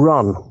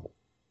run.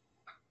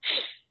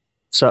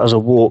 So as a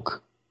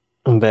walk,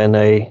 and then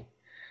a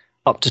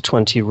up to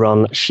 20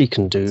 run. She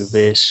can do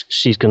this.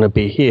 She's going to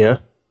be here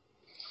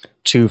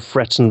to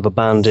threaten the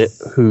bandit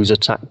who's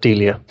attacked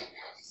Delia.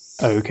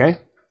 Okay.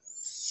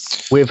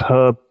 With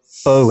her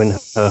bow in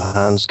her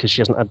hands, because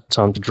she hasn't had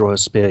time to draw a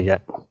spear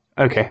yet.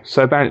 Okay,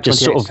 so Bandit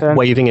Just 28 sort of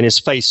waving in his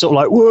face, sort of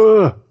like,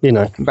 whoa, you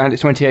know. Bandit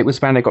 28 was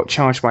Bandit got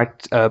charged by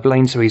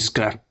Blaine, so he's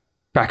going to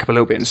back up a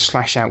little bit and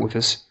slash out with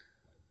his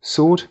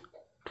sword.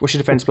 What's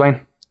your defense,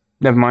 Blaine?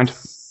 Never mind.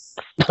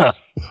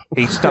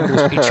 He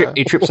stumbles,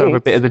 he trips over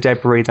a bit of the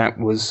debris that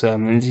was,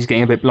 and he's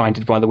getting a bit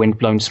blinded by the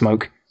wind-blown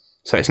smoke.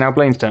 So it's now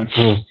Blaine's turn.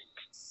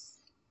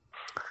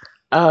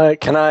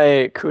 Can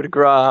I coup de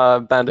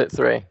grace Bandit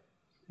 3?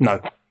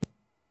 No.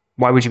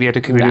 Why would you be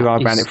able to coup de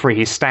grace Bandit 3?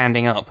 He's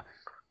standing up.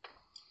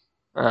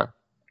 And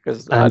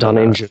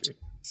uninjured.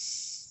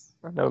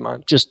 Never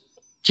mind. Just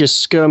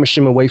skirmish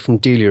him away from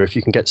Delia if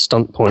you can get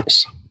stunt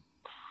points.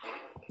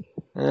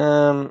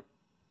 Yeah.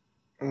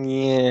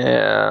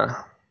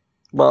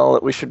 Well,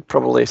 we should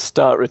probably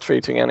start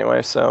retreating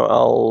anyway, so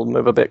I'll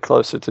move a bit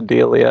closer to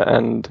Delia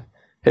and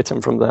hit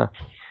him from there.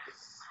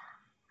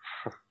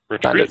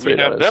 Retreat, we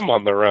have them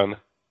on the run.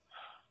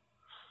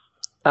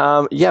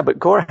 Yeah, but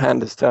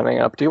Gorehand is turning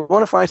up. Do you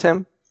want to fight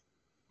him?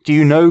 Do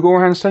you know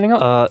Gorehand's turning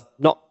up?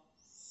 Nope.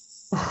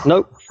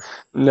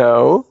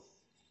 No,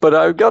 but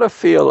I've got a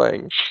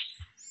feeling.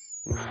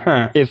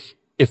 Huh.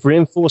 If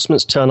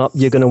reinforcements turn up,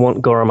 you're going to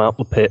want Gorham out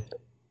the pit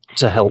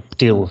to help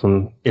deal with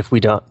them if we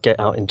don't get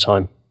out in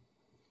time.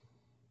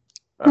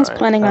 I was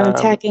planning on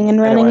attacking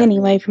and running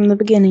anyway from the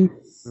beginning.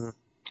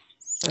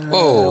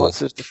 What's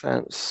his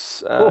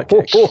defense? I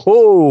don't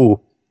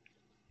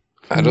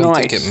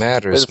think it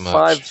matters With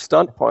much. 5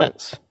 stunt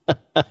points.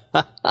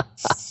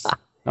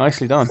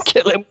 Nicely done.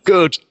 Kill him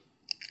good.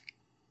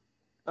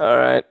 All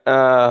right.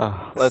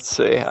 Let's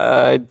see.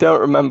 I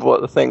don't remember what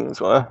the things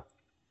were.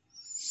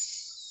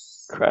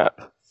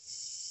 Crap.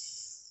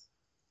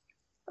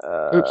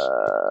 Oops.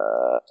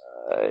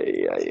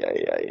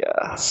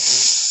 Yeah.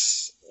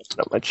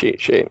 Not my cheat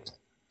sheet.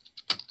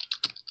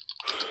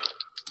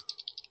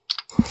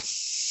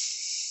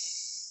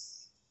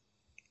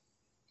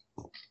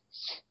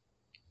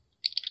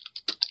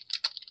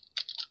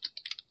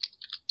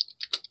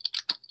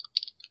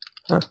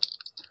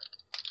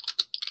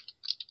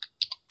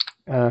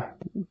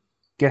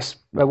 Guess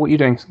what are you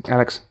doing,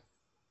 Alex?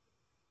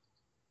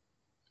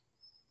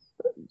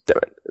 Damn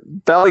it.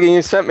 Baligan,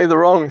 you sent me the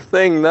wrong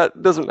thing.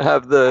 That doesn't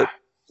have the...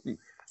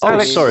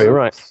 Alex, sorry,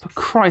 right. For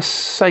Christ's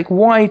sake,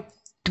 why...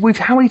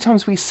 How many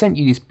times have we sent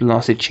you these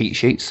blasted cheat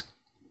sheets?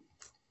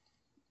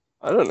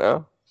 I don't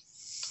know.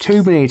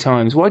 Too many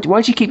times. Why do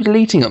you keep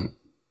deleting them?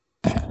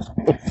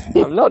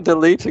 I'm not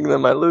deleting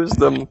them. I lose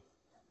them.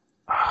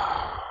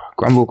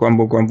 Grumble,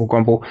 grumble, grumble,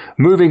 grumble.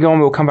 Moving on,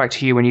 we'll come back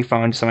to you when you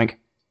find something.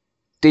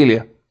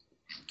 Delia.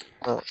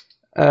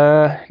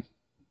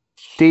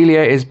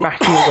 Delia is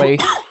backing away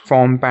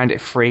from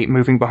Bandit 3,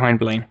 moving behind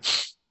Blaine.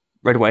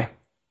 Right away.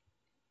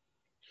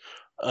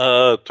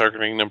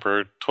 Targeting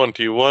number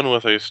 21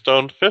 with a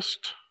stone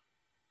fist.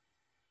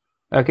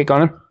 Okay, go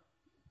on.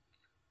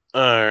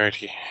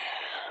 Alrighty.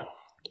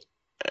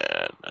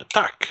 And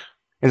attack.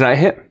 Is that a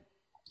hit?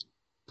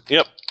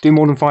 Yep. Do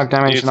more than 5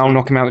 damage and I'll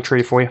knock him out of the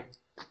tree for you.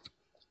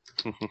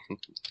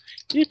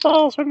 He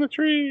falls from the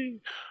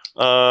tree.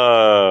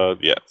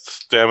 Yeah.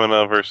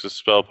 Stamina versus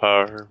spell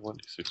power.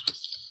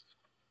 1d6.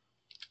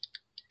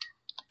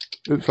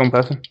 Oops, wrong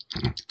person.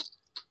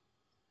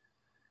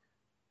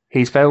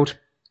 He's failed.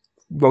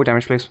 Roll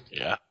damage, please.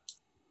 Yeah.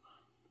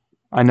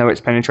 I know it's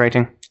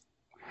penetrating.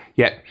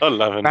 Yeah.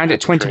 11.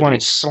 Bandit 21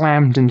 is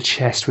slammed in the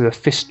chest with a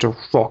fist of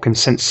rock and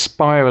sent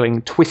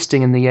spiraling,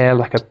 twisting in the air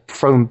like a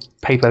thrown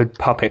paper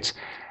puppet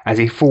as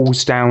he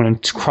falls down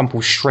and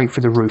crumples straight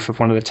through the roof of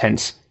one of the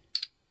tents.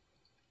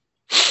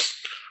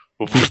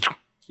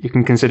 You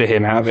can consider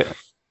him out of it.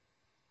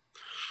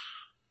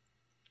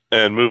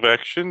 And move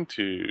action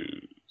to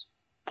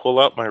pull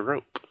out my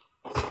rope.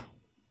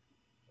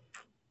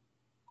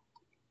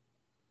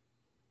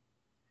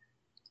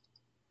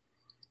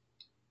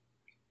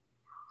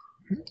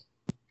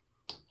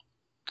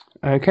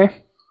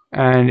 Okay.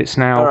 And it's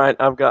now... Alright,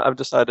 I've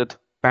decided.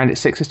 Bandit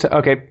 6 is...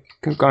 Okay,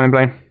 go on,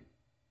 Blaine.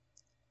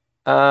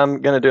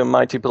 I'm going to do a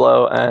mighty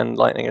blow and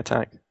lightning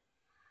attack.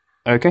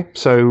 Okay,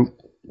 so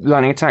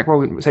lightning attack,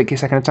 roll, take your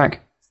second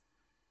attack.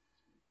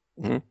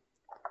 Mm-hmm.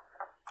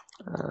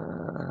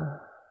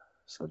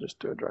 So I'll just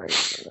do a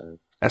dragon.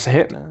 That's a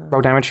hit.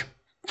 Roll damage.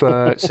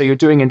 So you're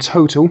doing in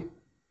total...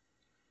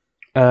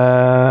 so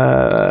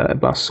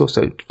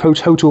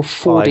total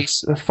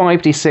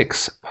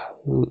 5d6.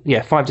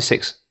 Yeah,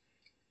 5d6.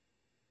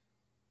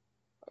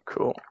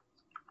 Cool.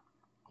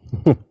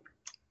 I'm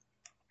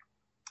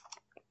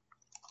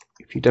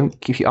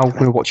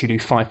going to watch you do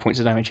 5 points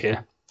of damage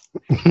here.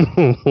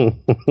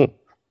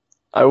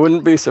 I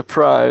wouldn't be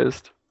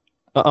surprised.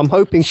 I'm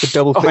hoping for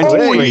double Oh,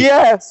 victory.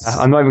 yes!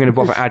 I'm not even going to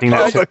bother adding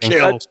that to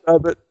Overkill.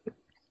 Describe it.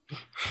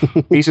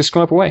 Please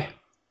describe away.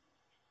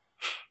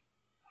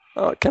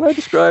 Oh, can I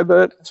describe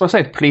it? That's what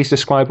I said. Please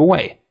describe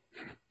away.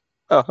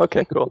 Oh,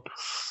 okay, cool.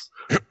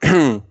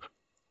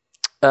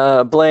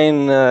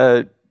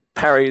 Blaine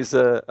parries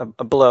a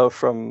blow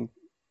from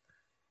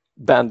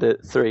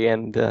Bandit 3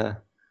 and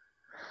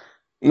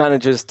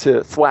manages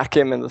to thwack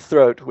him in the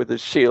throat with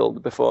his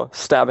shield before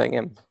stabbing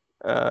him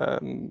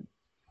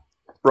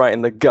right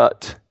in the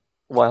gut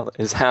while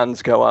his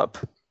hands go up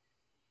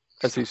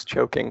as he's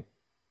choking.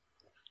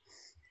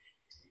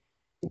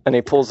 And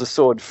he pulls the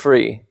sword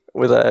free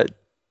with a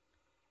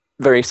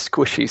very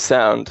squishy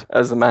sound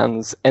as the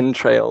man's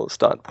entrails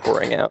start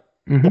pouring out.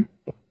 Mm-hmm.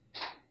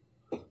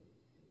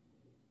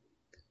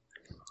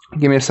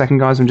 Give me a second,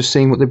 guys. I'm just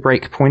seeing what the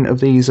break point of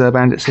these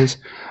bandits is.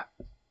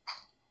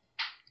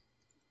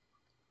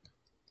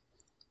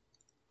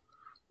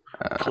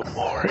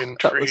 More in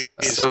That was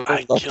trees. so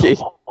I lucky.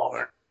 kill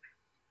more.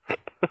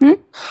 Oh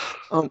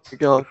my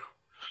god.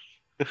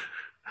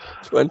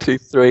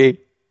 23.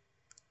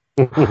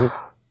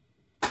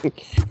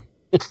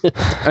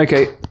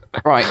 Okay,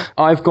 right.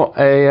 I've got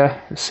a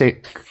let's see.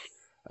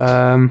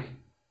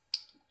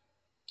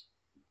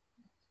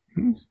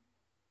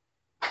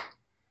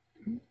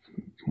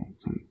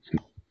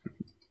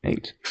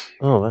 Eight.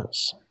 Oh,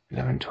 that's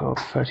 11, 12,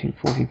 13,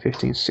 14,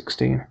 15,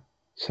 16,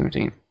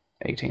 17,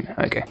 18.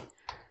 Okay.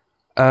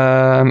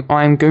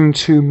 I'm going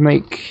to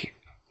make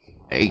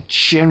a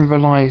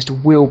generalized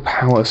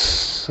willpower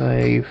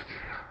save.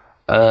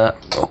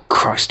 Oh,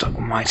 Christ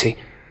almighty.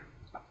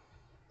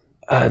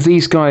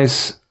 These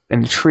guys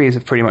in the trees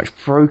are pretty much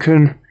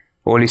broken,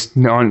 or at least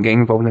aren't getting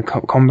involved in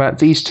combat.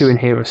 These two in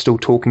here are still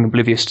talking,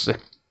 oblivious to the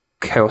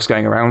chaos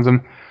going around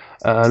them.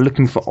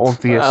 Looking for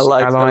obvious I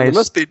like them. allies. They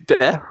must be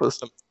deaf or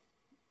something.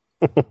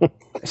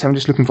 So I'm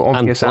just looking for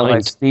obvious blind.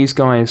 allies. These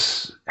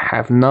guys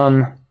have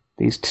none.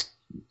 These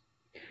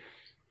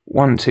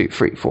 1, 2,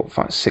 3, 4,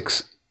 5,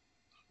 6.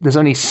 There's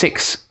only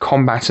 6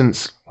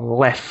 combatants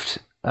left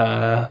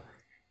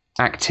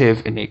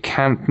active in the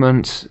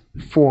encampment.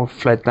 4 have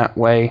fled that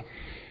way.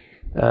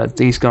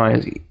 These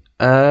guys,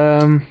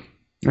 and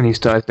these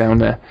guys down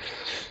there.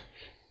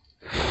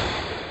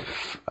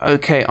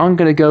 Okay, I'm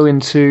going to go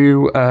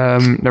into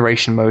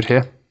narration mode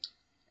here.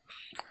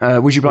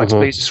 Would you like to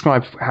please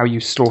describe how you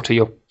slaughter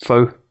your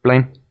foe,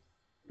 Blaine?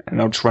 And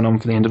I'll just run on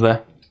for the end of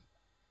there.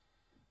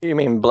 You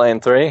mean Blaine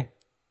 3?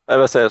 I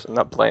was say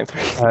not Blaine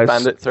 3.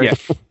 Bandit 3. Yeah.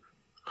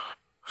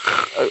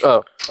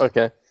 Oh,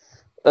 okay.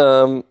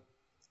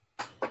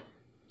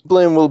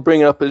 Blaine will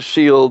bring up his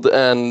shield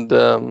and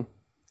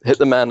hit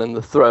the man in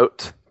the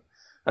throat.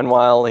 And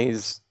while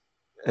his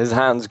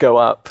hands go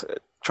up,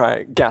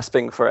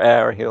 gasping for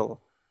air,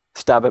 he'll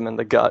stab him in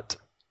the gut.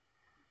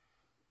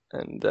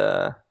 And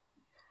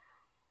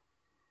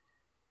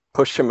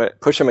push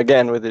him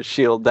again with his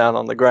shield down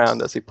on the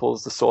ground as he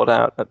pulls the sword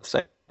out at the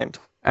same time.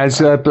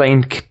 As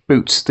Blaine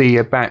boots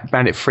the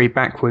bandit free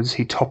backwards,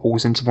 he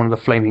topples into one of the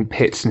flaming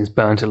pits and is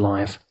burnt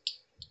alive.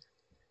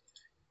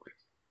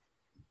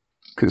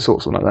 Because it's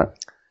also like that.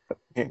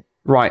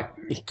 Right.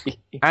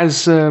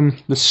 As the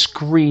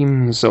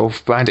screams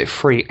of Bandit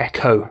Free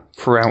echo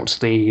throughout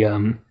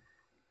the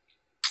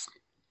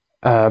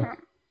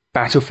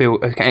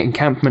battlefield,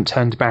 encampment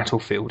turned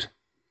battlefield,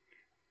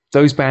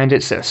 those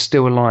bandits that are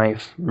still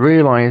alive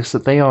realize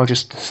that they are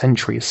just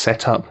sentries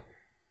set up.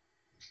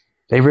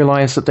 They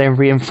realize that their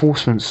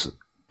reinforcements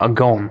are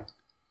gone.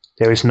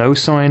 There is no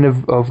sign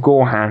of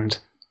Gorehand,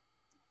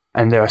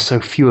 and there are so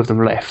few of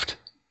them left.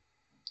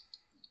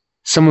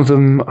 Some of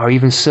them are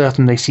even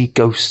certain they see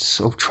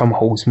ghosts of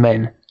Trumhold's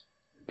men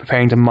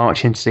preparing to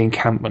march into the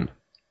encampment.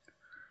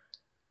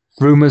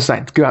 Rumour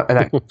that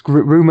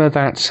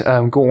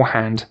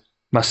Gorehand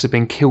must have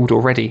been killed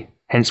already,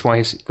 hence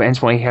why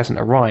he hasn't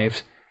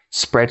arrived,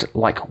 spread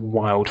like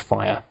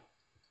wildfire.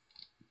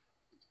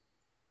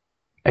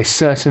 A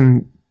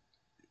certain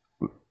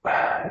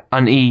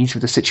unease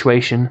with the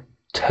situation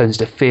turns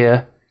to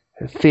fear.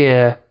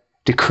 Fear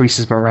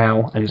decreases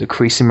morale, and a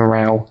decrease in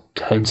morale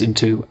turns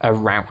into a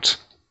rout.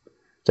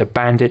 The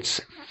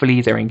bandits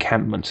flee their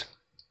encampment,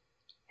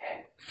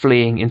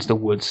 fleeing into the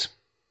woods.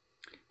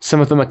 Some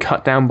of them are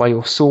cut down by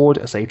your sword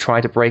as they try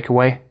to break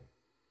away,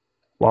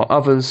 while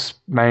others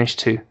manage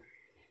to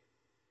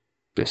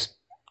just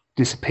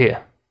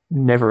disappear,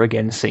 never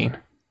again seen.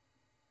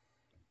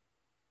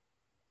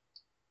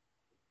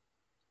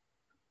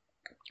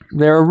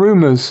 There are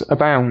rumours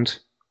abound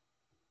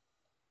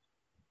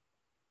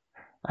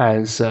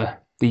as the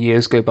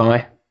years go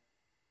by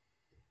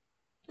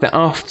that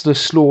after the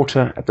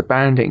slaughter at the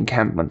bandit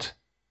encampment,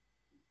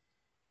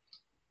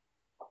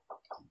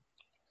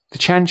 the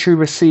Chantry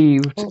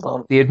received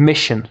the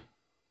admission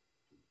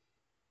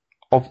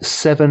of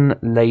 7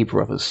 lay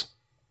brothers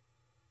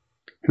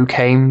who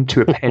came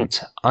to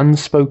repent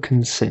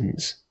unspoken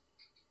sins.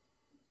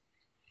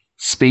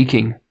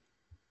 Speaking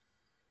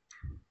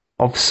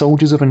of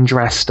soldiers of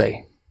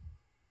Andraste,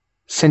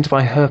 sent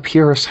by her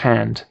purest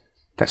hand,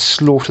 that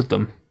slaughtered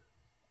them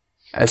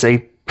as a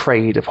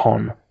preyed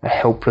upon a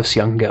helpless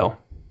young girl.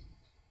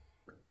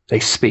 They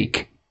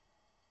speak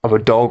of a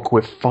dog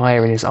with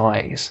fire in his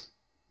eyes,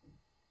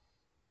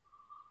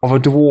 of a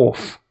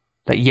dwarf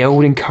that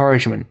yelled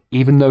encouragement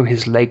even though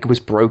his leg was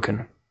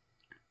broken,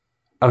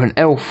 of an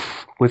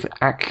elf with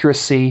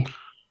accuracy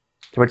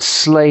that would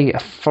slay a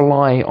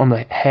fly on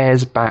the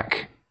hare's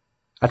back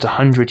at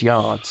 100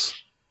 yards,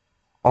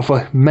 of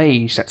a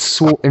mage that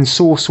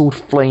ensorcelled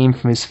flame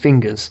from his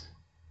fingers,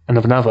 and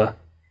of another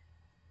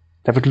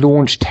that would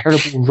launch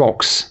terrible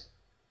rocks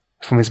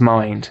from his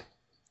mind,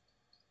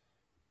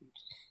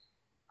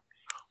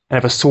 and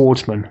of a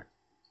swordsman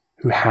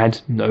who had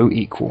no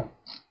equal.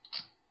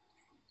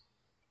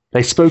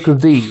 They spoke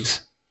of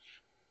these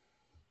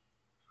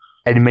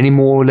and many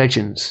more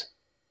legends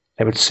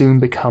that would soon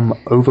become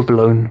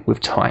overblown with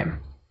time.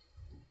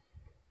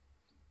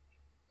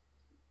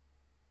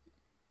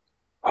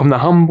 From the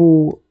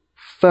humble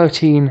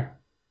 30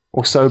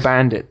 or so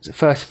bandits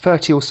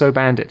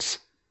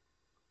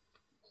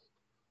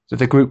that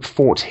the group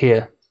fought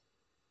here,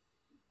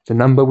 the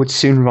number would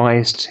soon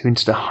rise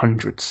into the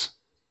hundreds.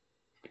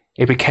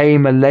 It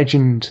became a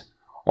legend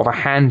of a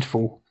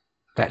handful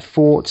that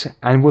fought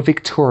and were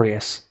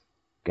victorious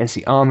against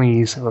the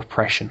armies of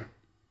oppression.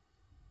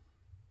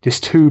 This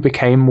too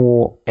became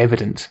more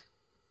evident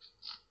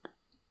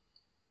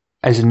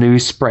as the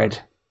news spread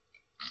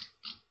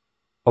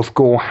of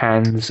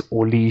Gorhan's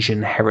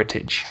Orlesian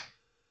heritage,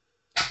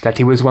 that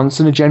he was once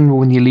a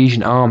general in the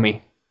Orlesian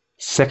army,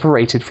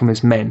 separated from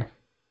his men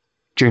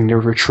during the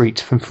retreat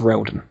from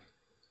Ferelden.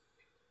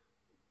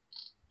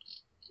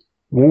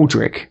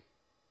 Waldrick,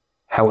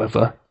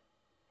 however,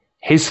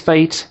 his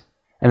fate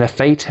and the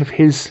fate of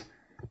his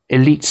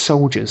elite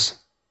soldiers,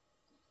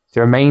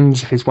 the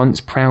remains of his once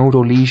proud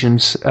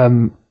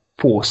Orlesian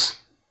force,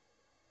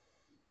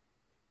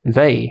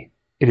 they,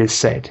 it is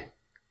said,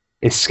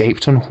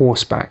 escaped on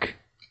horseback,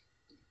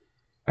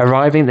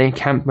 arriving at the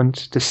encampment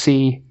to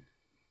see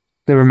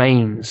the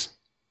remains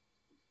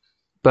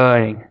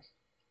burning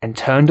and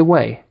turned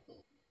away.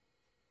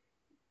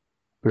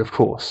 But of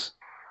course,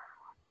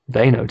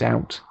 they no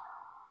doubt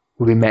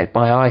will be met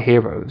by our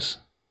heroes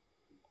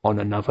on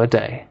another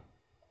day.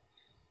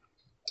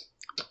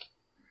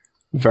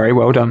 Very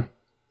well done.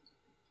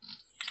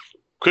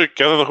 Quick,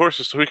 gather the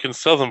horses so we can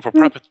sell them for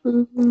profit.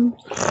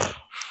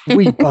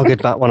 We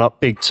buggered that one up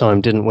big time,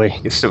 didn't we?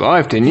 You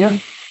survived, didn't you?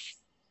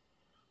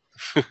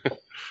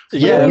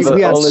 Yeah, but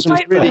we had only some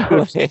just really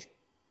barely. good.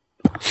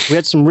 We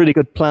had some really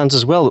good plans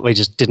as well that they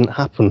just didn't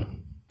happen.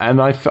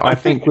 And I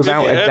think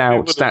without Yeah, a doubt,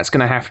 everybody- that's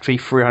going to have to be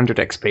 300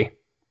 XP.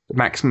 The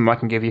maximum I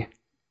can give you.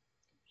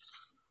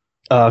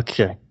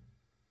 Okay.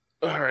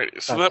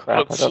 Alright, so Oh, that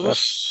crap, puts I got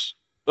us...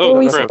 Were Oh,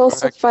 we crap. supposed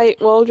to fight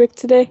Waldrick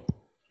today?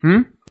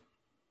 Hmm?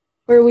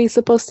 Were we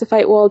supposed to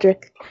fight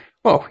Waldrick?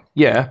 Well,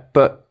 yeah,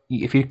 but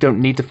if you don't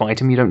need to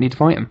fight him, you don't need to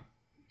fight him.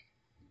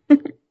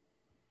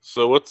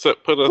 So what's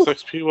that put us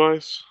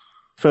XP-wise?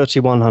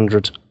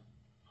 3,100,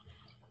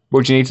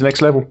 What do you need to the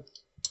next level?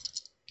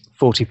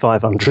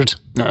 4,500.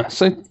 No,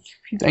 so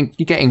you're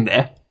getting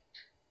there.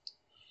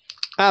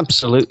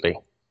 Absolutely.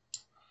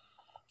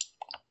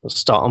 We'll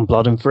start on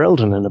Blood and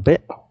Ferelden in a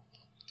bit.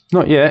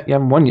 Not yet. You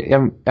haven't won yet.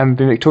 You haven't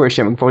been victorious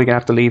yet. We're probably going to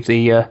have to leave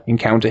the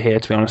encounter here,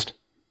 to be honest.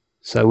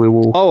 So we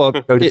will Oh,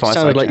 go to it fireside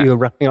sounded like chat. you were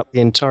wrapping up the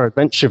entire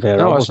adventure there.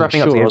 No, I was wasn't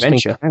wrapping up sure. the I was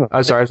thinking, adventure. hang on.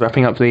 Oh, sorry, I was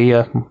wrapping up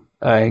the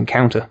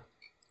encounter.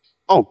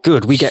 Oh,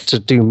 good. We get to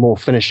do more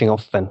finishing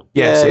off then.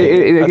 Yes,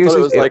 Yay. it I thought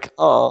it was like,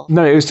 oh,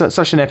 No, it was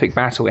such an epic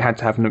battle. It had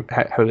to have a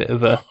bit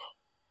of a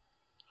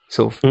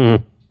sort of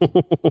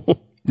Hmm.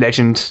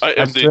 legend. I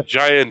am the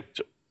giant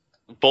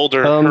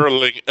boulder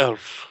hurling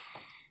elf.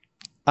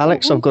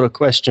 Alex, I've got a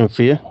question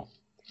for you.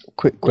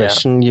 Quick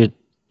question.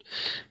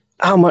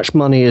 How much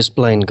money has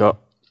Blaine got?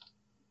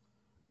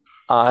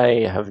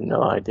 I have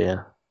no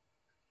idea.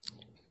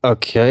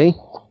 Okay.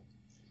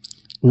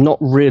 Not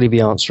really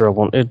the answer I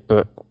wanted,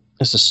 but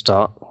it's a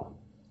start.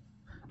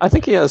 I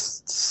think he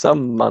has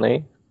some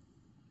money.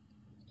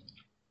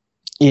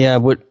 Yeah,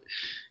 but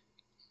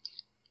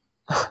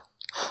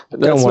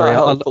That's worry,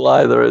 not helpful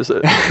either, is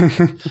it?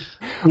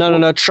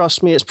 no.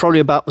 Trust me, it's probably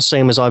about the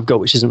same as I've got,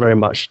 which isn't very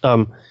much.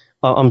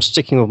 I'm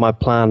sticking with my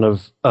plan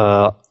of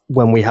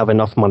when we have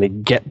enough money,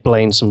 get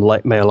Blaine some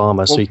light mail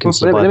armor so he can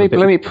survive.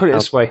 Let me put it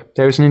this way: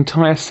 there is an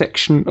entire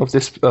section of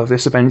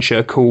this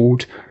adventure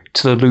called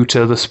 "To the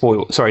Looter the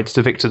Spoils." Sorry, to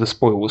the Victor the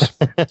Spoils.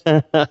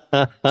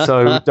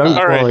 So don't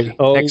All right. worry.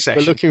 Oh, Next we're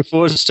session. looking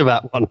forward to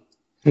that one.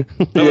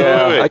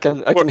 Yeah, wait.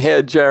 I can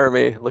hear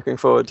Jeremy looking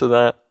forward to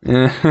that.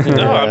 No,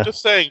 Yeah. I'm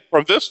just saying,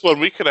 from this one,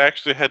 we could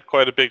actually had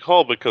quite a big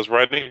haul because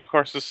riding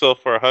horses sell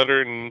for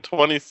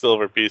 120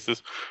 silver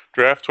pieces,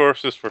 draft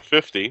horses for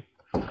 50.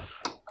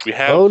 We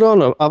have Hold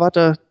on,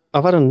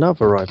 I've had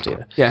another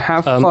idea. Yeah,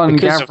 have fun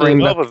because gathering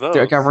there's 12 of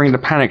those. gathering the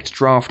panicked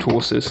draft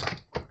horses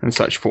and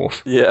such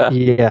forth. Yeah.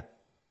 Yeah.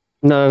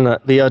 No.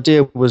 The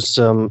idea was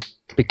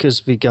because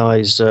the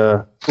guys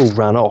all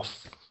ran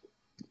off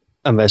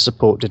and their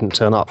support didn't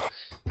turn up.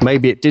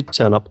 Maybe it did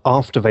turn up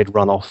after they'd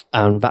run off,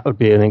 and that would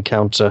be an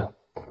encounter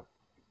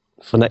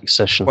for next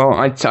session. Well,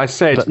 I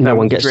said but no that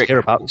one gets to Waldrick- hear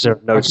about because there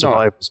are no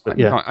survivors. But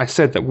yeah, No, I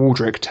said that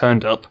Waldrick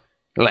turned up,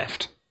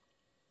 left.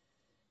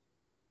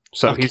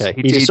 So okay.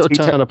 he He just sort of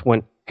he turned up and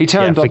went. He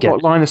turned up, forget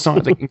got line of sight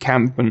of the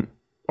encampment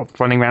of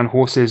running around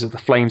horses of the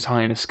flames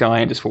high in the sky,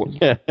 and just thought,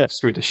 Yeah.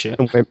 screw this shit.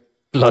 And went,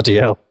 bloody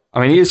hell.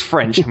 I mean, he is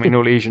French. I mean,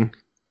 Norwegian.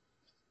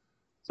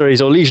 So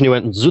he's Orlesian. He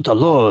went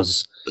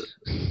Zutalos.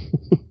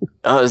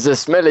 Oh, the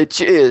smelly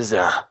cheese.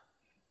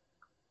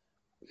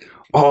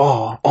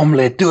 Oh,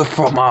 omelette de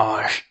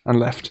fromage, and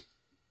left.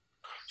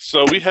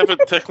 So we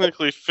haven't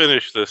technically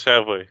finished this,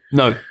 have we?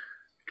 No,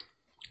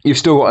 you've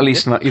still got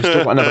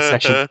another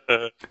session.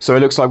 So it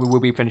looks like we will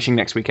be finishing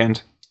next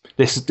weekend.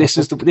 This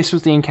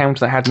was the encounter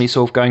that had me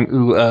sort of going,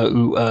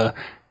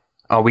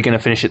 are we going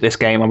to finish it this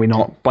game? Are we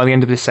not? By the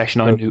end of this session,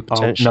 I'll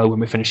know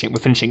when we're finishing. We're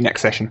finishing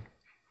next session.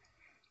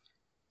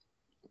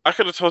 I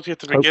could have told you at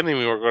the beginning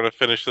we were going to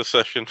finish the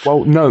session.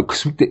 Well, no,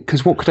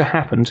 because what could have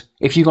happened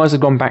if you guys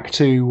had gone back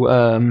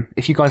to,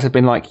 if you guys had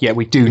been like, yeah,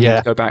 we do need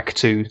to go back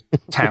to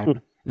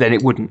town, then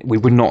we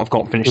would not have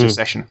got finished the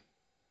session.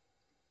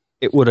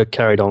 It would have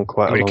carried on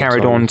quite a long time. It would have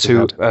carried on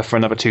for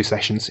another 2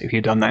 sessions if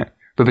you'd done that.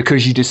 But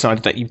because you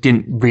decided that you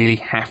didn't really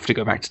have to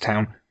go back to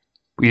town,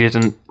 we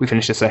didn't. We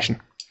finished the session.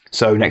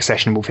 So next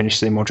session we'll finish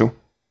the module.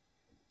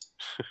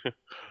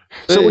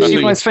 So what do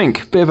you guys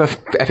think? Bit of an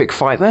epic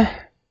fight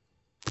there.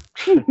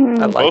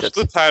 Most of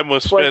the time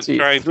was spent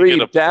trying to get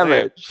a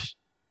damage.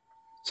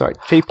 Sorry,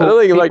 people.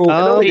 I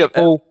don't think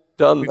I've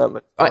done that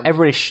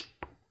much.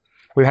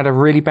 We had a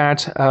really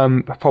bad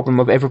problem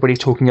of everybody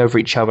talking over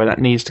each other. That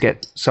needs to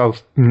get sort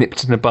of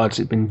nipped in the bud.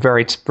 It's been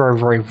very, very,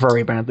 very,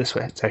 very bad this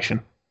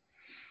session.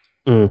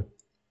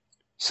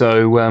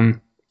 So,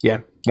 yeah,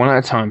 one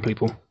at a time,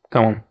 people.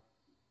 Come on.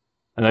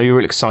 I know you're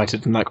really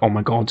excited and like, oh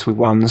my god, we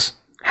won.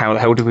 How the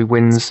hell did we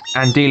win?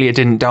 And Delia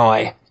didn't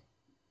die.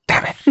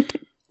 Damn it.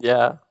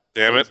 Yeah.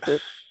 Damn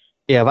it.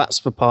 Yeah, that's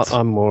the part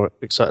I'm more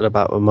excited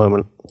about at the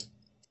moment.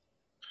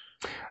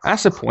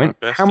 That's the point.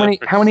 How many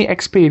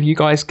XP have you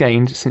guys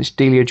gained since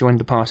Delia joined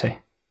the party?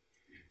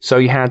 So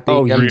you had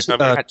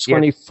the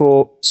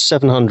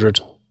 24,700.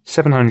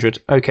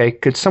 700. Okay,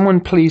 could someone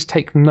please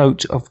take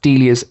note of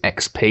Delia's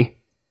XP?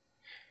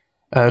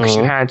 Because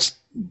you had...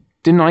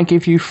 Didn't I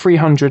give you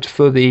 300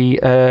 for the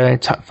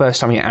first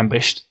time you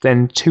ambushed,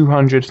 then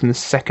 200 from the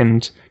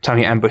second time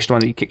you ambushed, the one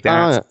that you kicked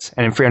out,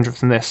 and then 300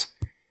 from this?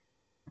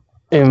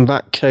 In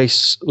that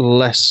case,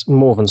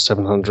 more than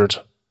 700.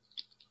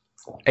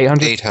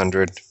 800?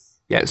 800.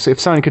 Yeah, so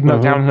if someone could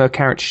note down her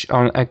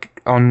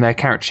on their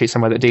character sheet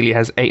somewhere that Delia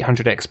has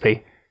 800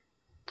 XP.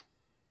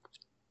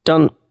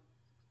 Done.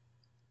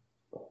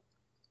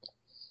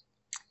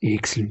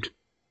 Excellent.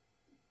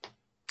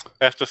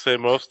 I have to say,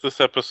 most of this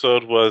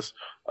episode was,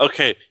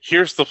 okay,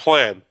 here's the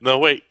plan. No,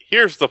 wait,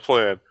 here's the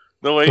plan.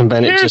 No, wait, and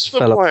then here's it just the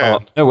fell plan.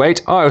 apart. No,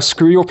 wait, I'll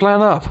screw your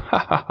plan up. Ha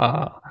ha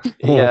ha.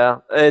 Yeah,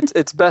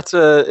 it's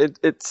better.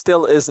 It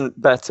still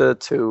isn't better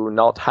to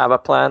not have a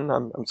plan.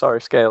 I'm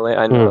sorry, Scaly.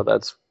 I know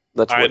that's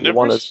what you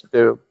want us to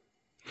do.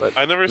 But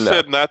I never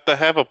said not to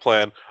have a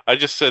plan. I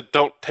just said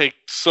don't take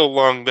so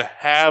long to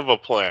have a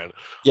plan.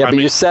 Yeah, but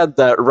you said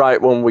that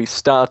right when we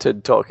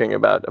started talking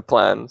about a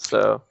plan.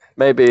 So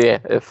maybe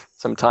if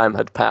some time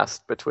had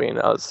passed between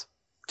us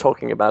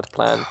talking about a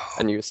plan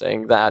and you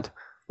saying that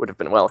would have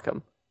been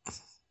welcome.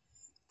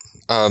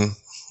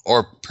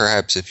 Or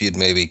perhaps if you'd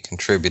maybe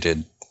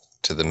contributed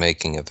to the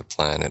making of the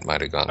plan, it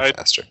might have gone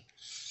faster.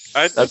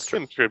 I did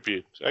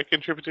contribute. I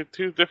contributed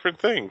 2 different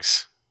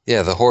things.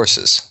 Yeah, the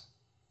horses.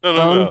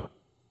 No.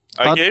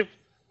 I gave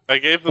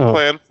the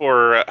plan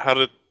for how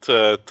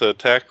to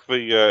attack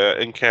the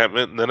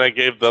encampment, and then I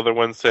gave the other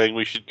one saying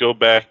we should go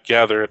back,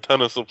 gather a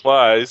ton of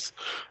supplies,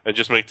 and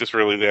just make this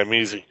really damn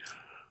easy.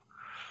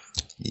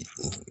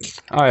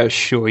 I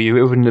assure you,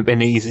 it wouldn't have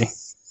been easy.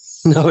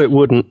 No, it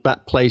wouldn't.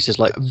 That place is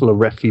like full of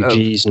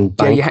refugees and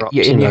bankrupts.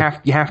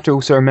 You have to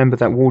also remember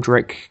that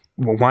Waldrick,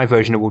 well, my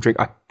version of Waldrick,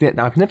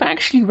 I've never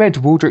actually read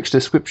Waldrick's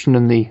description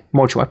in the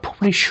module. I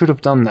probably should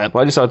have done that, but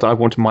I decided that I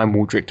wanted my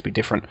Waldrick to be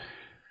different.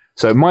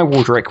 So my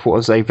Waldrick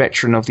was a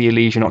veteran of the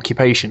Elysian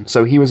occupation.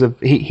 So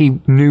he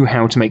knew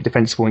how to make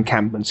defensible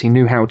encampments. He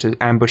knew how to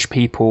ambush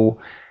people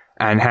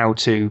and how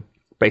to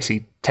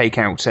basically take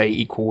out a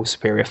equal or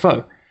superior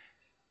foe.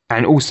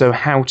 And also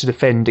how to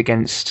defend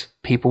against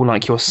people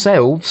like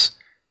yourselves,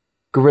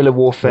 guerrilla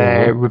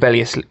warfare,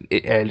 rebellious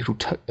little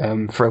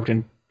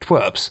Ferelden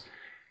twerps.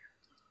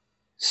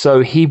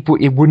 So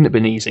it wouldn't have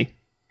been easy.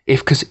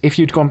 Because if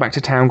you'd gone back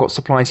to town, got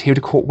supplies, he would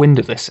have caught wind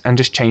of this and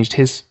just changed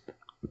his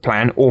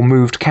plan or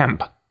moved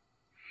camp.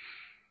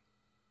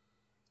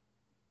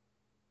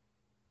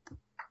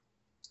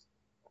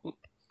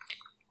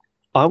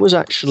 I was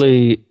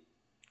actually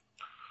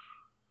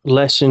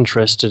less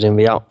interested in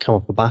the outcome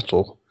of the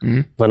battle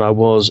when I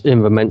was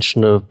in the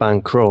mention of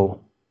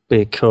Bankroll,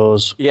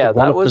 because one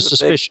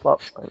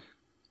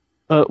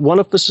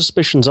of the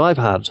suspicions I've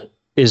had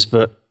is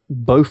that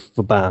both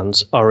the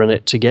bands are in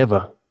it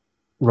together,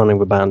 running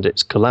the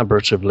bandits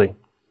collaboratively,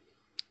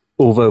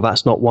 although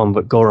that's not one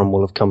that Goran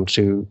will have come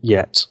to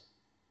yet.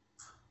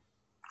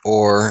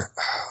 Or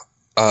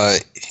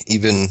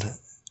Even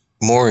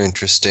more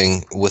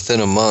interesting,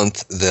 within a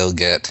month, they'll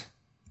get ...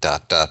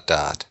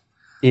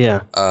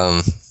 Yeah.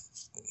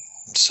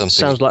 Something.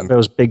 Sounds like there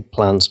was big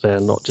plans there,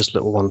 not just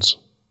little ones.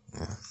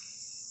 Yeah.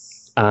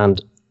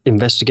 And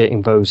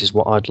investigating those is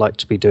what I'd like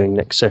to be doing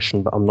next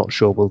session, but I'm not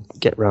sure we'll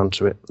get round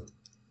to it.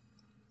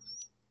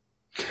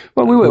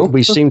 Well, we will.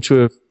 We seem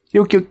to have...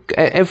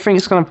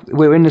 Everything's kind of...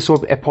 We're in the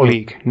sort of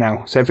epilogue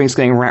now, so everything's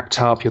getting wrapped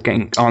up. You're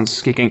getting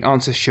answers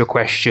to your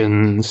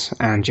questions,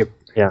 and you're...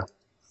 Yeah.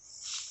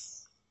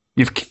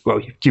 You've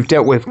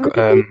dealt with... How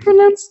do you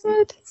pronounce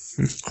that?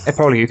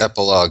 Epilogue.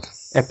 Epilogue.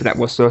 That's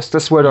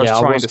the word I was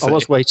trying to say. I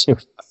was waiting.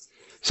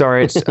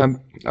 Sorry, it's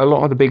a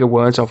lot of the bigger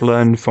words I've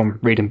learned from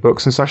reading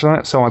books and such like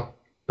that, so I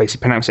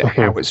basically pronounce it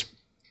how it's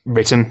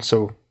written.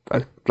 So,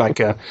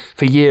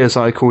 for years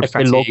I called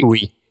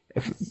fatigue.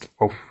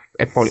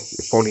 Epilogue.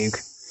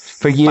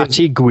 For years.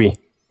 Fatigue.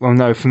 Well,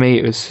 no, for me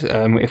it was.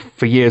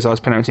 For years I was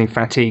pronouncing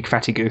fatigue.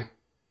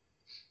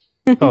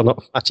 Oh,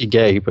 not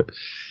fatigue, but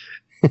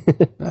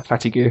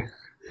fatigue.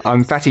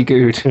 I'm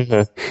fatigued.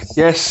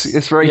 Yes,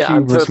 it's very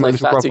humorous. I'm totally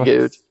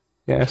fatigued.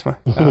 Yes, I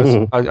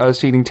was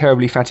feeling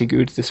terribly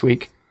fatigued this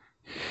week.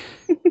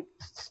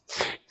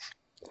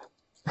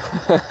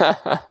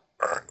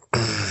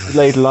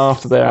 Delayed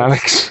laughter there,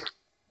 Alex.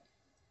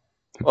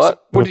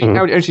 What?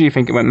 How did you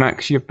think it went,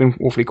 Max? You've been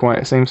awfully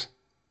quiet, it seems.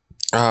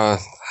 I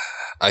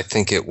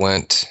think it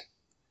went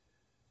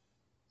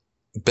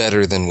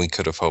better than we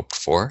could have hoped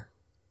for.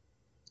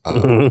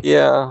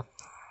 Yeah.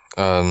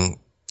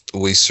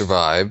 We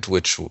survived,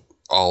 which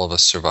all of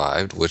us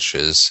survived, which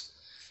is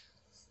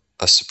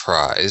a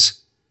surprise.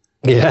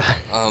 Yeah.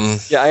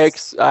 I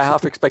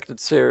half expected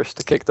Cirrus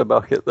to kick the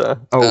bucket there.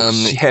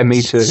 Yeah,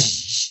 me too.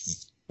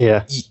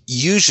 Yeah.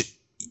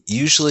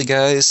 Usually,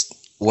 guys,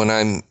 when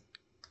I'm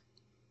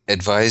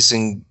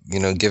advising,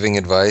 giving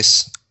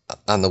advice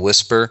on the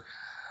Whisper,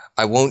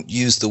 I won't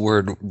use the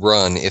word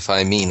run if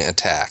I mean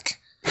attack.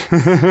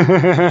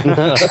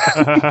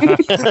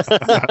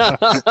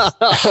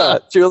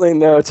 Duly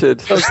noted.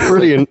 That's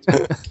brilliant.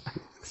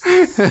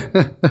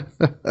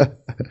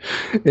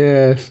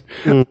 Yes.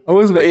 I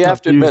was you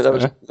have to admit, I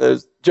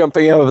was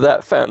jumping over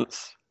that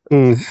fence.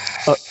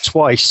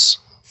 Twice.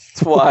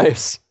 To be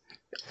honest,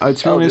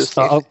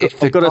 I've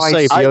got to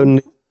say,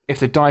 if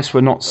the dice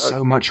were not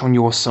so much on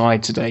your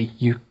side today,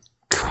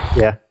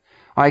 Yeah.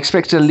 I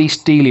expected at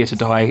least Delia to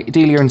die.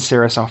 Delia and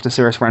Cirrus after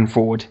Cirrus ran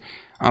forward.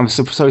 I'm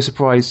so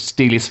surprised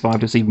Delia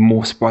survived. I was even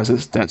more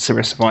surprised that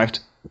Cirrus survived.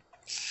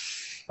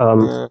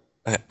 I'm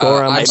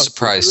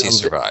surprised he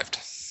survived.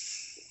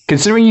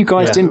 Considering you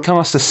guys didn't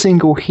cast a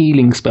single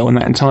healing spell in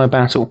that entire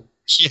battle.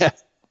 Yeah.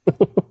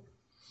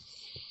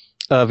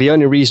 The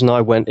only reason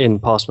I went in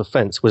past the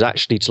fence was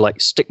actually to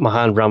stick my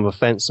hand round the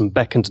fence and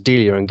beckon to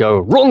Delia and go,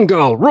 "Run,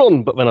 girl,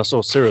 run!" But then I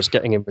saw Cirrus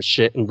getting in the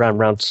shit and ran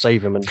round to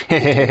save him and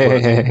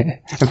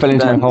fell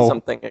into a hole.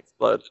 Something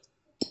exploded.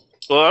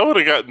 Well, I would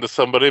have gotten to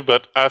somebody,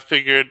 but I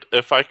figured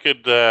if I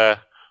could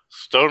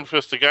stone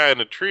fist a guy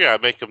in a tree,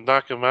 I'd make him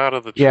knock him out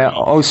of the tree.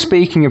 Yeah,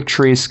 speaking of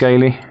trees,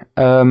 Scaly,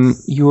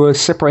 you were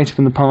separated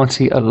from the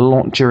party a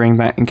lot during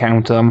that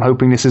encounter. I'm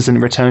hoping this isn't a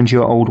return to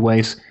your old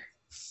ways.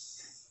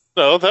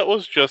 No, that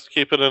was just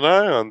keeping an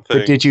eye on things.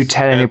 But did you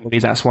tell anybody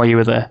that's why you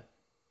were there?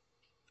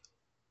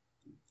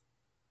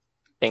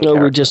 No,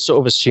 we just sort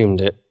of assumed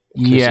it.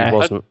 Yeah,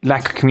 wasn't.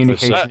 Lack of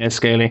communication there,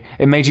 Scaly.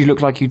 It made you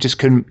look like you just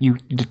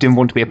didn't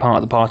want to be a part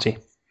of the party.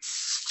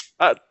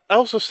 I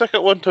was the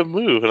second one to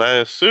move, and I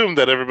assumed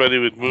that everybody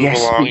would move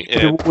along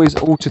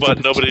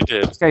but nobody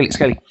did.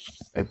 Scaly.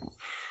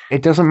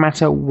 It doesn't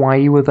matter why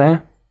you were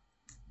there.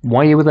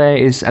 Why you were there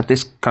is, at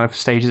this kind of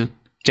stage, is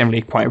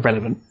generally quite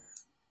irrelevant.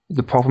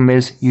 The problem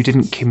is you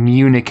didn't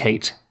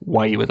communicate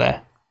why you were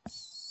there.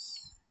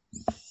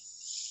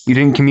 You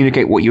didn't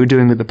communicate what you were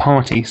doing with the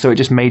party, so it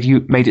just made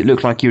it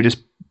look like you were just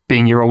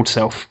being your old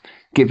self.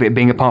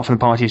 Being apart from the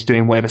party is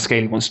doing whatever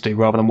Scaly wants to do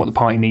rather than what the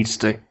party needs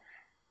to do.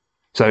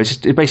 So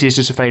it basically is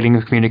just a failing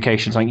of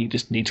communication, something you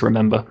just need to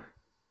remember.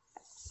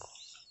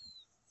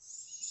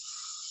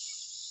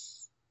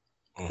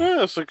 Yeah,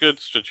 that's a good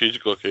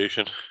strategic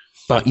location.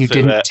 But you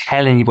didn't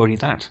tell anybody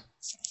that.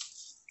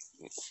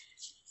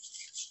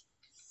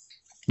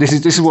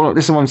 This is what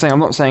I'm saying. I'm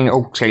not saying,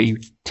 Scaly, you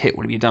tit,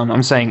 what have you done?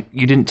 I'm saying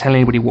you didn't tell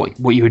anybody what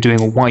you were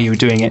doing or why you were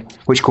doing it,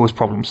 which caused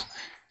problems.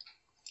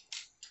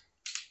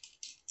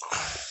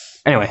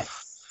 Anyway.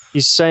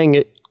 He's saying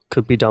it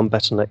could be done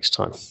better next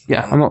time.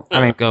 Yeah, I'm not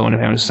having a go on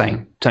anything. I'm just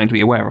saying, something to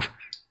be aware of.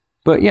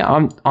 But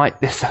yeah, I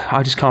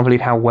just can't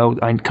believe how well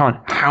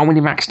how many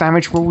max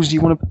damage rolls do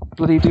you want to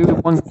bloody do in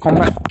one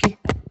combat?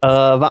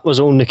 That was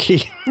all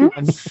Nikki.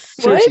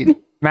 Seriously,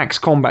 max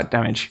combat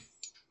damage.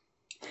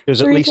 It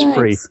was at least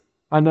 3.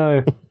 I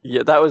know.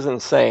 Yeah, that was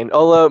insane.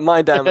 Although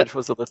my damage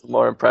was a little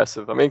more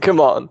impressive. I mean, come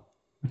on.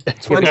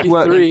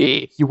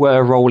 23. You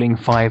were rolling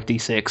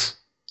 5d6.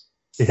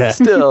 Yeah.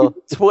 Still,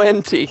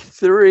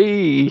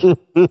 23.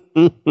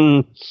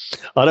 I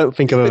don't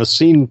think I've ever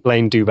seen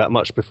Blaine do that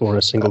much before in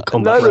a single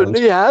combat round. No,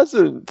 he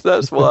hasn't.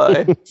 That's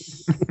why.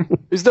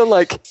 He's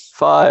done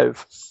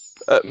 5.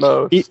 At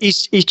most.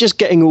 He's just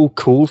getting all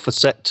cool for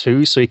set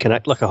 2 so he can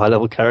act like a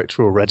high-level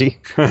character already.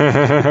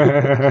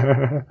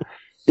 Because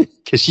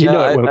it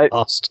won't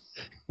last.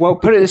 Well,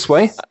 put it this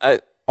way.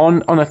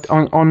 On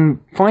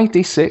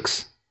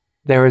 5d6,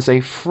 there is a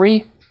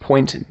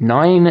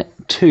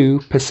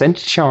 3.92%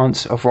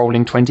 chance of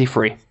rolling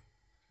 23.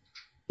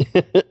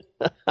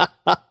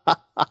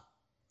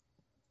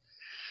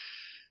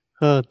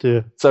 Oh,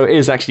 dear. So it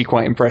is actually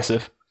quite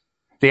impressive.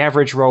 The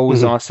average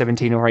rolls are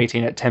 17 or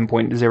 18 at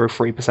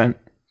 10.03%.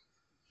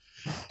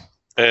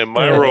 And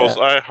my rolls,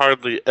 I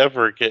hardly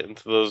ever get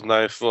into those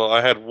nice little...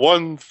 I had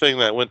one thing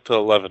that went to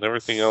 11.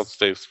 Everything else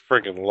stays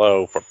friggin'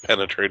 low for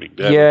penetrating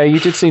damage. Yeah, you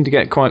did seem to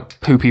get quite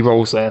poopy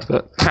rolls there,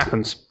 but it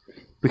happens.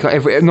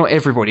 Because not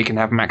everybody can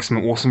have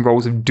maximum awesome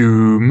rolls of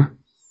doom.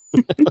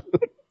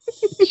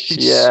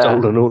 She's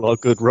stolen all our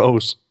good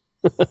rolls.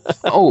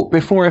 Oh,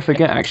 before I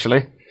forget,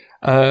 actually,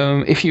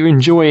 if you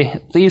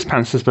enjoy these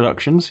Panthers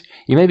productions,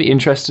 you may be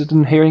interested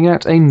in hearing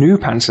out a new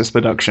Panthers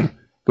production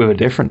with a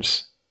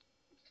difference.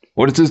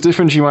 What is this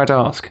difference, you might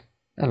ask?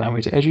 Allow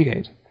me to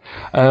educate.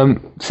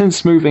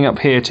 Since moving up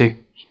here to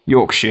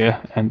Yorkshire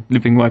and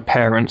living with my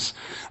parents,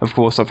 of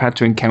course, I've had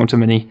to encounter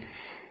many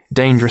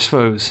dangerous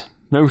foes,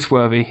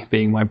 noteworthy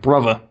being my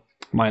brother,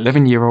 my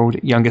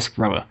 11-year-old youngest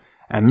brother.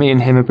 And me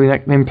and him have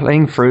been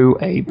playing through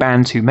A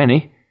Bann Too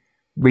Many.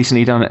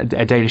 Recently done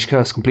a Danish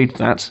Curse, completed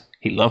that.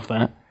 He loved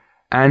that.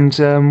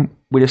 And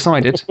we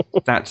decided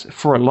that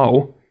for a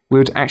lull, we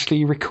would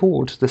actually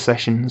record the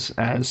sessions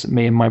as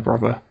me and my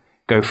brother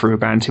go through A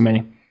Bann Too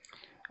Many.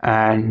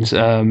 And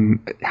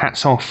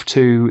hats off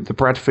to the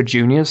Bradford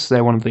Juniors.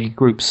 They're one of the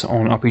groups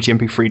on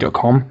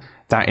RPGMP3.com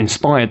that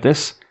inspired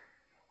this.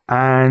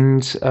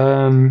 And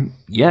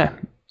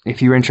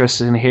if you're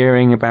interested in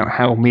hearing about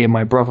how me and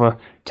my brother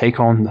take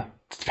on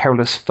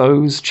perilous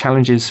foes,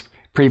 challenges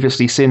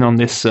previously seen on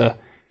this on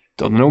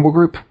the normal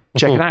group,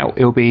 check it out.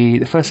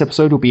 The first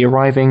episode will be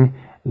arriving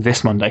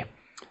this Monday.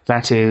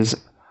 That is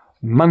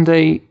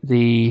Monday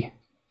the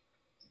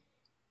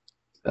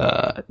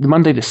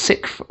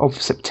 6th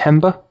of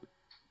September,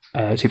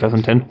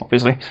 2010,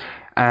 obviously,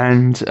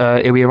 and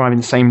it'll be arriving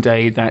the same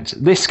day that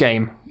this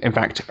game, in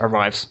fact,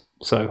 arrives.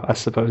 So I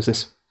suppose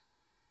this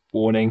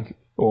warning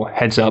or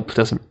heads up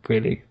doesn't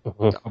really.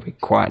 I'll be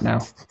quiet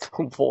now.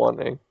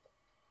 Warning.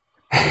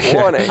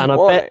 Warning. And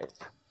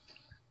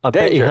I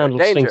bet he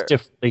handles things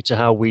differently to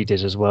how we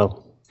did as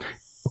well.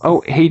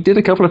 Oh, he did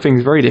a couple of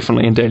things very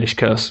differently in Danish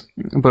Curse,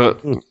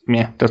 but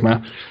doesn't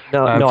matter.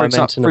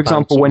 For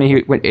example, when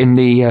he went in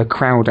the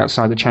crowd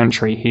outside the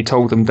chantry, he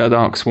told them that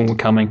Darkspawn were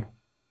coming.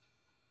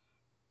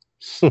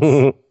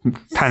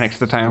 Panicked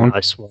the town.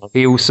 Nice one.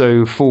 He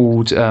also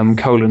fooled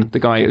Colin, the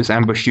guy who was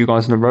ambushed you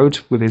guys on the road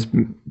with his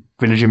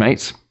villager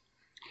mates.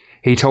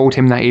 He told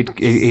him that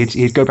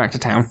he'd go back to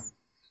town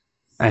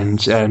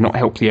and not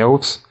help the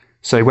elves.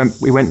 So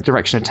we went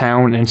direction of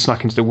town and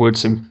snuck into the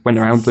woods and went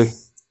around the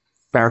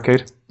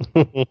barricade.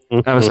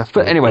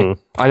 But anyway,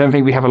 I don't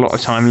think we have a lot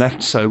of time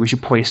left, so we should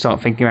probably start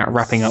thinking about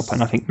wrapping up.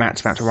 And I think Matt's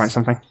about to write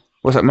something.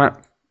 What's up,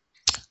 Matt?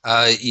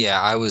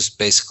 Yeah, I was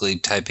basically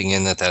typing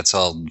in that's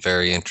all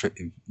very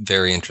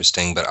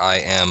interesting, but I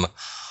am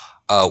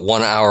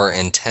 1 hour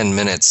and 10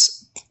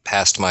 minutes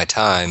past my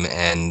time,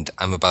 and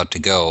I'm about to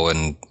go,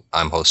 and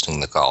I'm hosting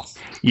the call.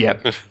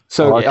 Yep.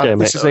 So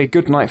this is a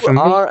good night for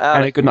me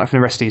and a good night for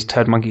the rest of these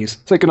turd monkeys.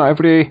 Say good night,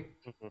 everybody.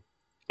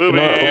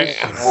 Bye-bye.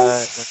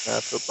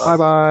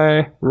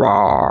 Bye-bye.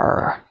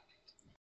 Rawr.